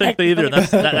 I don't think they either.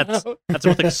 That's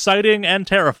both exciting and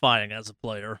terrifying as a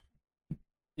player.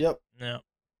 Yep. Yeah.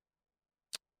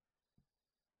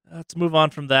 Let's move on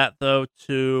from that though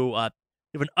to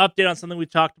give an update on something we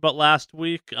talked about last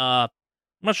week. I'm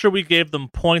not sure we gave them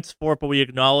points for it, but we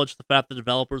acknowledged the fact the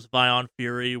developers of Ion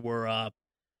Fury were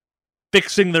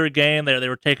fixing their game. They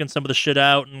were taking some of the shit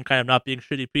out and kind of not being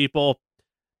shitty people.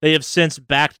 They have since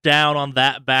backed down on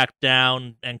that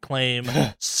and claim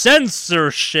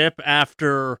censorship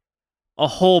after a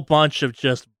whole bunch of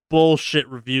just bullshit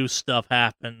review stuff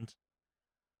happened.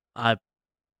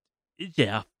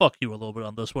 Yeah, fuck you a little bit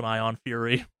on this one, Ion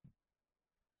Fury.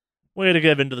 Way to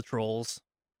give into the trolls.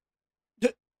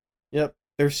 Yep.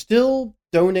 They're still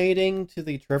donating to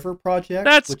the Trevor Project.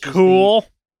 That's cool.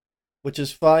 Which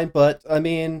is fine, but I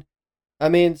mean,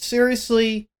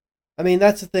 seriously,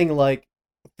 that's the thing, like,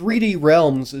 3D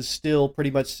Realms is still pretty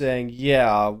much saying,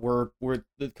 yeah,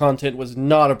 the content was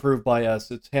not approved by us,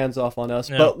 it's hands off on us,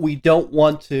 but we don't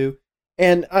want to,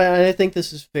 and I think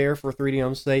this is fair for 3D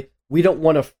Realms to say, we don't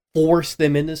want to force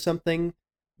them into something,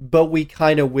 but we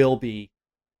kind of will be.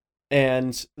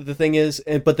 And the thing is,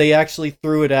 but they actually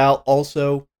threw it out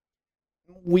also,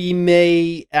 we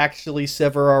may actually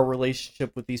sever our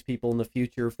relationship with these people in the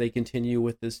future if they continue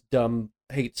with this dumb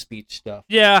hate speech stuff.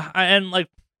 Yeah, and like,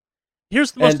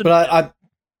 here's the most. But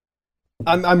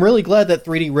I'm really glad that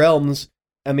 3D Realms,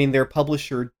 their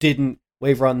publisher, didn't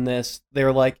waver on this.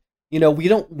 They're like, we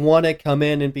don't want to come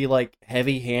in and be like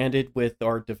heavy-handed with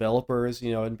our developers,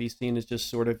 and be seen as just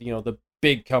sort of, the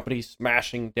big company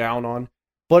smashing down on.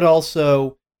 But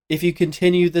also, if you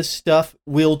continue this stuff,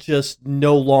 we'll just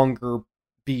no longer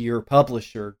be your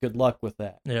publisher. Good luck with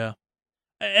that. Yeah.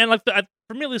 And like,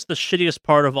 for me at least, the shittiest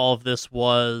part of all of this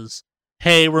was,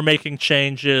 hey, we're making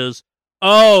changes.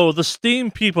 Oh, the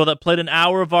Steam people that played an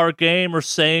hour of our game are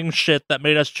saying shit that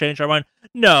made us change our mind.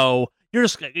 No, you're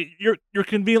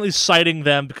conveniently citing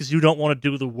them because you don't want to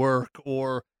do the work,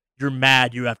 or you're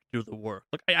mad you have to do the work.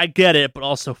 Like, I get it, but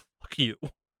also fuck you.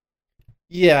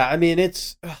 Yeah, I mean,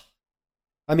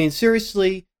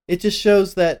 seriously, it just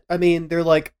shows that, they're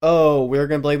like, oh, we're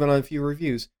going to blame it on a few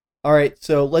reviews. All right,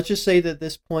 so let's just say that at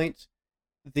this point,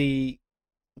 the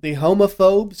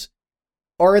homophobes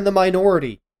are in the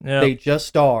minority. Yeah. They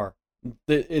just are.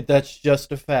 That's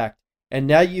just a fact. And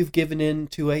now you've given in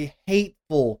to a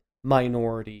hateful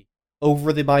minority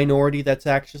over the minority that's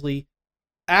actually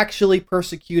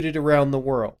persecuted around the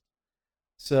world.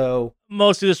 So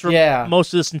most of this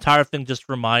entire thing just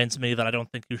reminds me that I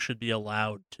don't think you should be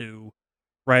allowed to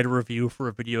write a review for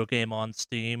a video game on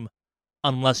Steam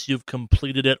unless you've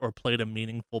completed it or played a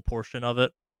meaningful portion of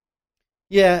it.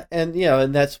 Yeah, and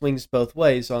and that swings both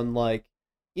ways on to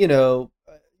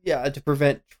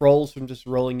prevent trolls from just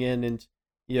rolling in and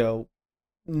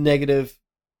negative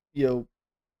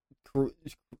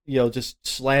just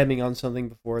slamming on something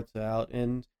before it's out,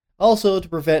 and also to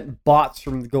prevent bots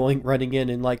from running in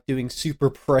and doing super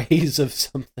praise of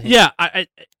something. Yeah,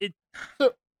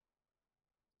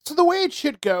 So the way it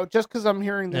should go, just because I'm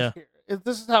hearing this here, is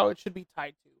this is how it should be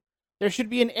tied to. There should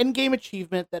be an in-game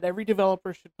achievement that every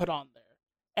developer should put on there.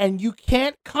 And you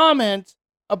can't comment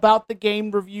about the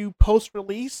game review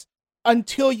post-release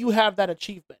until you have that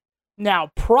achievement.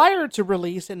 Now, prior to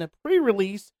release, in a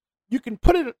pre-release, you can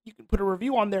put a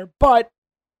review on there, but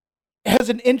as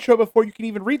an intro before you can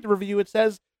even read the review, it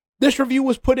says, this review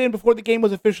was put in before the game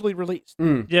was officially released.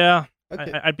 Yeah.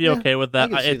 Okay. I'd be okay with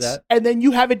that. I can see that. And then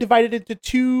you have it divided into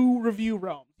two review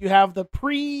realms. You have the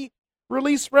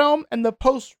pre-release realm and the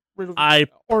post-release. I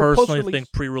personally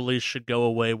think pre-release should go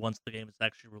away once the game is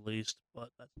actually released, but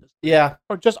that's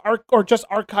just or just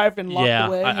archived and locked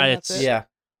away.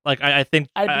 I think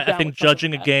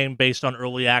judging a game based on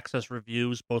early access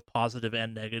reviews, both positive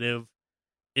and negative,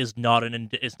 is not an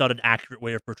accurate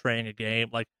way of portraying a game.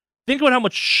 Like, think about how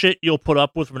much shit you'll put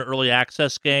up with from an early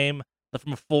access game that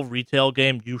from a full retail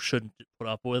game you shouldn't put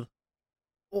up with.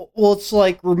 Well, it's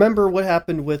like, remember what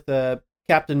happened with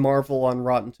Captain Marvel on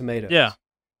Rotten Tomatoes? Yeah.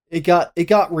 It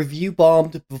got review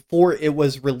bombed before it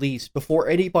was released, before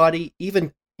anybody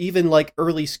even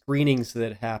early screenings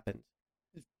that happened.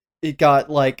 It got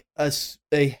a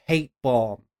hate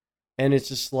bomb, and it's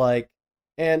just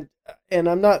and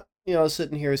I'm not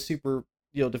sitting here super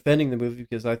defending the movie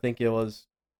because I think it was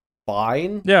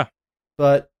fine. Yeah,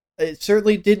 but it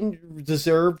certainly didn't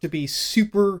deserve to be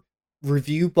super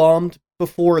review bombed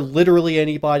before literally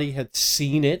anybody had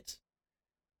seen it.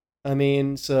 I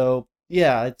mean, so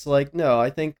yeah, it's no, I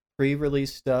think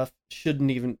pre-release stuff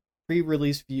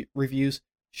pre-release reviews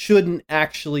shouldn't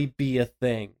actually be a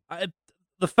thing.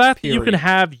 The fact that you can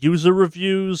have user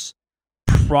reviews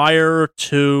prior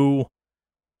to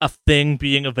a thing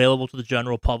being available to the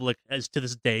general public has to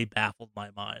this day baffled my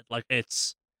mind.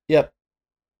 It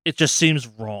just seems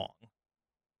wrong.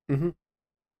 Mm-hmm.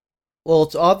 Well,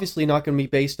 it's obviously not going to be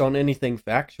based on anything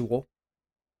factual.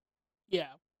 Yeah.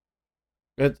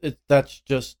 That's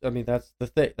just the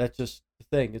thing. That's just the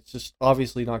thing. It's just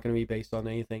obviously not going to be based on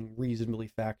anything reasonably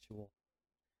factual.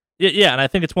 Yeah, and I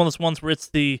think it's one of those ones where it's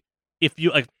if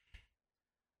you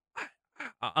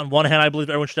on one hand, I believe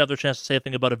everyone should have their chance to say a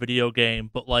thing about a video game,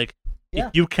 but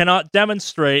if you cannot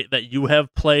demonstrate that you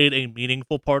have played a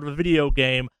meaningful part of a video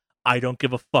game, I don't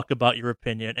give a fuck about your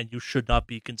opinion, and you should not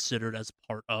be considered as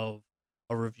part of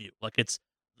a review. It's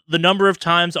the number of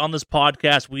times on this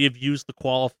podcast we have used the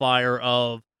qualifier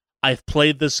of, I've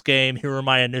played this game, here are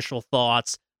my initial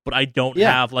thoughts, but I don't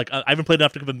have, I haven't played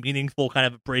enough to give a meaningful kind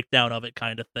of a breakdown of it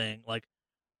kind of thing.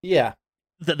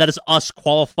 That is us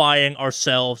qualifying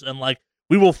ourselves, and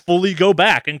we will fully go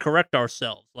back and correct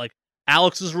ourselves.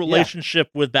 Alex's relationship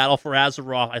with Battle for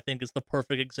Azeroth, I think, is the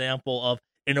perfect example of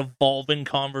an evolving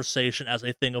conversation as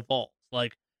a thing evolves.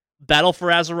 Battle for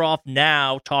Azeroth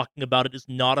now, talking about it, is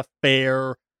not a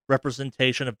fair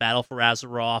representation of Battle for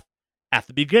Azeroth at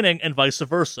the beginning, and vice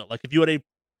versa. If you had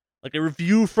a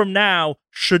review from now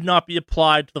should not be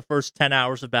applied to the first 10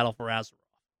 hours of Battle for Azeroth.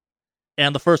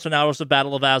 And the first 10 hours of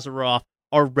Battle of Azeroth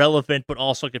are relevant, but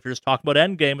also, if you're just talking about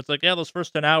endgame, it's those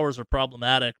first 10 hours are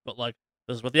problematic, but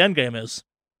this is what the endgame is.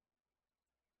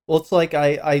 Well, it's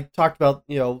I talked about,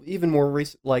 even more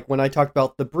recent, when I talked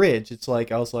about the bridge, it's I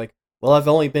was well, I've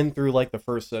only been through the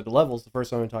first set of levels the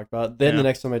first time I talked about it. Then the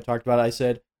next time I talked about it, I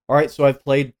said, all right, so I've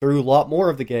played through a lot more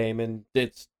of the game, and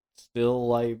it's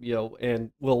still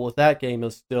and with that game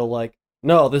is still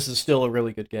no, this is still a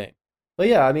really good game. But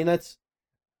yeah, I mean, that's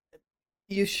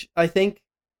I think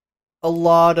a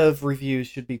lot of reviews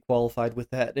should be qualified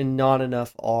with that, and not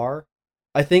enough are.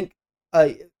 I think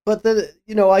but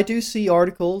I do see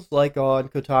articles on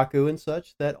Kotaku and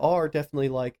such that are definitely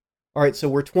all right, so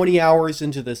we're 20 hours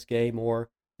into this game, or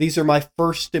these are my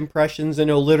first impressions, and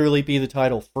it'll literally be the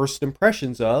title, First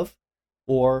Impressions of,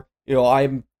 or,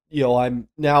 I'm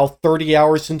now 30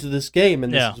 hours into this game,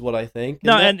 and this is what I think.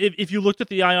 And if you looked at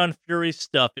the Ion Fury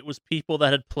stuff, it was people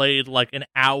that had played like an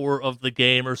hour of the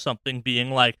game or something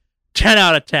being like, 10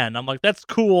 out of 10. I'm like, that's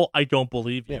cool. I don't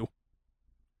believe you.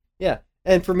 Yeah.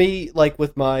 And for me, like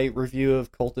with my review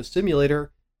of Cultist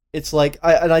Simulator, it's like,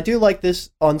 I do like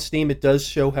this on Steam. It does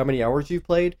show how many hours you've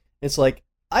played. It's like,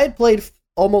 I had played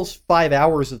almost 5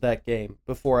 hours of that game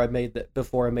before I made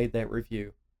that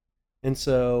review. And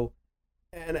so,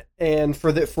 and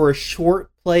for a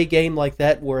short play game like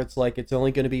that, where it's like, it's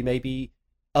only going to be maybe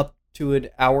up to an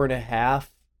hour and a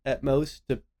half at most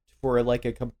for like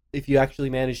if you actually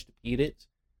manage to beat it,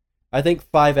 I think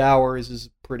 5 hours is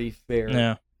pretty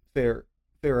fair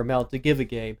amount to give a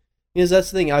game. Because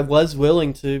that's the thing, I was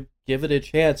willing to give it a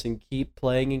chance and keep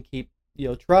playing and keep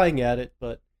trying at it,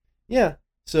 but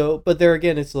but there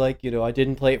again, it's like, I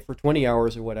didn't play it for 20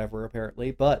 hours or whatever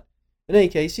apparently, but in any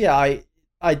case, I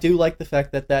do like the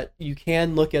fact that you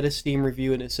can look at a Steam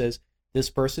review and it says this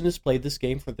person has played this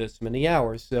game for this many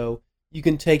hours, so you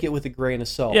can take it with a grain of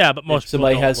salt. Yeah, but most if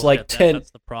somebody people has like 10.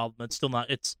 That's the problem. It's still not.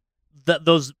 It's that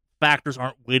those factors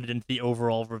aren't weighted into the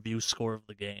overall review score of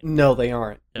the game. No, they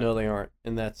aren't. Yeah. No, they aren't.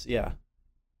 And that's Yeah.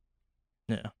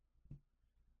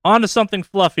 On to something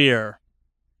fluffier.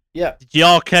 Yeah. Did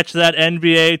y'all catch that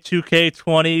NBA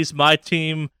 2K20's My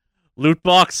Team loot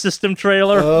box system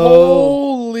trailer?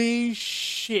 Holy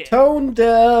shit! Tone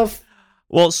deaf.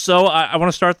 Well, so I want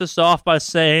to start this off by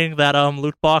saying that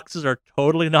loot boxes are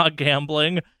totally not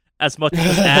gambling, as much as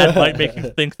this ad might make you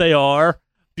think they are,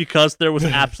 because there was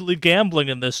absolutely gambling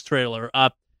in this trailer.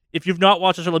 If you've not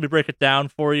watched it, let me break it down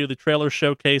for you. The trailer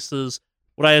showcases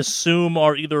what I assume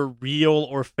are either real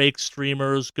or fake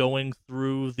streamers going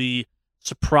through the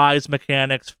surprise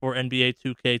mechanics for NBA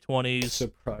 2K20's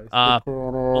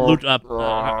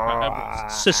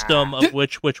loot system, of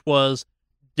which was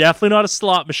definitely not a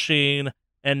slot machine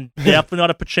and definitely not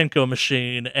a pachinko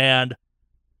machine, and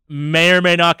may or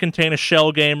may not contain a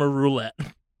shell game or roulette.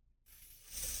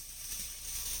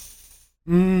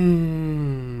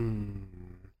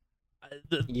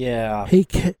 Yeah. Hey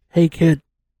kid,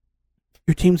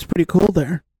 your team's pretty cool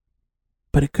there,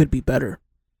 but it could be better.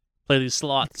 Play these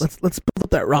slots. Let's build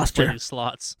up that roster. Play these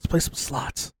slots. Let's play some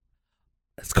slots.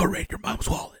 Let's go raid your mom's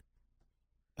wallet.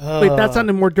 Wait, that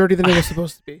sounded more dirty than it was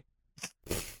supposed to be.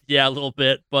 Yeah, a little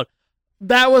bit, but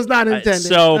that was not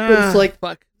intended. It's like,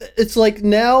 fuck. It's like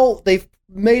now they've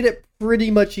made it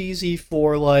pretty much easy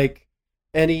for like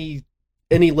any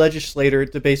legislator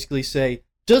to basically say,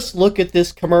 just look at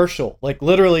this commercial. Like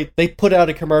literally, they put out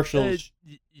a commercial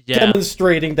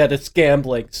demonstrating that it's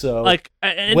gambling. So like,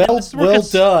 well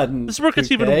done. This work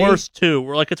is even worse too.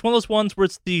 Where like it's one of those ones where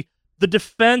it's the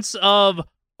defense of,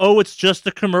 oh, it's just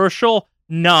a commercial.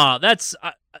 Nah, that's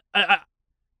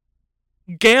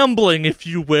gambling, if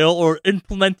you will, or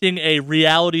implementing a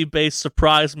reality-based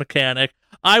surprise mechanic.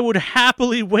 I would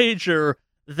happily wager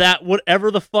that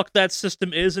whatever the fuck that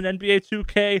system is in NBA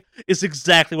 2K is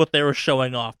exactly what they were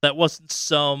showing off. That wasn't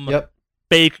some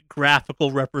fake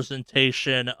graphical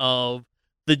representation of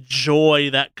the joy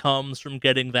that comes from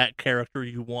getting that character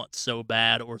you want so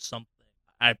bad or something.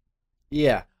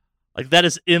 Like, that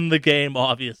is in the game,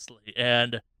 obviously,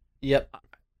 and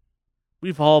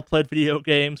we've all played video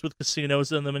games with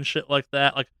casinos in them and shit like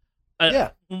that. Like,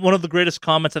 one of the greatest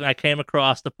comments that I came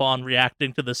across upon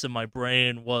reacting to this in my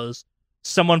brain was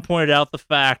someone pointed out the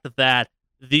fact that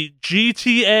the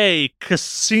GTA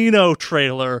casino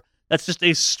trailer, that's just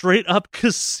a straight-up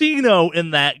casino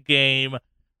in that game,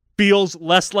 feels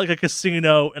less like a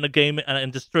casino in a game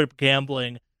and just straight-up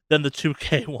gambling than the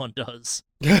 2K one does.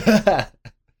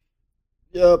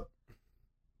 Yep.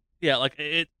 Yeah, like,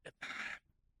 it...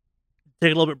 Take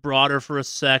it a little bit broader for a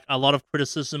sec. A lot of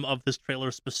criticism of this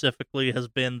trailer specifically has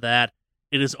been that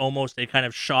it is almost a kind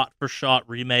of shot-for-shot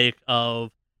remake of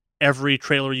every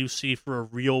trailer you see for a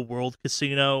real-world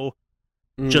casino,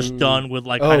 just done with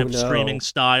like kind of streaming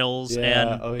styles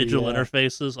and digital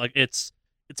interfaces. Like it's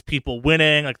people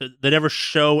winning. Like they never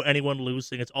show anyone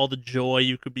losing. It's all the joy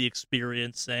you could be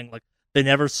experiencing. Like they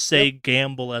never say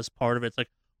gamble as part of it. It's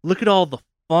like, look at all the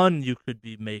fun you could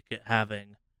be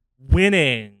having,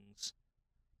 winning.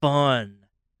 Fun,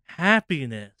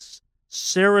 happiness,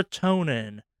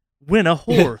 serotonin, win a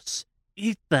horse,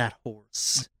 eat that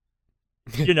horse.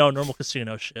 Normal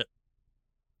casino shit.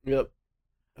 Yep.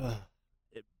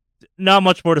 Not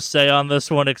much more to say on this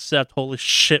one except, holy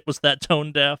shit, was that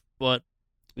tone deaf, but...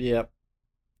 Yep.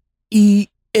 EA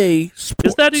Sports.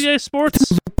 Is that EA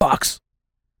Sports? Box.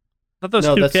 I thought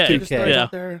that was 2K.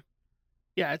 That's 2K.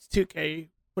 Yeah, it's 2K.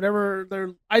 whatever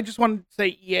they're. I just wanted to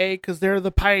say EA because they're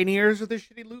the pioneers of this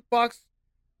shitty loot box,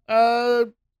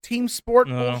 team sport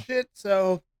bullshit.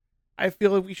 So I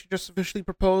feel like we should just officially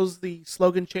propose the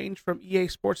slogan change from EA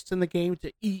Sports it's in the game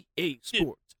to EA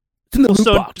Sports. It's in the loot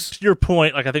box. To your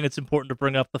point, like I think it's important to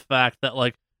bring up the fact that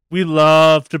like we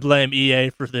love to blame EA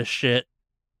for this shit.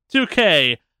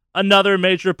 2K, another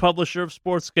major publisher of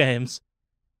sports games.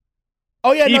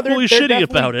 Oh yeah, equally they're shitty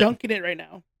about it. Dunking it right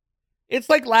now. It's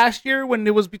like last year when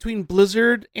it was between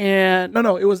Blizzard and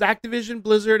it was Activision,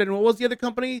 Blizzard, and what was the other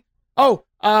company? Oh,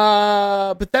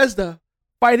 Bethesda,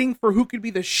 fighting for who could be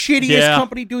the shittiest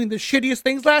company doing the shittiest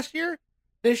things last year.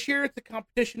 This year, it's a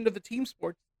competition of the team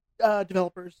sports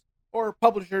developers or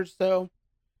publishers. So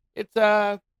it's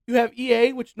you have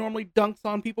EA, which normally dunks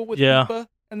on people with FIFA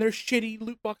and their shitty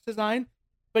loot box design,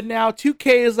 but now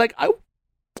 2K is like, I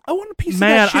want a piece of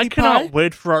that shitty I cannot pie.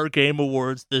 wait for our Game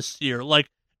Awards this year. Like,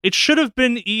 it should have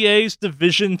been EA's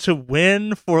division to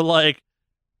win for, like,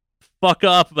 fuck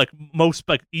up, like, most,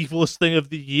 like, evilest thing of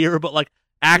the year, but, like,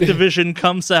 Activision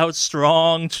comes out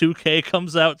strong, 2K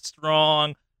comes out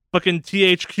strong, fucking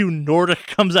THQ Nordic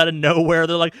comes out of nowhere.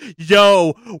 They're like,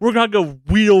 yo, we're gonna go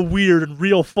real weird and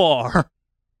real far.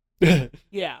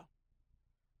 Yeah.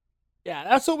 Yeah,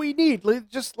 that's what we need.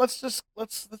 Let's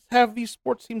have these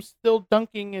sports teams still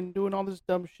dunking and doing all this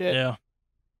dumb shit. Yeah.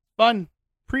 Fun.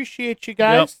 Appreciate you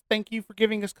guys. Yep. Thank you for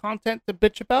giving us content to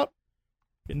bitch about.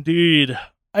 Indeed.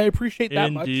 I appreciate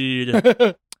that much.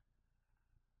 Indeed.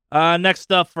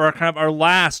 Next up for our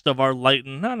last of our light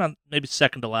and maybe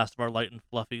second to last of our light and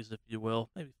fluffies, if you will.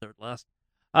 Maybe third last.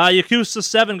 Yakuza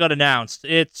 7 got announced.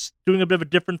 It's doing a bit of a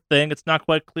different thing. It's not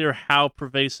quite clear how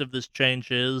pervasive this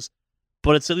change is,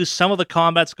 but it's at least some of the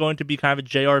combat's going to be kind of a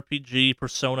JRPG,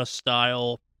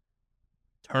 Persona-style,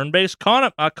 turn-based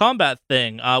combat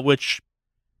thing, which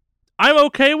I'm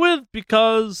okay with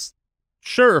because,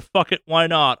 sure, fuck it, why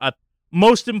not?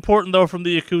 Most important, though, from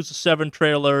the Yakuza 7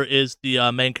 trailer is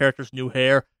the main character's new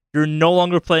hair. You're no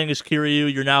longer playing as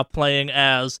Kiryu, you're now playing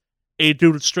as a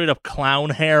dude with straight-up clown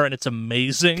hair, and it's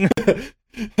amazing.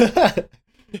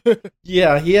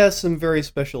 Yeah, he has some very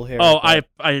special hair. Oh,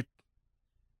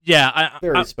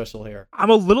 very special hair.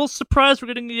 I'm a little surprised we're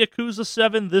getting the Yakuza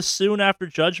 7 this soon after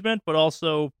Judgment, but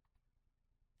also,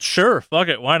 sure, fuck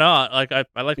it, why not? Like,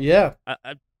 I like... Yeah.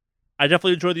 I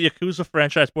definitely enjoy the Yakuza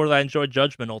franchise more than I enjoy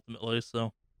Judgment, ultimately,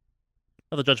 so...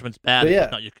 Not that Judgment's bad,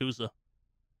 it's not Yakuza.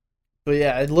 But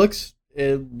yeah, it looks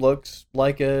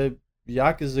like a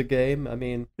Yakuza game. I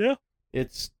mean,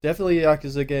 it's definitely a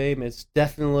Yakuza game. It's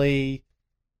definitely...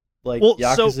 like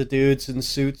Yakuza dudes in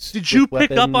suits. Did you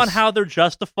pick up on how they're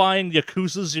justifying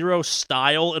Yakuza 0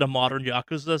 style in a modern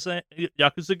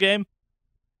Yakuza game?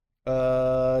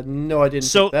 No, I didn't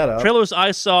pick that up. So, trailers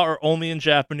I saw are only in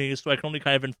Japanese, so I can only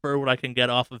kind of infer what I can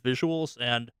get off of visuals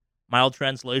and mild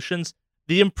translations.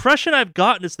 The impression I've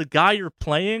gotten is the guy you're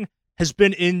playing has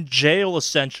been in jail,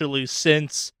 essentially,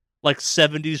 since, like,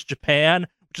 70s Japan,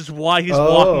 which is why he's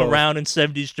walking around in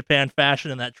 70s Japan fashion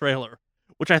in that trailer.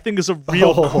 Which I think is a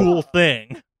real cool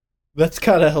thing. That's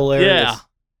kind of hilarious. Yeah.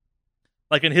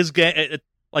 Like in his game,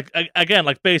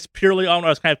 based purely on what I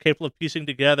was kind of capable of piecing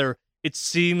together, it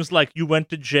seems like you went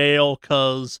to jail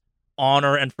because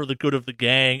honor and for the good of the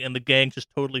gang, and the gang just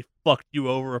totally fucked you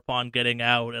over upon getting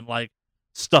out, and like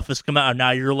stuff has come out, and now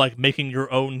you're like making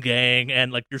your own gang,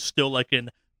 and like you're still like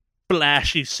in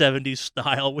flashy 70s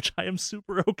style, which I am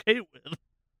super okay with.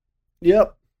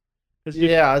 Yep.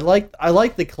 Yeah, I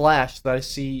like the clash that I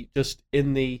see just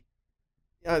in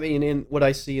in what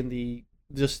I see in the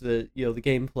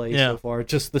gameplay so far,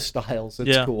 just the styles.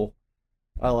 It's cool.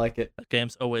 I like it. The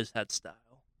game's always had style.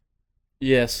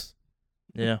 Yes.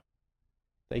 Yeah.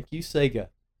 Thank you, Sega.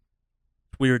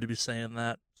 It's weird to be saying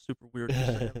that. Super weird to be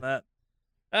saying that.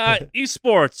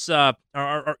 Esports,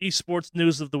 our esports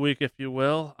news of the week, if you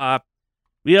will.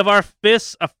 We have our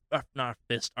first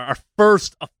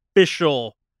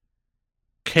official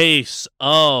case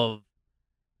of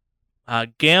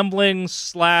gambling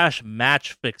 /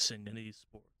 match fixing in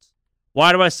esports.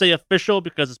 Why do I say official?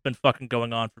 Because it's been fucking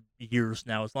going on for years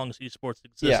now. As long as esports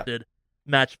existed,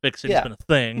 match fixing has been a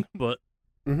thing. But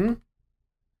we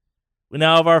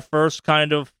now have our first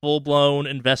kind of full-blown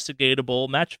investigatable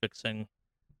match fixing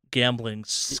gambling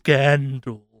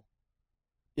scandal.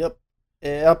 Yep.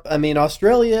 I mean,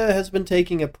 Australia has been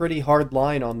taking a pretty hard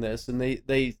line on this, and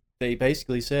they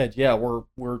basically said, yeah,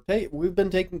 we've been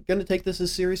going to take this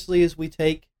as seriously as we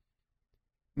take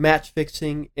match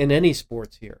fixing in any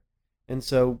sports here. And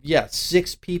so,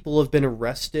 6 people have been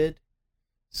arrested.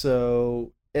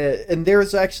 So, and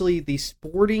there's actually the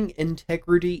Sporting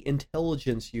Integrity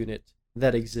Intelligence Unit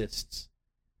that exists.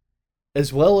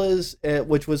 as well as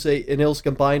which was an ILS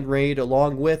combined raid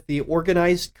along with the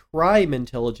Organized Crime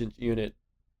Intelligence Unit.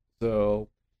 So,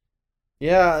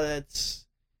 yeah, that's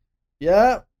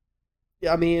yeah.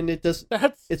 I mean,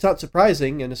 it's not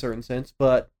surprising in a certain sense,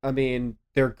 but I mean,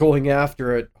 they're going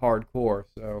after it hardcore.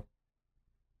 So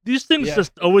these things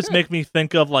just always make me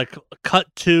think of like cut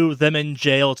to them in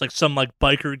jail. It's like some like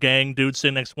biker gang dude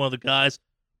sitting next to one of the guys.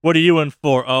 What are you in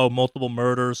for? Oh, multiple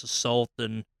murders, assault,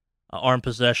 and armed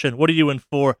possession. What are you in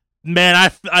for? Man,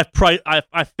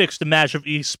 I fixed a match of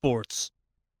esports.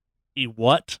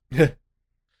 What?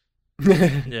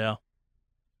 Yeah.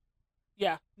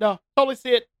 Yeah. No, totally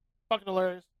see it. Fucking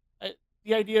hilarious.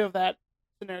 The idea of that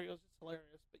scenario is just hilarious.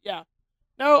 But yeah,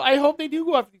 no, I hope they do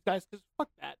go after these guys because fuck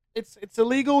that. It's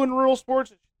illegal in rural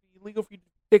sports. It should be illegal for you to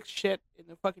fix shit in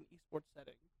the fucking esports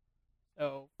setting.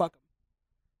 So fuck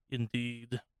them.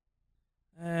 Indeed.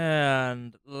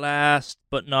 And last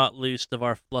but not least of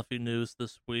our fluffy news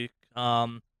this week,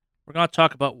 we're gonna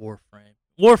talk about Warframe.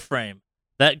 Warframe,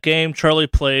 that game Charlie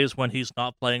plays when he's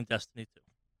not playing Destiny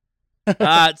 2.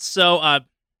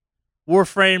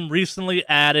 Warframe recently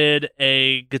added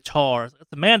a guitar.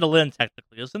 It's a mandolin,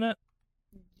 technically, isn't it?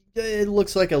 It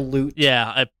looks like a lute.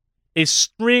 Yeah, a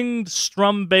stringed,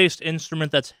 strum-based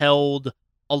instrument that's held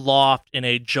aloft in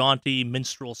a jaunty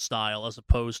minstrel style, as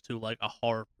opposed to like a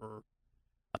harp or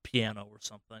a piano or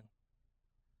something.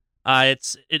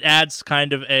 It adds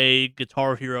kind of a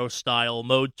Guitar Hero style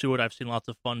mode to it. I've seen lots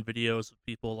of fun videos of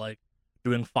people like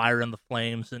doing Fire in the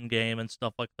Flames in game and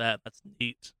stuff like that. That's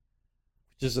neat.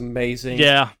 Which is amazing.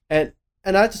 Yeah. And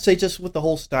I have to say, just with the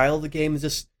whole style of the game, is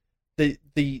just the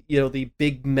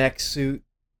big mech suit,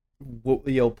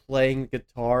 playing the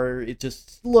guitar. It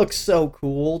just looks so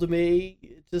cool to me.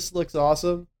 It just looks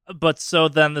awesome. But so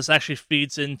then this actually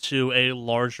feeds into a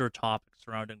larger topic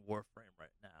surrounding Warframe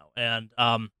right now, and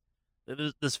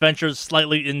this ventures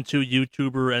slightly into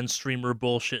YouTuber and streamer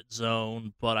bullshit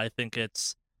zone, but I think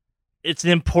it's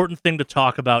an important thing to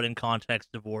talk about in context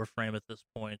of Warframe at this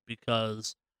point,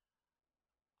 because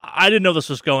I didn't know this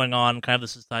was going on. Kind of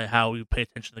this is how we pay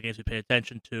attention to the games we pay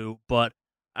attention to, but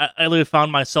I literally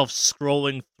found myself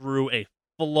scrolling through a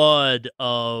flood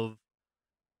of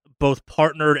both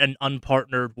partnered and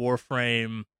unpartnered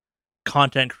Warframe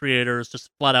content creators just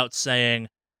flat out saying,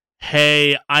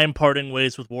 hey, I'm parting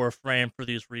ways with Warframe for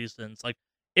these reasons. Like,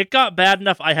 it got bad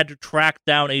enough I had to track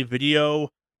down a video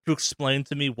to explain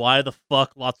to me why the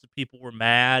fuck lots of people were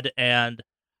mad, and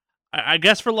I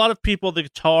guess for a lot of people, the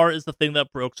guitar is the thing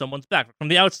that broke someone's back. From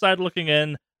the outside looking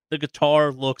in, the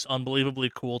guitar looks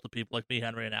unbelievably cool to people like me,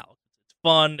 Henry, and Alex. It's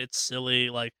fun, it's silly,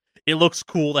 like, it looks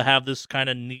cool to have this kind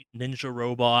of neat ninja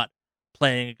robot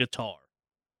playing a guitar.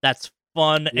 That's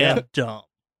fun and dumb.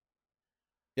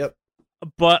 Yep.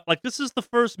 But like this is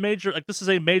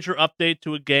a major update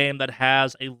to a game that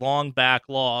has a long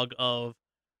backlog of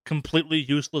completely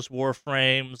useless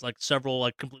Warframes, like several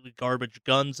like completely garbage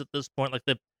guns at this point. Like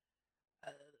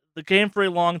the game for a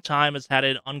long time has had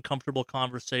an uncomfortable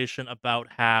conversation about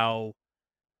how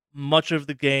much of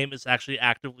the game is actually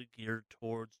actively geared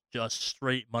towards just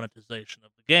straight monetization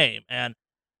of the game. And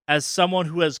as someone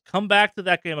who has come back to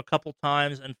that game a couple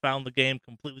times and found the game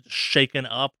completely just shaken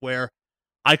up, where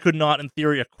I could not, in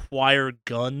theory, acquire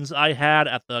guns I had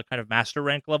at the kind of master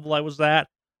rank level I was at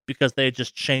because they had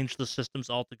just changed the systems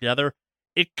altogether,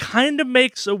 it kind of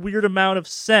makes a weird amount of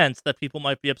sense that people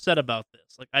might be upset about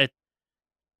this. Like,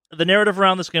 the narrative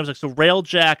around this game is like, so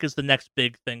Railjack is the next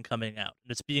big thing coming out,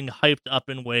 and it's being hyped up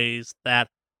in ways that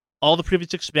all the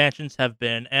previous expansions have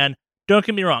been. And don't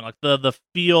get me wrong, like the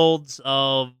fields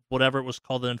of whatever it was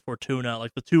called in Fortuna,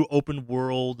 like the two open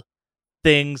world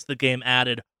things the game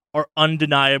added are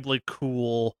undeniably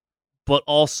cool, but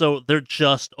also they're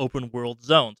just open world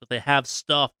zones. If they have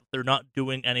stuff, but they're not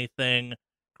doing anything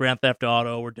Grand Theft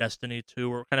Auto or Destiny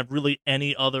 2 or kind of really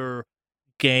any other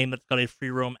game that's got a free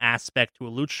roam aspect to a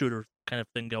loot shooter kind of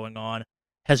thing going on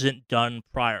hasn't done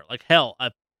prior. Like hell,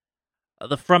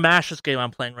 the From Ashes game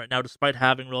I'm playing right now, despite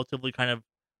having relatively kind of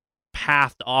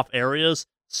pathed off areas,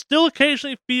 still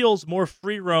occasionally feels more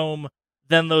free roam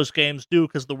than those games do,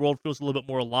 because the world feels a little bit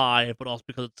more alive, but also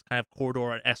because it's kind of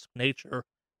corridor-esque nature,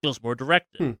 feels more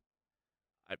directed.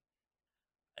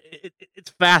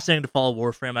 It's fascinating to follow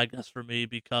Warframe, I guess, for me,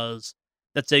 because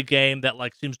that's a game that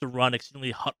like seems to run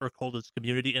extremely hot or cold its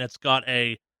community, and it's got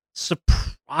a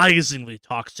surprisingly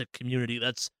toxic community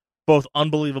that's both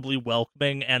unbelievably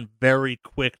welcoming and very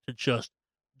quick to just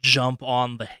jump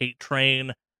on the hate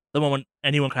train the moment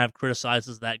anyone kind of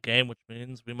criticizes that game, which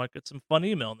means we might get some fun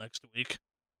email next week.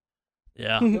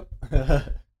 Yeah.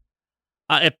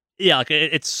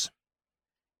 It's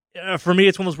for me,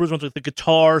 it's one of those weird ones. Like the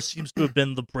guitar seems to have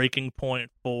been the breaking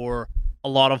point for a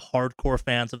lot of hardcore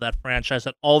fans of that franchise.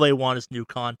 That all they want is new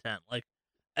content. Like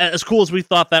as cool as we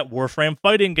thought that Warframe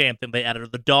fighting game thing they added, or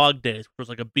the Dog Days, which was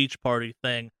like a beach party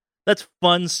thing. That's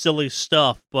fun, silly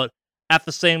stuff. But at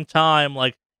the same time,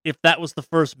 like if that was the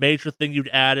first major thing you'd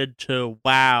added to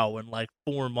WoW in like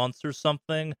 4 months or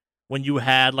something, when you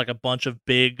had like a bunch of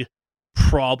big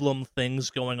problem things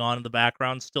going on in the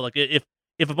background still, like if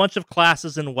a bunch of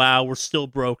classes in WoW were still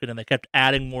broken and they kept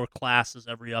adding more classes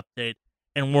every update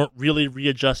and weren't really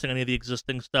readjusting any of the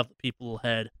existing stuff that people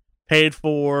had paid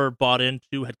for, bought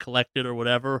into, had collected, or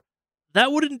whatever,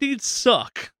 that would indeed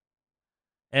suck.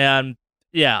 And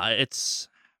yeah, it's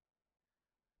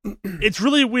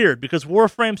really weird because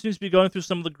Warframe seems to be going through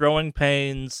some of the growing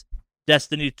pains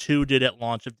Destiny 2 did at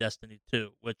launch of Destiny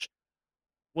 2, which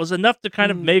was enough to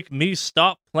kind of make me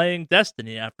stop playing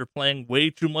Destiny after playing way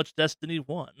too much Destiny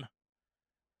 1.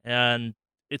 And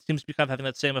it seems to be kind of having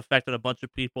that same effect on a bunch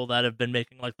of people that have been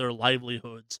making like their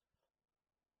livelihoods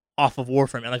off of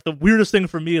Warframe. And like the weirdest thing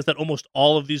for me is that almost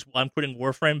all of these I'm quitting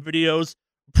Warframe videos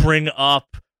bring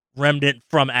up Remnant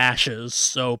from Ashes.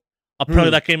 So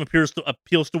apparently that game appeals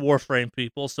to Warframe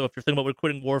people. So if you're thinking about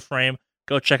quitting Warframe,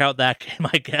 go check out that game,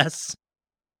 I guess.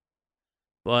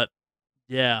 But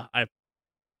yeah,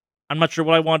 I'm not sure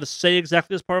what I wanted to say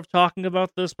exactly as part of talking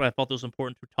about this, but I felt it was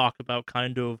important to talk about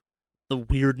kind of the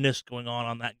weirdness going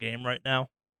on that game right now.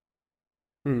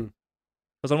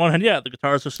 Because on one hand, yeah, the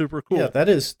guitars are super cool. Yeah, that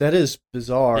is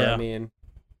bizarre. Yeah. I mean,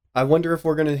 I wonder if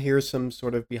we're going to hear some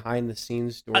sort of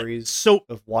behind-the-scenes stories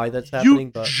of why that's happening.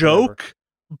 But joke,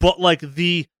 but like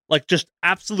just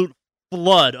absolute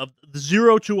flood of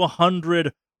 0 to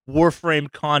 100 Warframe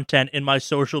content in my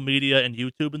social media and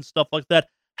YouTube and stuff like that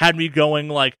had me going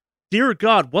like, dear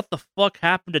God, what the fuck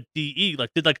happened to DE? Like,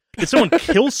 did someone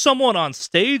kill someone on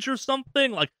stage or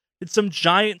something? Like, did some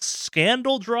giant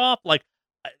scandal drop? Like,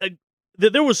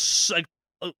 there was like,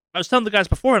 I was telling the guys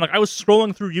beforehand, like I was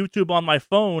scrolling through YouTube on my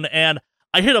phone and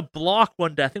I hit a block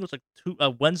one day. I think it was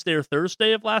like Wednesday or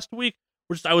Thursday of last week,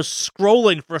 where I was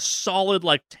scrolling for a solid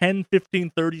like 10,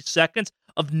 15, 30 seconds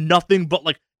of nothing but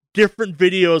like different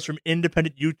videos from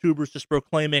independent YouTubers just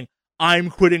proclaiming, I'm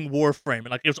quitting Warframe.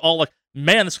 And like it was all like,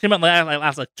 man, this came out in the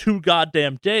last like 2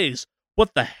 goddamn days.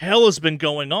 What the hell has been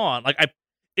going on? Like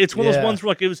it's one of those ones where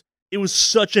like it was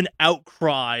such an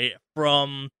outcry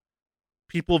from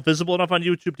people visible enough on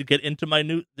YouTube to get into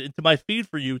my feed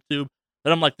for YouTube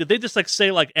that I'm like, did they just like say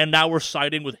like, and now we're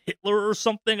siding with Hitler or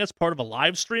something as part of a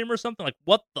live stream or something? Like,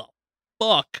 what the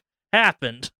fuck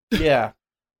happened? Yeah.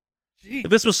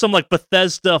 This was some like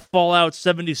Bethesda Fallout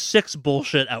 76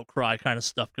 bullshit outcry kind of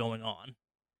stuff going on.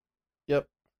 Yep.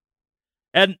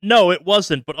 And no, it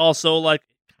wasn't, but also like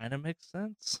it kind of makes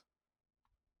sense.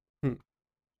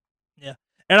 Yeah.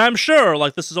 And I'm sure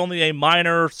like this is only a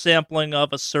minor sampling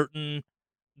of a certain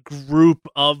group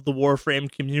of the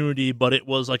Warframe community, but it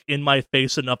was like in my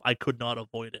face enough I could not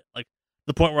avoid it. Like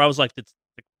the point where I was like,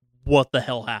 what the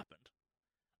hell happened?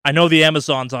 I know the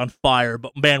Amazon's on fire,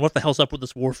 but man, what the hell's up with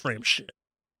this Warframe shit?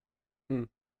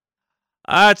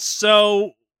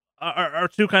 So our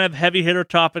 2 kind of heavy hitter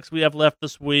topics we have left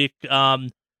this week.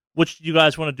 Which do you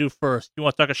guys want to do first? You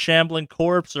want to talk a shambling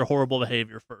corpse or horrible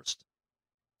behavior first?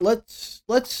 Let's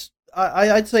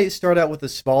I'd say start out with the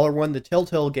smaller one, the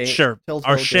Telltale game. Sure, Telltale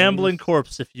our shambling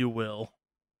corpse, if you will.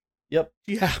 Yep.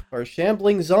 Yeah. Our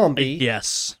shambling zombie.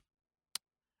 Yes.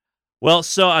 Well,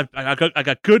 so I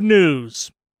got good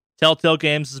news. Telltale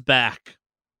Games is back.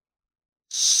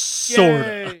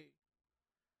 Sorta.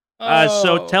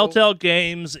 So Telltale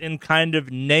Games, in kind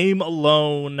of name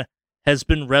alone, has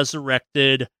been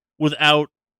resurrected without,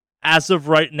 as of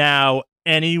right now,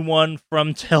 anyone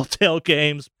from Telltale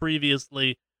Games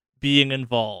previously being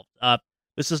involved.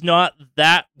 This is not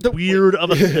that weird of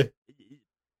a...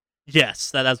 Yes,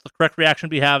 that's the correct reaction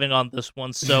to be having on this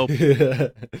one. So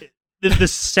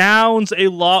this sounds a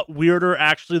lot weirder,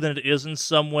 actually, than it is in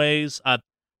some ways.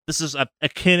 This is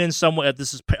akin in some way.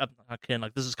 This is akin.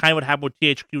 Like this is kind of what happened with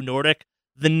THQ Nordic.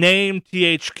 The name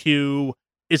THQ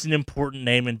is an important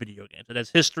name in video games. It has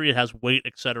history, it has weight,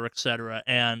 etc., etc.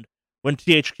 And when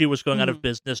THQ was going out of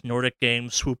business, Nordic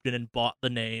Games swooped in and bought the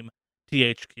name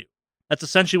THQ. That's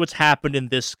essentially what's happened in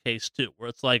this case too, where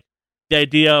it's like the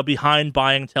idea behind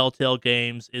buying Telltale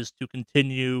Games is to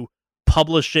continue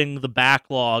publishing the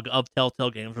backlog of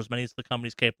Telltale Games for as many as the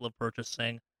company's capable of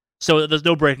purchasing. So there's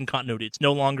no break in continuity. It's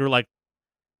no longer like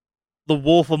The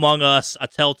Wolf Among Us, a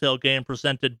Telltale game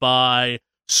presented by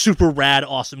super rad,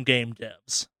 awesome game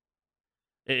devs.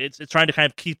 It's trying to kind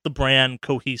of keep the brand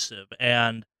cohesive,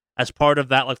 and as part of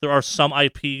that, like there are some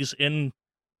IPs in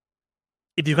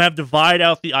if you kind of divide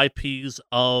out the IPs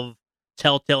of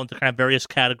Telltale into kind of various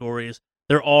categories,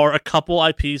 there are a couple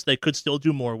IPs they could still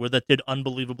do more with that did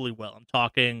unbelievably well. I'm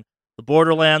talking the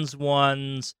Borderlands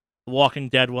ones, the Walking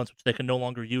Dead ones, which they can no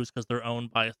longer use because they're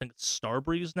owned by, I think,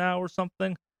 Starbreeze now or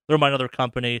something. They're by another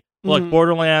company. Like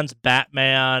Borderlands,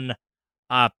 Batman,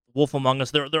 Wolf Among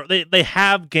Us. They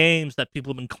have games that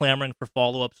people have been clamoring for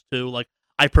follow-ups to. Like,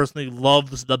 I personally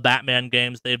love the Batman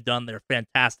games they've done. They're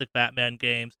fantastic Batman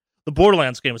games. The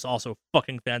Borderlands game is also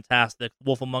fucking fantastic.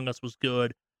 Wolf Among Us was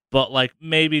good. But, like,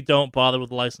 maybe don't bother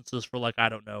with licenses for, like, I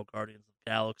don't know, Guardians of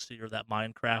the Galaxy or that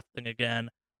Minecraft thing again.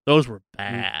 Those were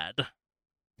bad.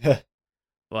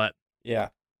 But, yeah.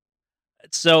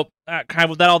 So, kind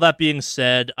of with all that being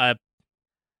said,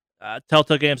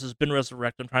 Telltale Games has been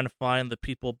resurrected. I'm trying to find the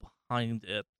people behind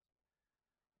it.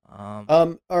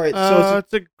 All right. So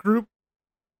it's a group.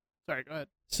 Sorry, go ahead.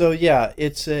 So yeah,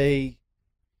 it's a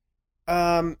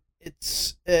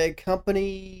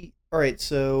company. All right.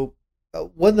 So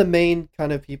one of the main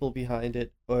kind of people behind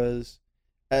it was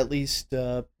at least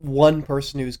one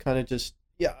person who's kind of just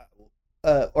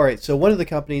all right. So one of the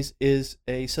companies is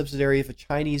a subsidiary of a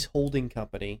Chinese holding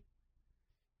company,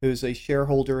 who's a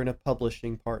shareholder and a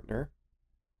publishing partner.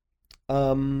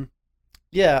 And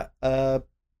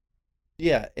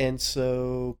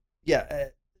so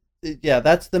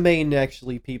that's the main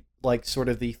actually like sort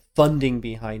of the funding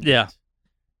behind it.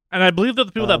 And I believe that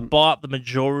the people that bought the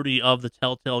majority of the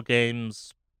Telltale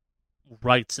Games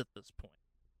rights at this point.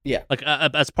 Yeah. Like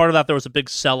as part of that, there was a big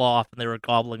sell-off, and they were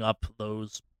gobbling up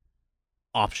those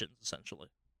options essentially.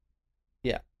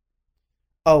 Yeah.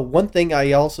 Oh, one thing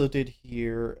I also did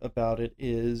hear about it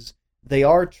is they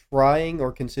are trying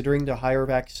or considering to hire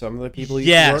back some of the people who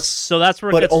used to work. So that's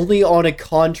where but only on a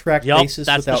contract basis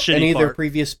without any of their part.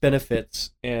 Previous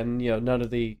benefits, and none of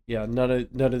the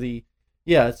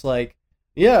it's like,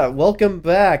 welcome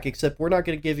back, except we're not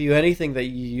going to give you anything that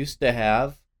you used to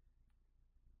have.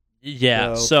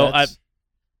 Yeah,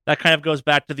 that kind of goes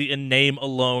back to the in-name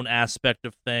alone aspect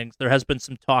of things. There has been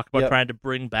some talk about trying to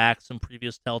bring back some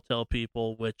previous Telltale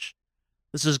people, which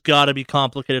this has got to be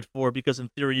complicated for, because in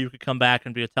theory you could come back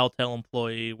and be a Telltale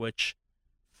employee, which,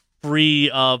 free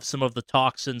of some of the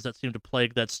toxins that seem to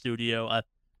plague that studio.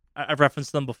 I've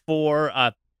referenced them before.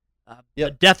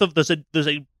 There's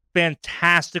a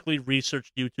fantastically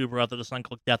researched YouTuber out there, this one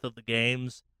called Death of the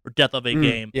Games, or Death of a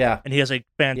Game. Yeah. And he has a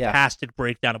fantastic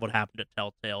breakdown of what happened at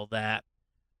Telltale that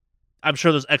I'm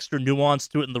sure there's extra nuance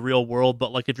to it in the real world,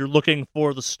 but like if you're looking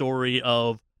for the story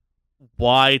of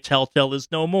why Telltale is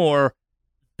no more,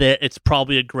 that it's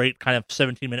probably a great kind of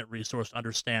 17-minute resource to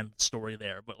understand the story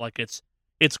there. But like it's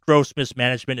gross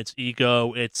mismanagement, it's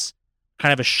ego, it's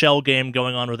kind of a shell game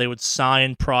going on where they would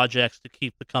sign projects to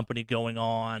keep the company going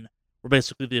on. Where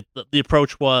basically the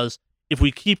approach was, if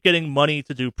we keep getting money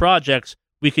to do projects,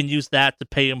 we can use that to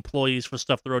pay employees for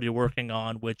stuff they're already working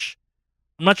on, which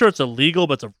I'm not sure it's illegal,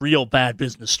 but it's a real bad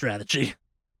business strategy.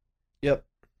 Yep.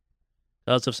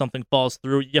 Because if something falls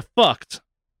through, you fucked.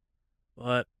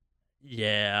 But,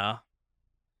 yeah.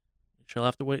 We shall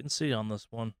have to wait and see on this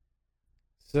one.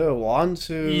 So, on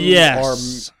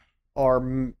to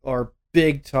our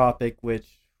big topic, which,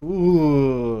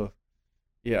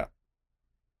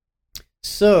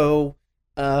 So,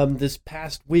 this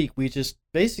past week, we just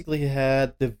basically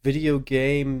had the video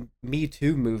game Me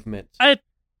Too movement.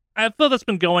 I thought that's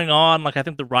been going on. Like, I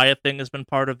think the Riot thing has been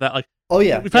part of that. Like,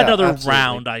 we've had another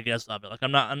round, I guess, of it. Like,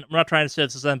 I'm not trying to say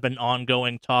this hasn't been an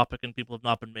ongoing topic and people have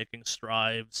not been making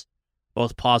strides,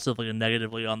 both positively and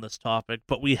negatively, on this topic.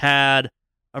 But we had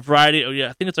a variety.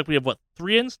 I think it's like we have 4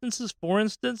 instances?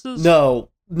 No,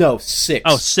 6.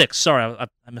 Oh, 6. Sorry, I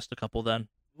missed a couple then.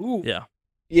 Ooh. Yeah.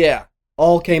 Yeah,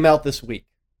 all came out this week.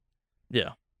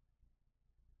 Yeah.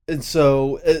 And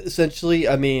so, essentially,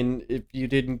 I mean, if you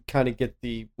didn't kind of get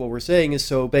what we're saying is,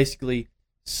 so basically,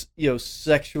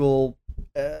 sexual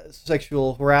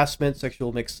harassment,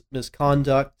 sexual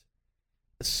misconduct.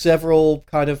 Several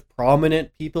kind of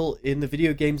prominent people in the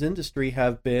video games industry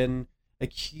have been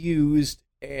accused,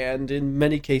 and in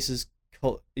many cases,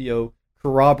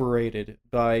 corroborated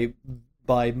by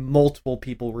multiple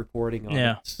people reporting on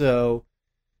it. So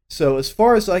as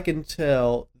far as I can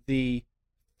tell, the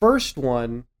first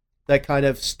one that kind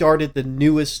of started the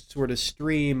newest sort of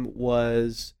stream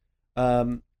was,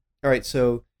 Natalie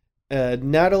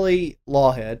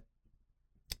Lawhead,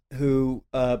 who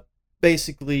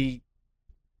basically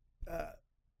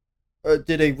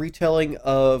did a retelling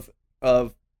of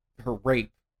her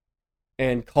rape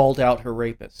and called out her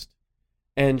rapist,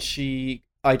 and she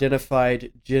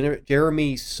identified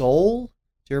Jeremy Soule.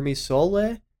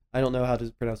 I don't know how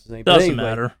to pronounce his name. Doesn't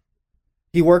matter.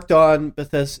 he worked on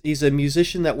Bethesda. He's a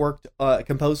musician that worked, a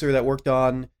composer that worked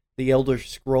on the Elder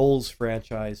Scrolls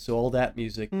franchise. So all that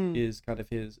music is kind of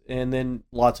his, and then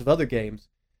lots of other games.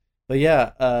 But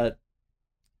yeah,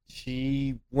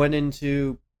 she went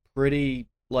into pretty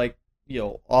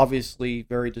obviously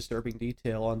very disturbing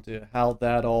detail onto how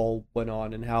that all went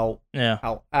on and how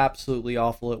absolutely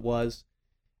awful it was,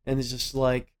 and it's just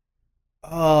like,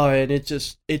 and it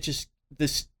just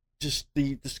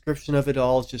the description of it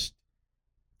all is just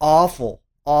awful.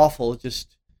 It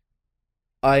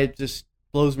just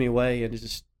blows me away, and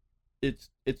it's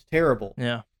terrible.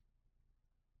 Yeah.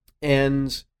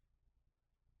 And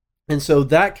so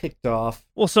that kicked off.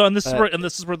 Well, so and this is where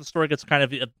the story gets kind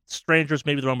of stranger is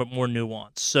maybe the wrong, but more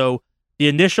nuanced. So the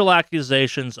initial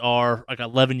accusations are like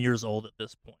 11 years old at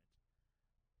this point.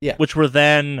 Yeah. Which were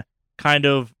then kind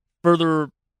of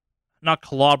further not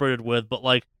collaborated with, but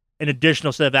like an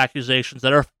additional set of accusations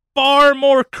that are far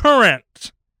more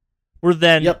current were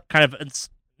then kind of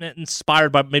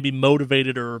inspired by, maybe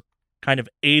motivated or kind of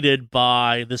aided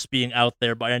by this being out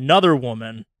there by another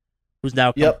woman who's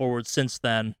now come forward since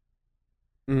then.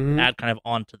 Add kind of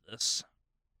onto this.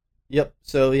 Yep.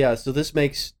 So yeah. So this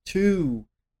makes 2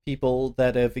 people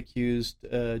that have accused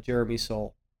Jeremy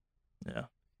Soule. Yeah.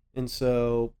 And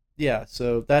so yeah.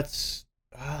 So that's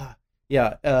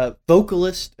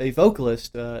vocalist.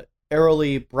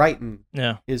 Airly Brighton.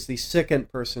 Yeah. Is the second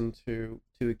person to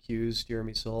accuse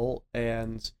Jeremy Soule,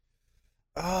 and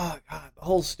God, the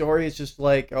whole story is just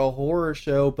like a horror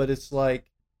show, but it's like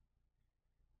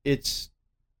it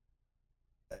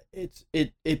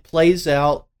plays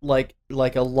out like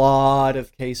a lot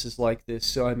of cases like this.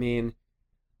 So I mean,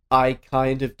 I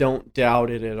kind of don't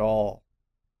doubt it at all.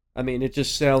 I mean, it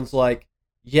just sounds like,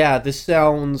 this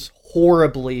sounds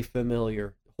horribly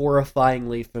familiar,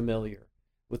 horrifying familiar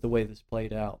with the way this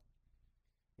played out.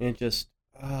 And just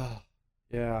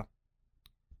yeah.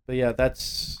 But yeah, but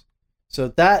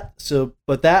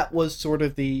that was sort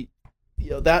of the,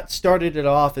 that started it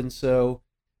off, and so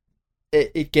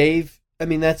it gave, I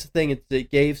mean, that's the thing. It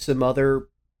gave some other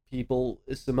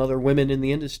women in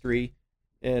the industry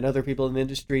and other people in the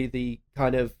industry the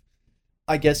kind of,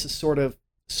 I guess, a sort of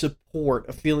support,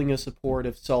 a feeling of support,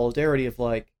 of solidarity, of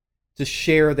like, to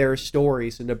share their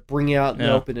stories and to bring out in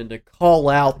the open and to call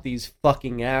out these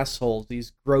fucking assholes,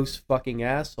 these gross fucking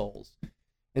assholes.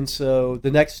 And so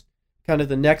the next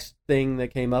thing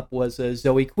that came up was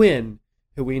Zoe Quinn,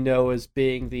 who we know as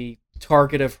being the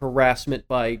target of harassment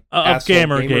by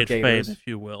Gamergate fame, if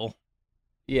you will.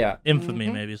 Yeah. Infamy,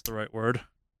 maybe is the right word.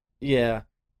 Yeah.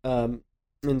 And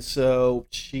so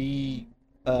she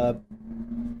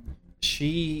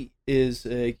is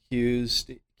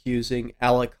accusing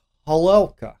Alec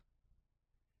Holowka.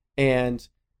 And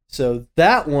so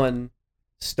that one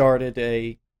started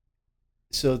a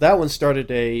sort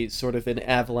of an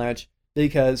avalanche,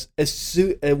 because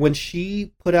when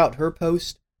she put out her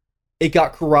post, it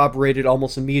got corroborated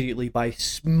almost immediately by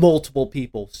multiple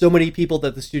people. So many people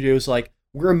that the studio was like,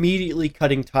 we're immediately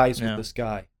cutting ties with this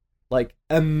guy. Like,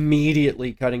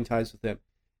 immediately cutting ties with him.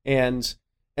 And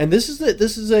this is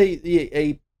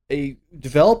a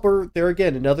developer, there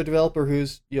again, another developer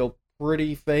who's,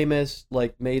 pretty famous,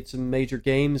 like made some major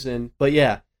games, but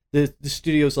yeah, the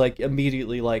studio's like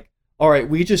immediately like, all right,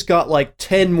 we just got like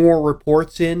 10 more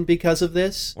reports in because of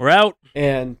this. We're out.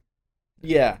 And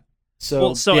yeah.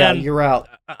 So and you're out.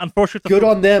 Unfortunately, good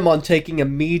on them on taking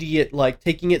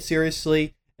it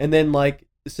seriously, and then like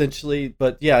essentially,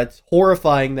 but yeah, it's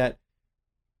horrifying that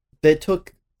they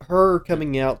took her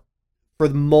coming out for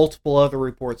the multiple other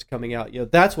reports coming out.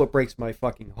 That's what breaks my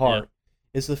fucking heart,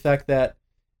 is the fact that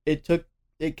it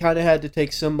kind of had to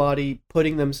take somebody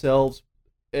putting themselves,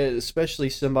 especially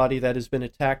somebody that has been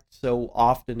attacked so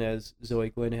often as Zoe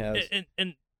Quinn has.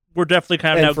 And we're definitely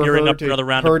kind of now gearing up for another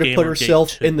round of Gamergate. Her to put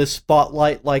herself in the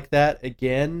spotlight like that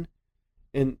again,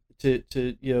 and to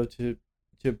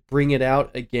bring it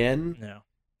out again. Yeah.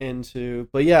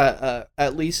 But yeah,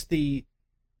 at least the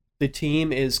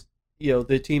team is,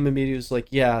 the team immediately is like,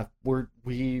 yeah, we're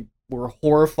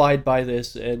horrified by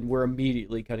this, and we're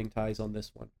immediately cutting ties on this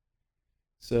one.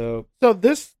 So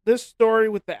this story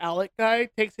with the Alec guy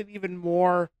takes an even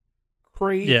more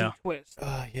crazy twist.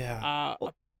 Yeah.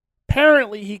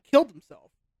 Apparently he killed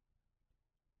himself.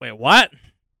 Wait, what?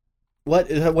 When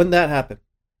did that happen?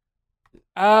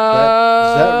 Today.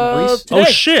 Oh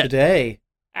shit! Today.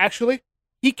 Actually,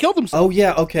 he killed himself. Oh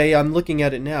yeah. Okay, I'm looking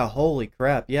at it now. Holy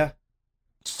crap! Yeah.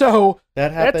 So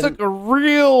that happened. That took a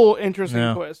real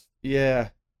interesting twist. Yeah.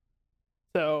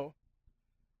 So,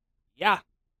 yeah,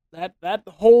 that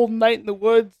whole night in the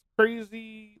woods,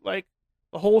 crazy, like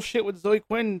the whole shit with Zoe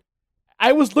Quinn.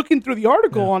 I was looking through the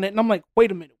article on it, and I'm like,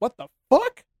 wait a minute, what the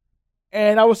fuck?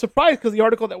 And I was surprised because the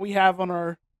article that we have on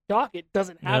our docket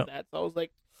doesn't have that. So I was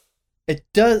like, it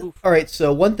does. oof. All right.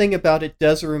 So one thing about it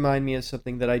does remind me of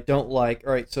something that I don't like.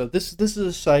 All right. So this is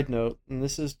a side note, and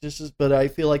this is, but I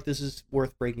feel like this is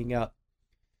worth bringing up.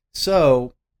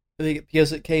 So, I think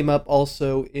because it came up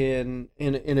also in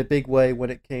a big way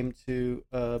when it came to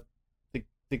the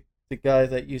guy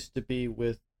that used to be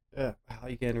with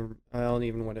again, I don't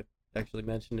even want to actually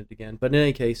mention it again. But in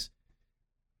any case,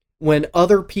 when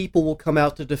other people will come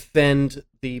out to defend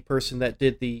the person that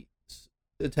did the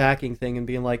attacking thing and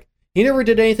being like, he never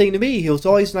did anything to me, he was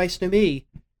always nice to me.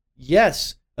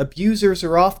 Yes, abusers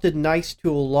are often nice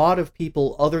to a lot of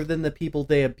people other than the people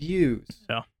they abuse.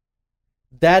 Yeah.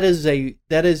 That is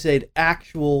an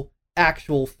actual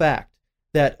fact.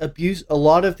 That a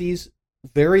lot of these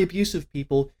very abusive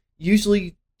people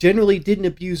generally didn't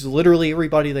abuse literally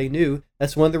everybody they knew.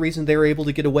 That's one of the reasons they were able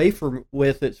to get away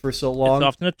with it for so long. It's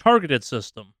often a targeted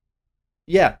system.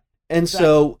 Yeah. And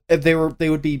so if they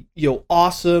would be,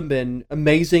 awesome and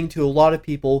amazing to a lot of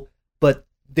people, but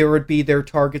there would be their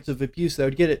targets of abuse that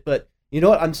would get it. But you know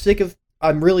what?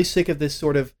 I'm really sick of this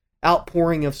sort of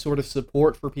outpouring of sort of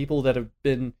support for people that have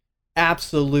been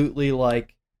absolutely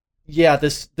like, yeah,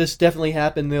 this definitely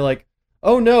happened. They're like,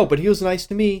 oh no, but he was nice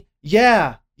to me.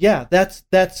 Yeah, that's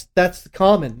the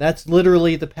common. That's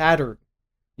literally the pattern.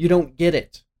 You don't get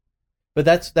it. But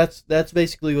that's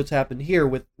basically what's happened here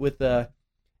with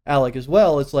Alec as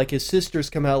well. It's like his sisters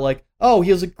come out like, oh,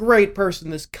 he was a great person,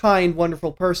 this kind,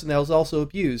 wonderful person that was also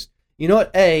abused. You know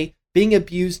what? Being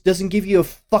abused doesn't give you a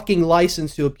fucking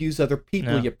license to abuse other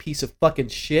people, you piece of fucking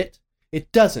shit.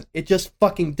 It doesn't. It just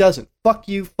fucking doesn't. Fuck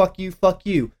you, fuck you, fuck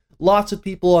you. Lots of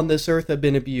people on this earth have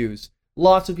been abused.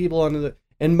 Lots of people and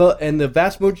the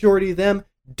vast majority of them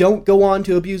don't go on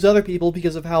to abuse other people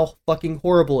because of how fucking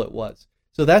horrible it was.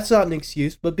 So that's not an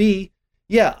excuse. But B,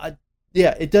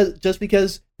 it does. Just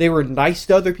because they were nice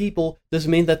to other people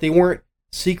doesn't mean that they weren't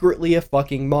secretly a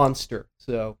fucking monster.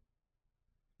 So,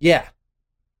 yeah.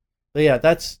 But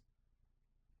I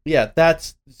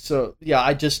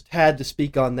just had to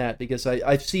speak on that because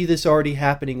I see this already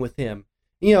happening with him.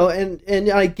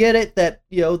 And I get it that,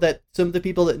 that some of the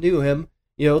people that knew him,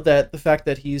 that the fact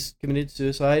that he's committed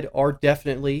suicide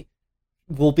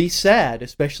will be sad,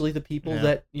 especially the people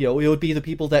that, it would be the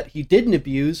people that he didn't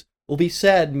abuse will be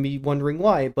sad and be wondering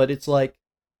why. But it's like,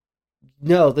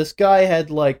 no, this guy had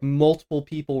like multiple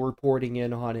people reporting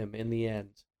in on him in the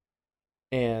end.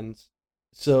 And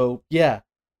so, yeah,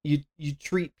 you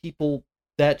treat people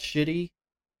that shitty.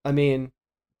 I mean,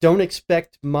 don't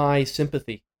expect my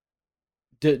sympathy.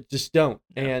 Just don't.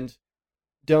 Yeah. And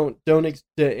don't,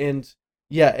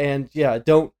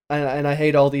 and I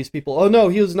hate all these people. Oh no,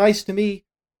 he was nice to me.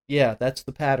 Yeah, that's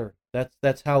the pattern.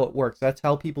 That's how it works. That's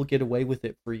how people get away with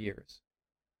it for years.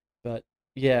 But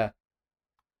I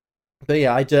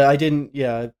didn't.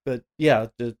 But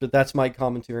that's my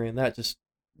commentary on that. Just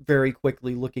very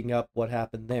quickly looking up what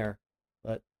happened there.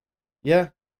 But yeah.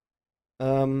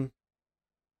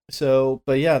 So,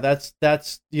 but yeah, that's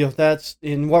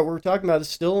in what we're talking about is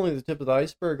still only the tip of the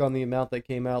iceberg on the amount that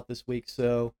came out this week.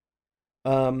 So,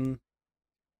 Mina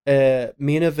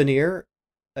Veneer,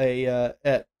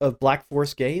 of Black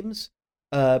Force Games,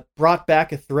 brought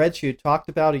back a thread she had talked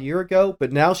about a year ago,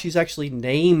 but now she's actually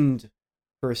named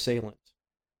her assailant.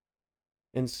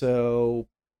 And so,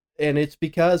 and it's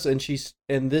because, and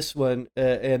this one,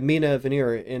 and Mina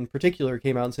Veneer in particular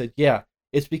came out and said, yeah,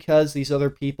 it's because these other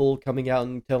people coming out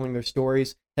and telling their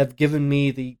stories have given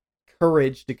me the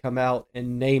courage to come out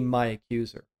and name my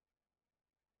accuser.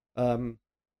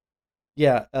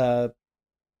 Yeah. Oh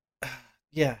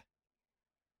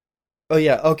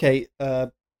yeah. Okay.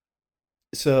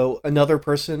 So another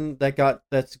person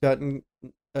that's gotten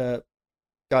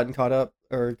caught up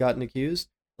or gotten accused,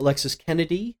 Alexis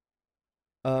Kennedy.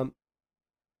 Why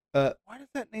does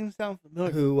that name sound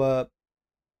familiar? Who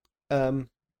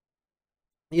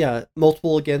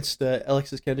multiple against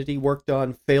Alexis Kennedy, worked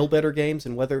on Fail Better Games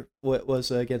and what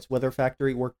was against Weather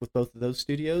Factory, worked with both of those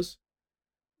studios.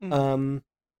 Mm-hmm.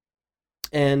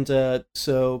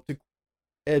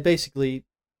 Basically,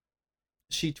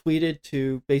 she tweeted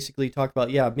to basically talk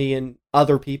about, me and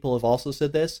other people have also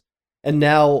said this, and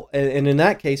now, and in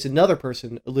that case, another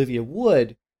person, Olivia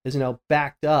Wood, has now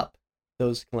backed up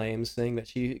those claims, saying that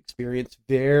she experienced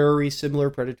very similar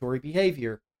predatory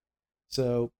behavior.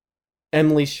 So,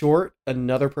 Emily Short,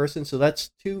 another person. So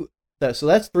that's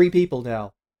that's three people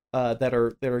now that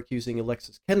are accusing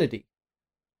Alexis Kennedy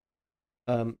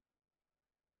of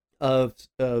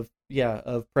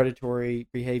predatory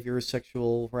behavior,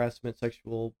 sexual harassment,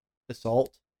 sexual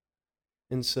assault.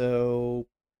 And so,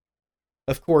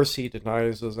 of course, he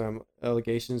denies those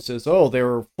allegations. Says, "Oh, they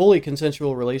were fully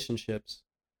consensual relationships."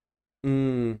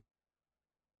 Yeah.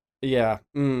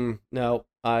 No,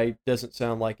 I doesn't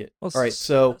sound like it. Well, All right.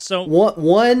 So so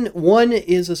one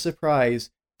is a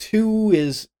surprise. Two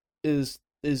is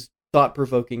thought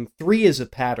provoking. Three is a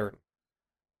pattern.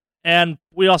 and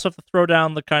we also have to throw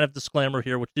down the kind of disclaimer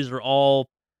here, which these are all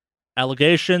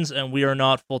allegations, and we are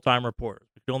not full-time reporters.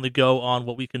 We can only go on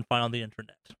what we can find on the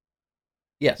internet.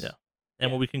 Yes. Yeah.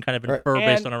 And what we can kind of Right. infer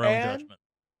based on our own judgment.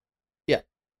 Yeah.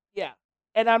 Yeah.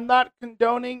 And I'm not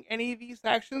condoning any of these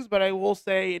actions, but I will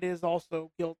say it is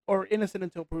also guilt or innocent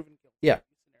until proven guilty. Yeah.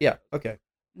 Yeah. Okay.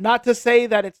 Not to say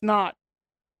that it's not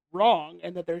wrong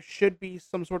and that there should be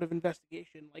some sort of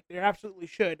investigation. Like there absolutely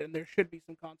should, and there should be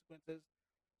some consequences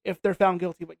if they're found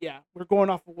guilty. But yeah, we're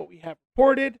going off of what we have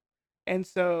reported, and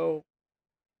so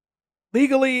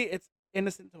legally it's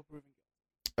innocent until proven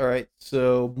guilty. All right.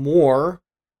 So more.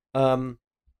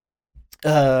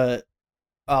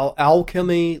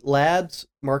 Alchemy Labs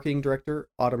marketing director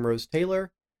Autumn Rose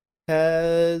Taylor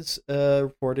has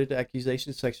reported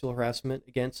accusations of sexual harassment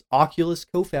against Oculus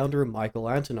co-founder Michael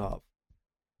Antonov,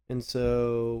 and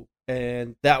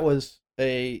that was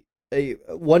a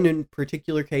one in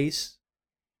particular case.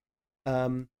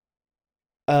 But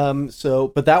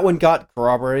that one got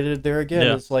corroborated there again.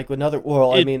 Yeah. It's like another.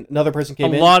 Well, another person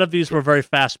came in. A lot of these were very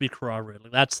fast to be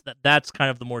corroborated. That's kind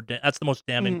of that's the most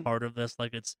damning part of this.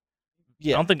 Like it's.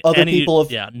 Yeah. I don't think other people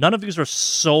have. Yeah, none of these are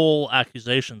sole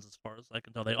accusations, as far as I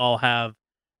can tell. They all have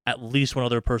at least one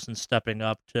other person stepping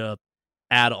up to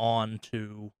add on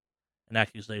to an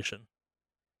accusation.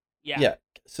 Yeah.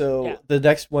 So the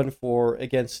next one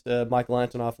against Michael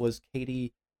Antonov was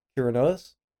Katie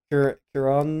Kiranis. I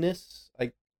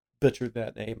butchered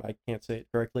that name. I can't say it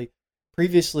correctly.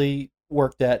 Previously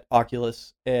worked at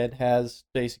Oculus and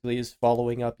is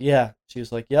following up. Yeah, she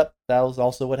was like, "Yep, that was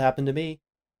also what happened to me."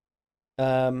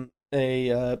 Florence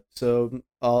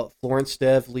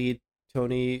Dev lead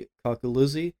Tony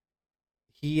Cocoluzzi.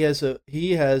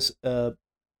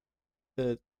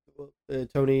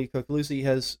 Tony Cocoluzzi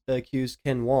has accused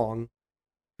Ken Wong,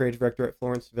 creative director at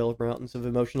Florence Developer Mountains, of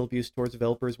emotional abuse towards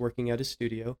developers working at his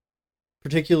studio,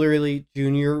 particularly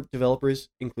junior developers,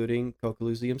 including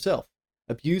Cocoluzzi himself.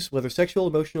 Abuse, whether sexual,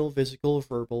 emotional, physical, or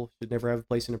verbal, should never have a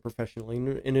place in a professional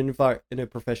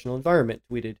environment,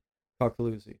 tweeted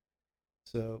Cocoluzzi.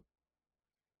 So,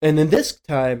 and then this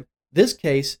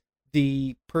case,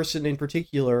 the person in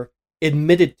particular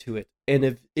admitted to it and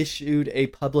have issued a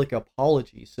public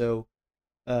apology. So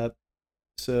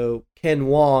Ken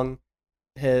Wong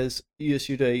has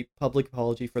issued a public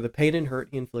apology for the pain and hurt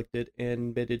he inflicted and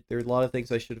admitted there are a lot of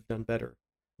things I should have done better.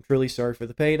 I'm truly sorry for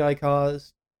the pain I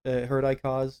caused, hurt I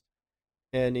caused,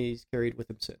 and he's carried with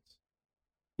him since.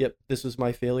 Yep, this was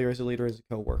my failure as a leader, as a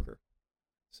coworker.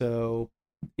 So,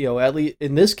 at least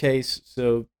in this case,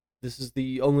 so this is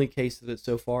the only case that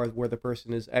so far where the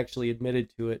person has actually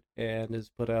admitted to it and has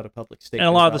put out a public statement.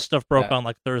 And a lot of the stuff broke on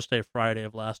like Thursday, Friday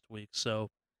of last week, so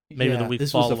maybe the week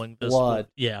following this.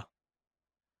 Yeah.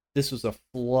 This was a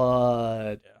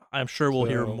flood. Yeah. I'm sure we'll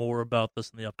hear more about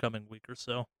this in the upcoming week or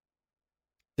so.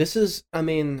 It's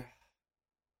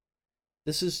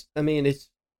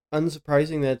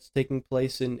unsurprising that it's taking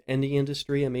place in any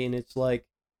industry. I mean, it's like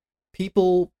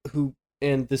people who,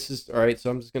 and this is, all right, so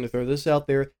I'm just going to throw this out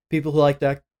there. People who like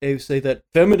that, they say that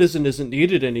feminism isn't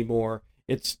needed anymore.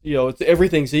 It's, it's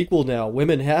everything's equal now.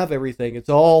 Women have everything. It's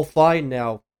all fine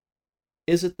now.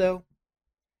 Is it though?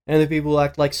 And the people who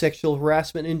act like sexual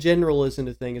harassment in general isn't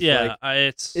a thing.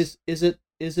 It's is it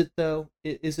though?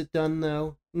 Is it done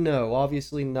though? No,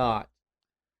 obviously not.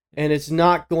 And it's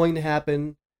not going to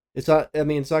happen. It's not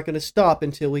going to stop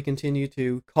until we continue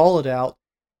to call it out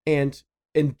and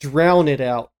drown it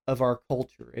out of our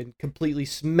culture and completely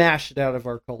smash it out of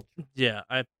our culture. Yeah,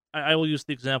 I will use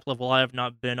the example of, I have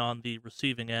not been on the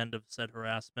receiving end of said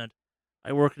harassment.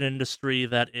 I work in an industry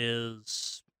that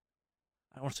is,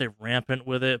 I don't want to say rampant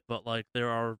with it, but like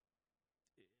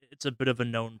it's a bit of a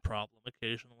known problem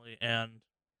occasionally, and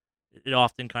it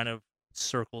often kind of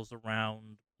circles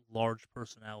around large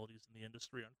personalities in the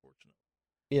industry, unfortunately.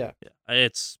 Yeah.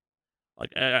 It's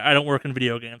like I don't work in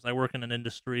video games. I work in an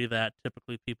industry that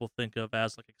typically people think of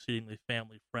as like exceedingly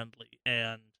family friendly,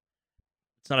 and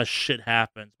it's not a shit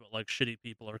happens, but like shitty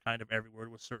people are kind of everywhere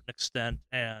to a certain extent,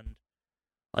 and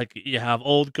like you have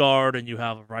old guard and you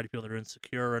have a variety of people that are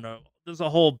insecure, and there's a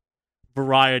whole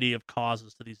variety of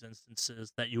causes to these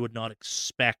instances that you would not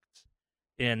expect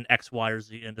in X, Y, or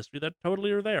Z industry that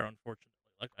totally are there, unfortunately.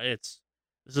 Like this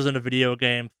isn't a video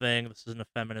game thing. This isn't a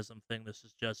feminism thing. This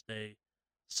is just a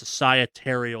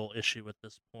societarial issue at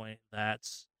this point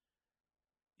that's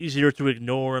easier to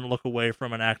ignore and look away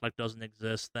from and act like doesn't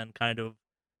exist than kind of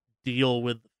deal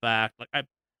with the fact. Like I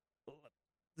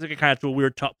think it kind of to a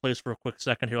weird top place for a quick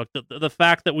second here. Like the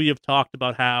fact that we have talked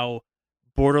about how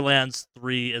Borderlands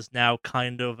 3 is now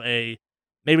kind of a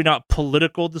maybe not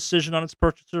political decision on its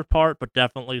purchaser part, but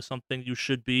definitely something you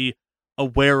should be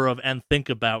aware of and think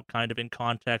about kind of in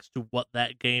context to what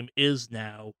that game is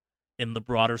now in the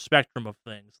broader spectrum of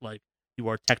things. Like you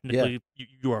are technically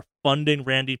you are funding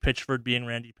Randy Pitchford being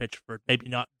Randy Pitchford, maybe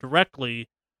not directly,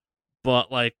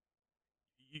 but like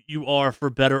you are, for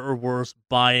better or worse,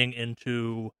 buying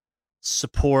into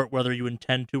support whether you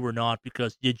intend to or not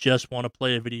because you just want to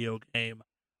play a video game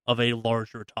of a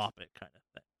larger topic kind of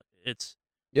thing. It's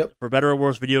for better or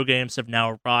worse, video games have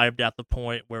now arrived at the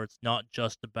point where it's not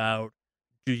just about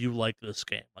do you like this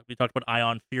game. Like we talked about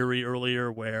Ion Fury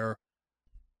earlier, where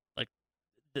like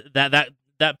that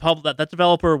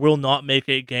developer will not make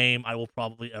a game I will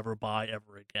probably ever buy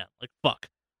ever again. Like fuck.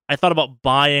 I thought about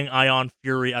buying Ion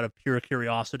Fury out of pure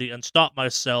curiosity and stopped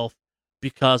myself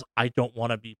because I don't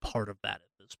want to be part of that at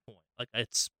this point. Like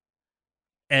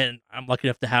and I'm lucky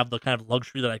enough to have the kind of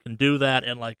luxury that I can do that.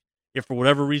 And like, if for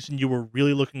whatever reason you were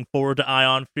really looking forward to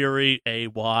Ion Fury, A,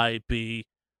 Y, B,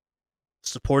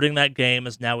 supporting that game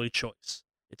is now a choice.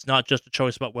 It's not just a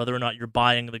choice about whether or not you're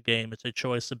buying the game. It's a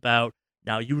choice about,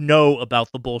 now you know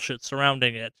about the bullshit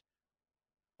surrounding it.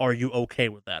 Are you okay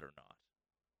with that or not?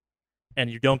 And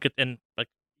you don't get, and like,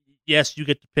 yes, you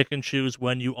get to pick and choose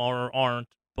when you are or aren't,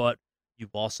 but you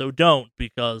also don't,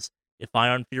 because if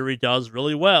Ion Fury does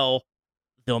really well,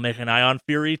 they'll make an Ion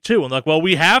Fury 2. And like, well,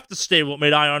 we have to stay what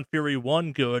made Ion Fury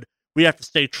 1 good. We have to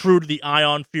stay true to the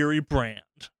Ion Fury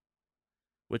brand,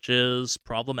 which is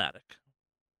problematic.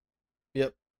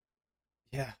 Yep.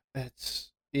 Yeah,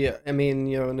 I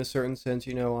mean, in a certain sense,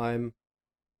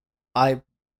 I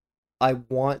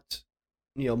want,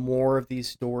 more of these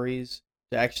stories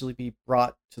to actually be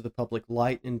brought to the public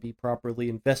light and be properly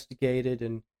investigated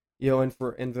and,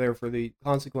 and there for the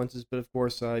consequences. But of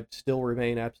course, I still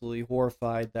remain absolutely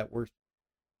horrified that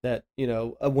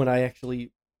when I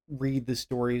actually read the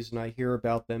stories and I hear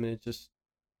about them, and it just,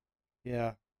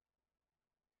 yeah.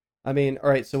 I mean, all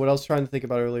right. So what I was trying to think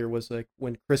about earlier was like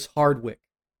when Chris Hardwick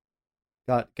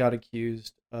got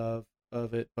accused of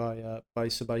it by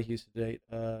somebody who used to date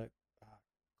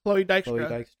Chloe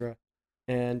Dykstra,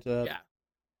 and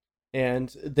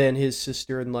and then his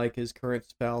sister and like his current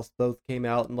spouse both came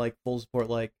out and like full support,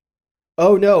 like,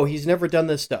 oh no, he's never done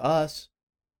this to us.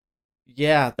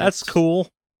 Yeah, that's cool.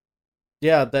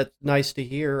 Yeah, that's nice to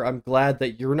hear. I'm glad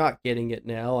that you're not getting it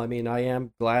now. I mean, I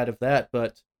am glad of that,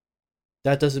 but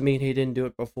that doesn't mean he didn't do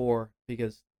it before,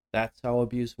 because that's how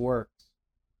abuse works.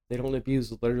 They don't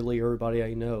abuse literally everybody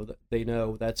I know. They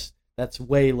know that's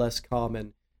way less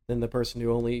common than the person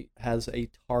who only has a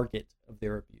target of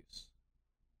their abuse.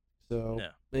 So,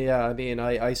 yeah, I mean,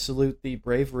 I salute the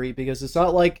bravery, because it's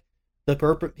not like the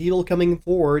people coming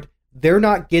forward, they're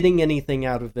not getting anything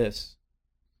out of this.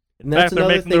 And that's they're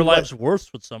making their lives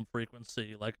worse with some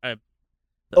frequency. Like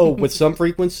with some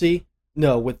frequency?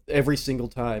 No, with every single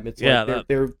time. It's like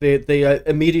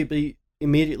they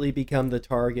immediately become the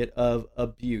target of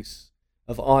abuse,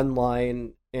 of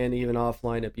online and even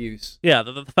offline abuse. Yeah,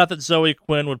 the fact that Zoe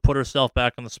Quinn would put herself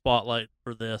back in the spotlight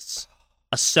for this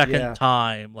a second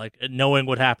time, like knowing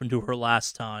what happened to her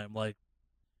last time, like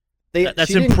that's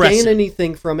she didn't impressive. Gain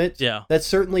anything from it. Yeah, that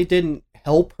certainly didn't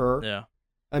help her. Yeah,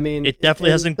 I mean, it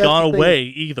definitely hasn't gone away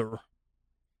either.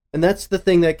 And that's the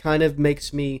thing that kind of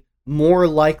makes me more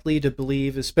likely to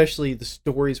believe, especially the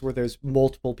stories where there's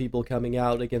multiple people coming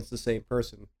out against the same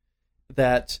person,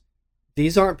 that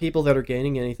these aren't people that are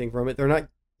gaining anything from it. They're not,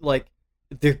 like,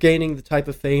 they're gaining the type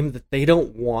of fame that they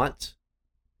don't want.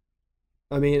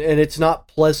 I mean, and it's not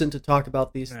pleasant to talk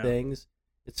about these things.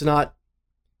 It's not,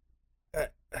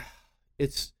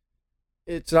 it's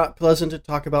not pleasant to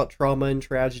talk about trauma and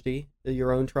tragedy,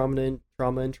 your own trauma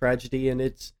and tragedy, and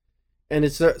it's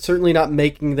certainly not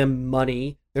making them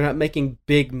money. They're not making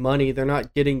big money. They're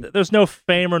not getting... There's no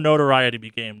fame or notoriety to be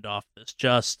gained off this.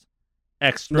 Just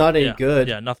extra... Not any good.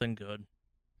 Yeah, nothing good.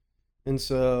 And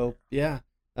so, yeah.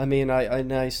 I mean, I'll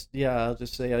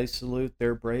just say I salute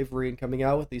their bravery in coming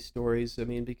out with these stories. I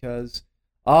mean, because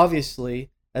obviously,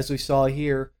 as we saw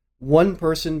here, one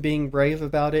person being brave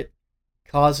about it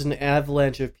caused an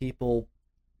avalanche of people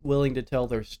willing to tell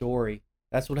their story.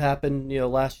 That's what happened,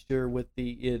 last year with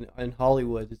in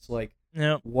Hollywood. It's like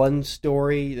one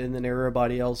story, and then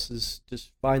everybody else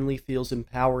just finally feels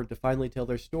empowered to finally tell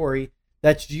their story.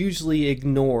 That's usually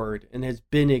ignored and has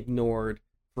been ignored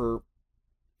for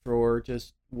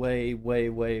just way, way,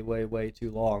 way, way, way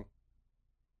too long.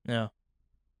 Yeah.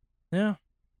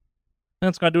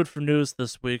 That's gonna do it for news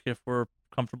this week. If we're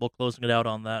comfortable closing it out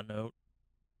on that note.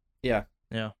 Yeah.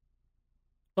 I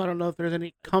don't know if there's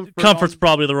any comfort. Comfort's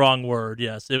probably the wrong word.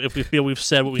 Yes, if we feel we've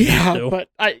said what we need to. But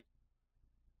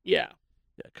yeah,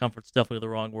 comfort's definitely the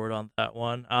wrong word on that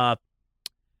one.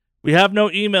 We have no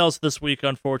emails this week,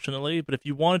 unfortunately. But if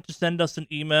you wanted to send us an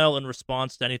email in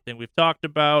response to anything we've talked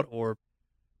about, or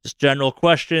just general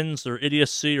questions or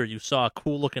idiocy, or you saw a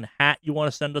cool looking hat you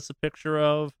want to send us a picture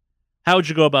of, how would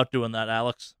you go about doing that,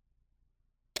 Alex?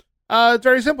 It's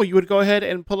very simple. You would go ahead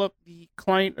and pull up the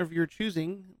client of your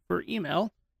choosing for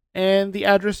email, and the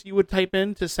address you would type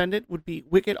in to send it would be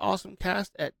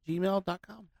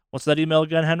wickedawesomecast@gmail.com. What's that email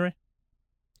again, Henry?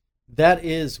 That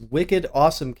is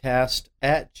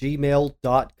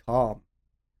wickedawesomecast@gmail.com.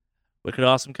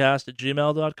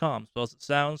 wickedawesomecast@gmail.com. So as it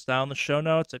sounds, down the show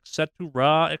notes, etc.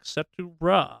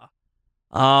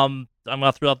 I'm going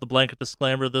to throw out the blanket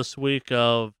disclaimer this week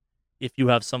of, if you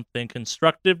have something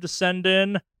constructive to send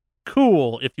in,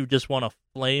 cool. If you just want to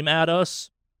flame at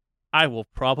us, I will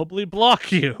probably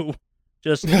block you.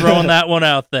 Just throwing that one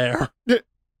out there.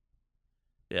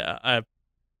 Yeah,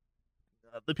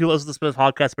 the people listening to this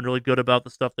podcast have been really good about the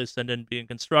stuff they send in being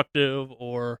constructive,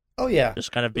 or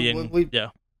just kind of being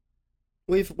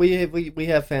We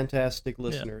have fantastic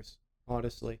listeners,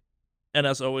 honestly. And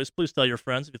as always, please tell your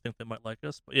friends if you think they might like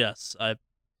us. But yes, I've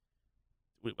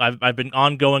been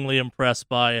ongoingly impressed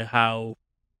by how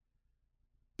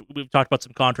we've talked about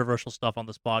some controversial stuff on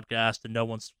this podcast, and no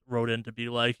one's wrote in to be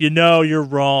like, you're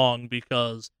wrong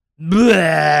because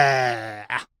bleh.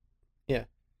 Yeah.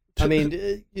 I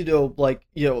mean,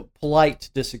 polite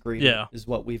disagreement is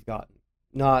what we've gotten.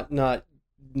 Not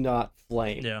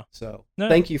flame. Yeah. So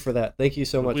thank you for that. Thank you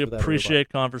so much we for that. We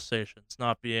appreciate conversations,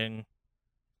 not being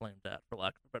flamed at, for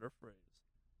lack of a better phrase.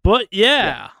 But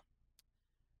yeah.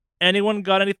 Anyone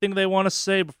got anything they want to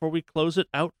say before we close it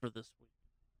out for this week?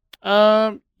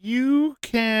 You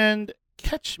can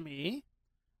catch me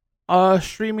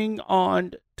streaming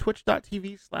on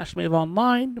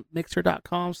twitch.tv/MaveOnline,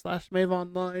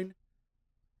 mixer.com/MaveOnline,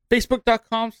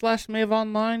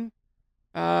 facebook.com/MaveOnline,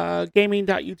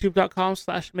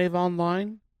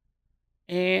 gaming.youtube.com/MaveOnline,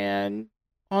 and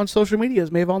on social media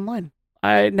as MaveOnline.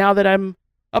 Now that I'm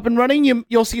up and running,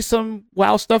 you'll see some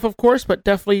WoW stuff, of course, but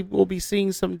definitely we'll be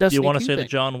seeing some Destiny. Do you want to say the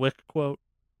John Wick quote?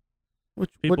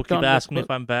 People keep asking me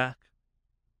if I'm back.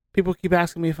 People keep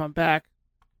asking me if I'm back.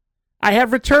 I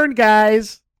have returned,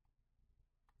 guys.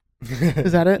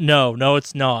 Is that it? No,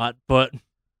 it's not. But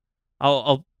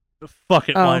I'll fuck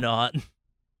it. Why not?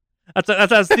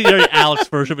 That's the very Alex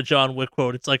version of a John Wick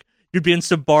quote. It's like you'd be in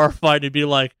some bar fight and you'd be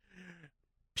like,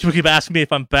 people keep asking me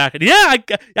if I'm back, and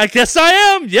I guess I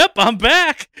am. Yep, I'm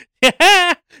back.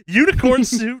 Yeah, unicorn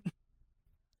suit.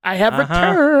 I have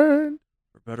returned.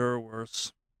 For better or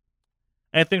worse.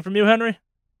 Anything from you, Henry?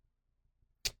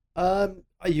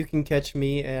 You can catch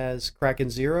me as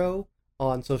Kraken Zero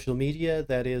on social media.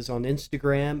 That is on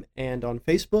Instagram and on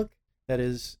Facebook. That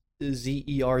is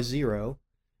ZER0,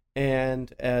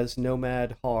 and as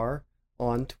Nomad Har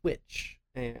on Twitch.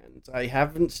 And I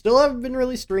still haven't been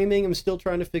really streaming. I'm still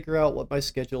trying to figure out what my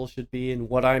schedule should be and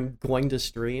what I'm going to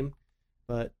stream.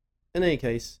 But in any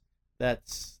case,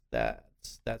 that's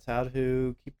how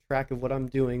to keep track of what I'm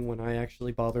doing when I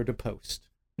actually bother to post.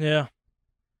 Yeah.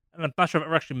 And I'm not sure if I've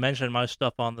ever actually mentioned my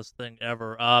stuff on this thing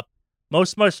ever.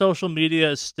 Most of my social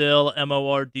media is still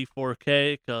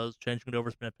MORD4K, because changing it over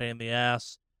has been a pain in the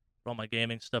ass. For all my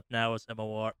gaming stuff now is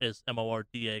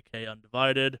MORDAK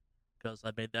Undivided, because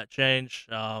I made that change.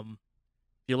 If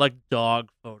you like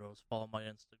dog photos, follow my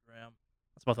Instagram.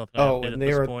 That's about the thing I update at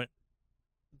this point.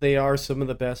 They are some of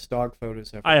the best dog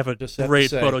photos ever. I have a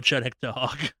great photogenic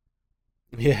dog.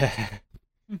 Yeah.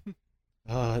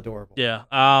 Adorable. Yeah.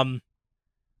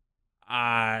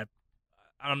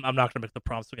 I'm not gonna make the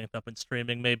promise to get up in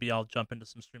streaming. Maybe I'll jump into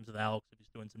some streams with Alex if he's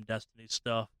doing some Destiny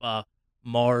stuff.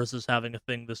 Mars is having a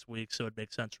thing this week, so it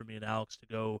makes sense for me and Alex to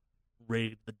go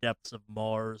raid the depths of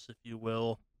Mars, if you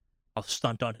will. I'll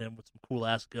stunt on him with some cool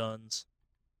ass guns.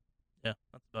 Yeah,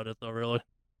 that's about it though, really.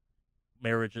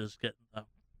 Marriage is getting in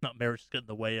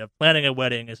the way of planning a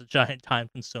wedding is a giant time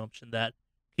consumption that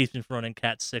keeps me from running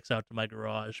Cat 6 out to my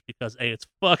garage because A, it's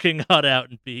fucking hot out,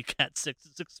 and B, Cat 6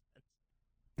 is expensive.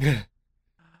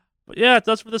 But yeah,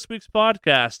 that's for this week's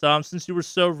podcast. Since you were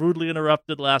so rudely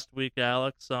interrupted last week,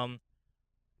 Alex,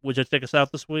 would you take us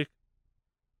out this week?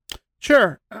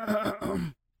 Sure.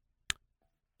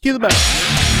 Cue the bell.